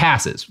 and it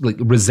passes, like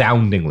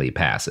resoundingly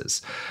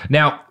passes.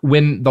 Now,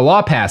 when the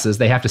law passes,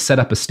 they have to set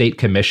up a state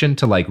commission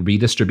to like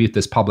redistribute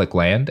this public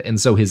land. And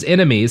so his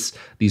enemies,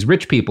 these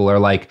rich people, are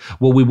like,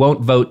 well, we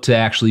won't vote to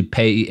actually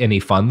pay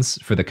any funds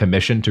for the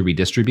commission to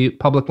redistribute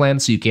public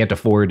land, so you can't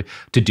afford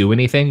to do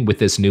anything with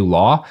this new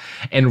law.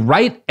 And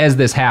right as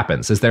this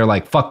happens, as they're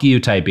like, fuck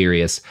you,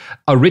 Tiberius,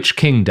 a rich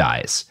king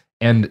dies.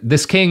 And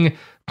this king,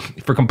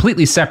 for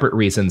completely separate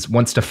reasons,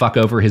 wants to fuck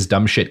over his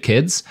dumb shit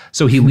kids.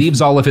 So he leaves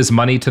all of his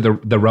money to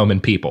the Roman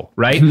people,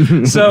 right?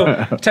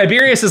 So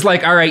Tiberius is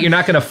like, all right, you're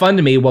not going to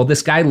fund me. Well,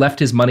 this guy left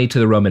his money to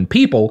the Roman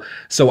people,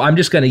 so I'm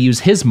just going to use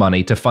his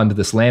money to fund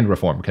this land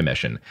reform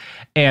commission.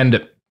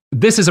 And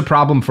this is a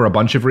problem for a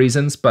bunch of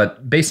reasons,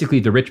 but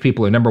basically the rich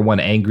people are, number one,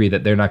 angry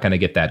that they're not going to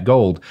get that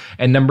gold.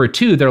 And number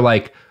two, they're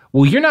like,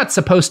 well, you're not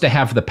supposed to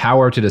have the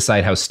power to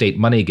decide how state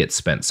money gets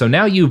spent. So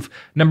now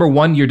number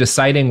one, you're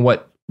deciding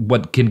what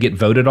can get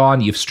voted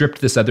on. You've stripped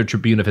this other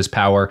tribune of his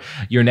power.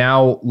 You're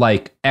now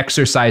like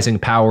exercising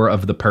power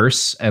of the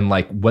purse and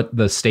like what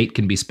the state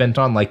can be spent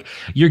on. Like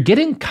you're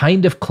getting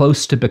kind of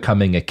close to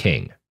becoming a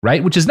king,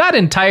 right? Which is not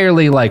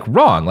entirely like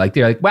wrong. Like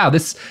they're like, wow,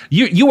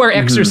 you are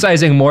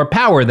exercising more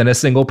power than a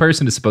single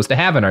person is supposed to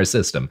have in our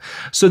system.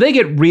 So they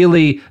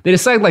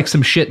decide like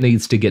some shit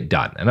needs to get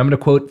done. And I'm going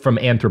to quote from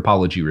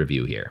Anthropology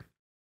Review here.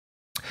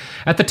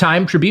 At the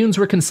time, tribunes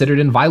were considered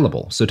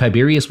inviolable, so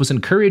Tiberius was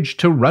encouraged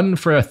to run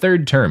for a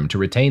third term to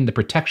retain the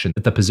protection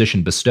that the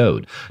position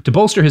bestowed. To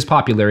bolster his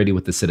popularity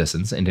with the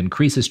citizens and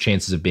increase his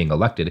chances of being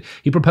elected,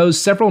 he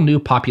proposed several new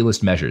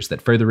populist measures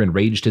that further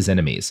enraged his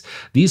enemies.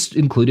 These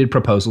included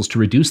proposals to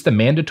reduce the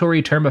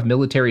mandatory term of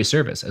military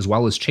service, as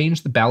well as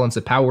change the balance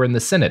of power in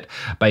the Senate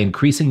by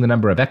increasing the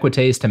number of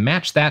equites to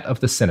match that of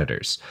the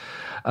senators.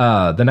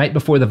 The night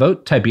before the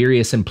vote,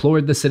 Tiberius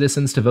implored the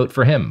citizens to vote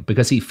for him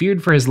because he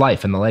feared for his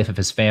life and the life of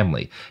his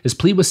family. His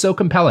plea was so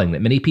compelling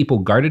that many people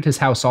guarded his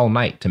house all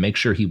night to make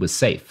sure he was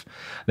safe.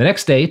 The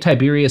next day,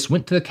 Tiberius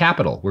went to the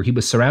Capitol, where he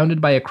was surrounded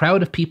by a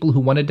crowd of people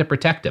who wanted to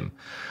protect him.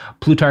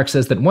 Plutarch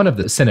says that one of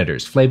the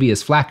senators,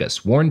 Flavius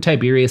Flaccus, warned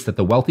Tiberius that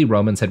the wealthy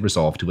Romans had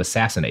resolved to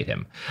assassinate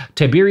him.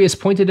 Tiberius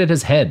pointed at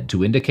his head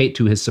to indicate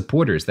to his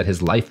supporters that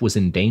his life was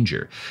in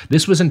danger.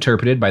 This was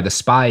interpreted by the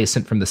spies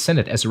sent from the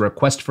Senate as a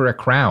request for a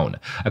crown,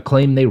 a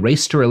claim they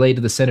raced to relay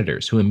to the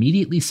senators, who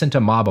immediately sent a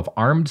mob of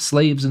armed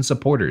slaves and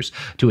supporters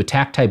to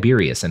attack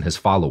Tiberius and his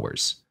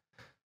followers.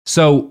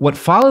 So what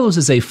follows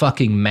is a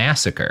fucking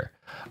massacre.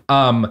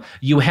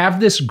 You have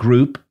this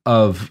group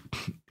of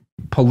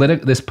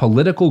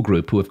political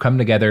group who have come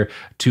together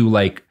to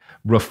like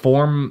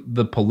reform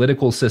the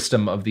political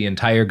system of the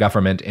entire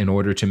government in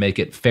order to make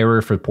it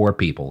fairer for poor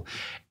people.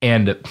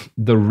 And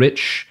the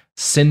rich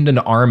send an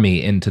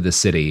army into the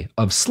city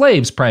of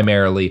slaves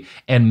primarily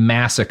and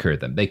massacre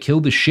them. They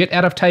kill the shit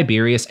out of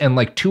Tiberius and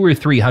like 200 or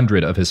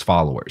 300 of his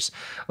followers.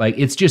 Like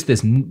it's just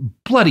this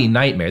bloody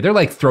nightmare. They're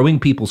like throwing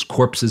people's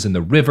corpses in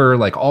the river,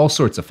 like all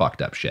sorts of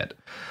fucked up shit.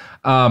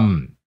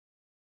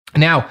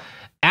 Now,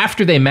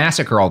 after they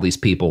massacre all these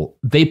people,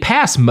 they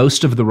pass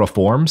most of the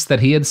reforms that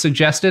he had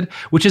suggested,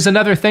 which is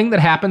another thing that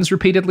happens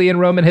repeatedly in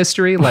Roman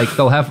history. Like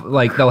they'll have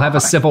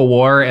a civil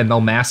war and they'll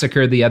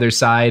massacre the other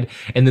side,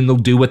 and then they'll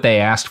do what they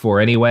asked for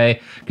anyway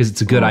because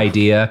it's a good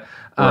idea.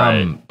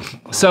 Right.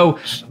 So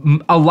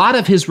a lot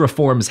of his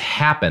reforms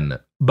happen,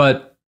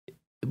 but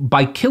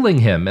by killing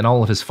him and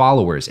all of his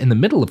followers in the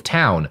middle of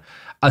town,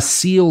 a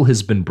seal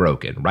has been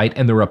broken, right?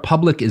 And the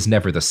Republic is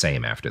never the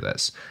same after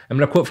this. I'm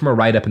going to quote from a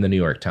write-up in the New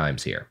York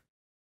Times here.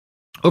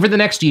 Over the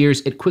next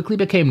years, it quickly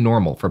became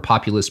normal for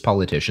populist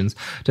politicians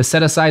to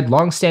set aside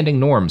long-standing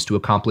norms to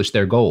accomplish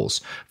their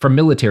goals, for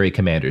military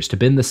commanders to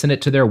bend the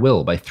Senate to their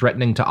will by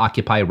threatening to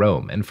occupy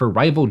Rome, and for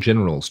rival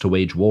generals to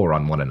wage war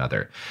on one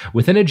another.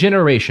 Within a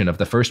generation of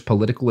the first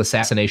political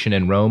assassination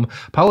in Rome,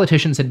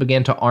 politicians had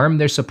begun to arm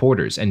their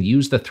supporters and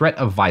use the threat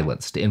of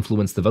violence to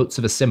influence the votes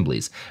of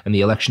assemblies and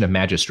the election of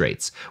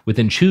magistrates.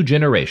 Within 2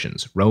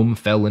 generations, Rome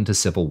fell into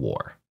civil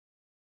war.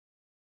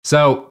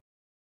 So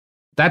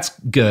that's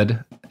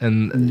good.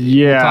 And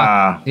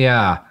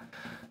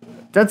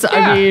that's,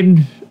 I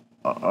mean,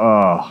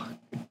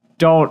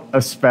 don't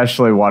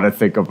especially want to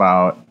think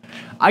about,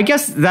 I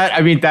guess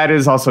that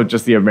is also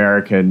just the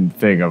American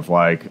thing of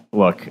like,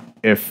 look,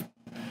 if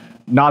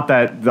not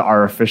that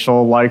our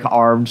official like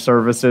armed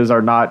services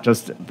are not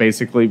just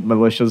basically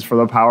militias for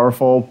the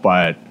powerful,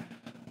 but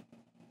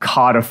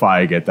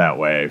codifying it that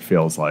way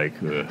feels like,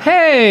 ugh.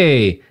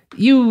 Hey,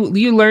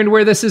 you learned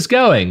where this is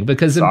going,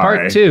 because in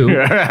part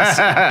 2,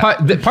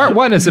 part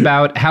 1 is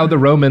about how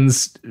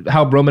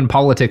Roman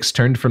politics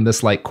turned from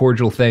this like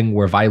cordial thing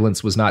where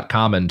violence was not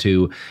common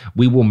to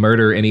we will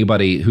murder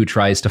anybody who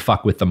tries to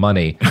fuck with the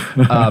money.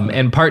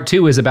 And part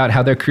 2 is about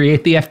how they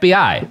create the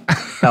FBI.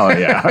 Hell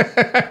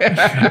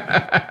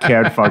yeah.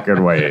 Can't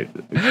fucking wait.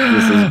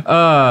 This is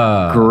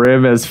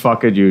grim as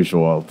fucking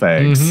usual.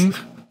 Thanks.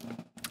 Mm-hmm.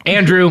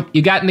 Andrew,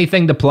 you got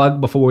anything to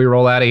plug before we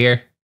roll out of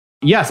here?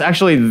 Yes,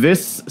 actually,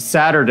 this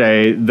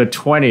Saturday, the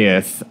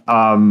 20th,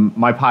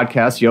 my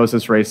podcast, Yo's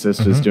This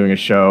Racist, is doing a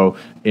show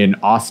in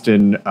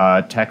Austin,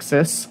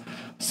 Texas.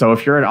 So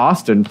if you're in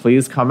Austin,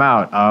 please come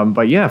out.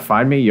 But yeah,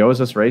 find me, Yo's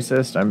This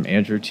Racist. I'm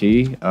Andrew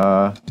T.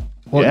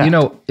 Well, you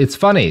know, it's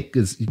funny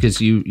because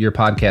your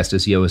podcast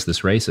is Yo, Is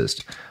This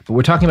Racist? But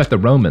we're talking about the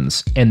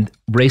Romans, and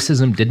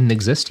racism didn't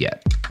exist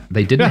yet.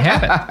 They didn't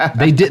have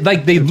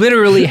it. They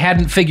literally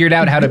hadn't figured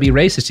out how to be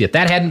racist yet.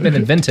 That hadn't been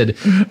invented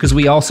because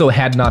we also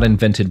had not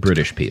invented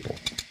British people.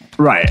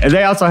 Right, and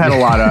they also had a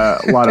lot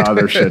of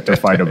other shit to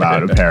fight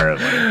about.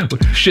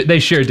 Apparently, they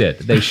sure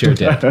did. Yeah,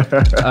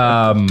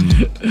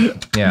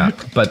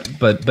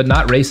 but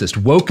not racist.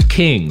 Woke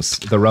kings,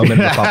 the Roman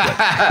Republic.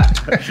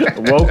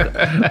 Woke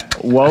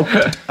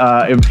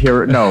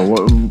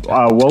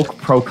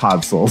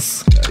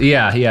proconsuls.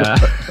 Yeah.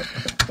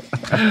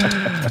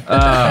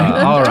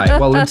 All right.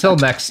 Well, until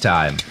next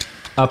time,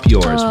 up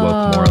yours,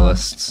 woke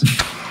moralists.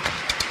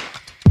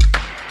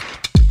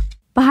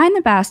 Behind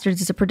the Bastards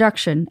is a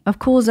production of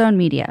Cool Zone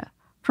Media.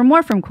 For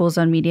more from Cool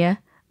Zone Media,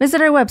 visit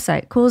our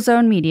website,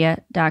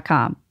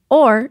 coolzonemedia.com,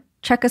 or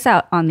check us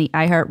out on the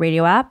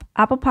iHeartRadio app,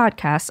 Apple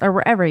Podcasts, or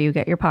wherever you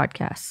get your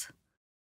podcasts.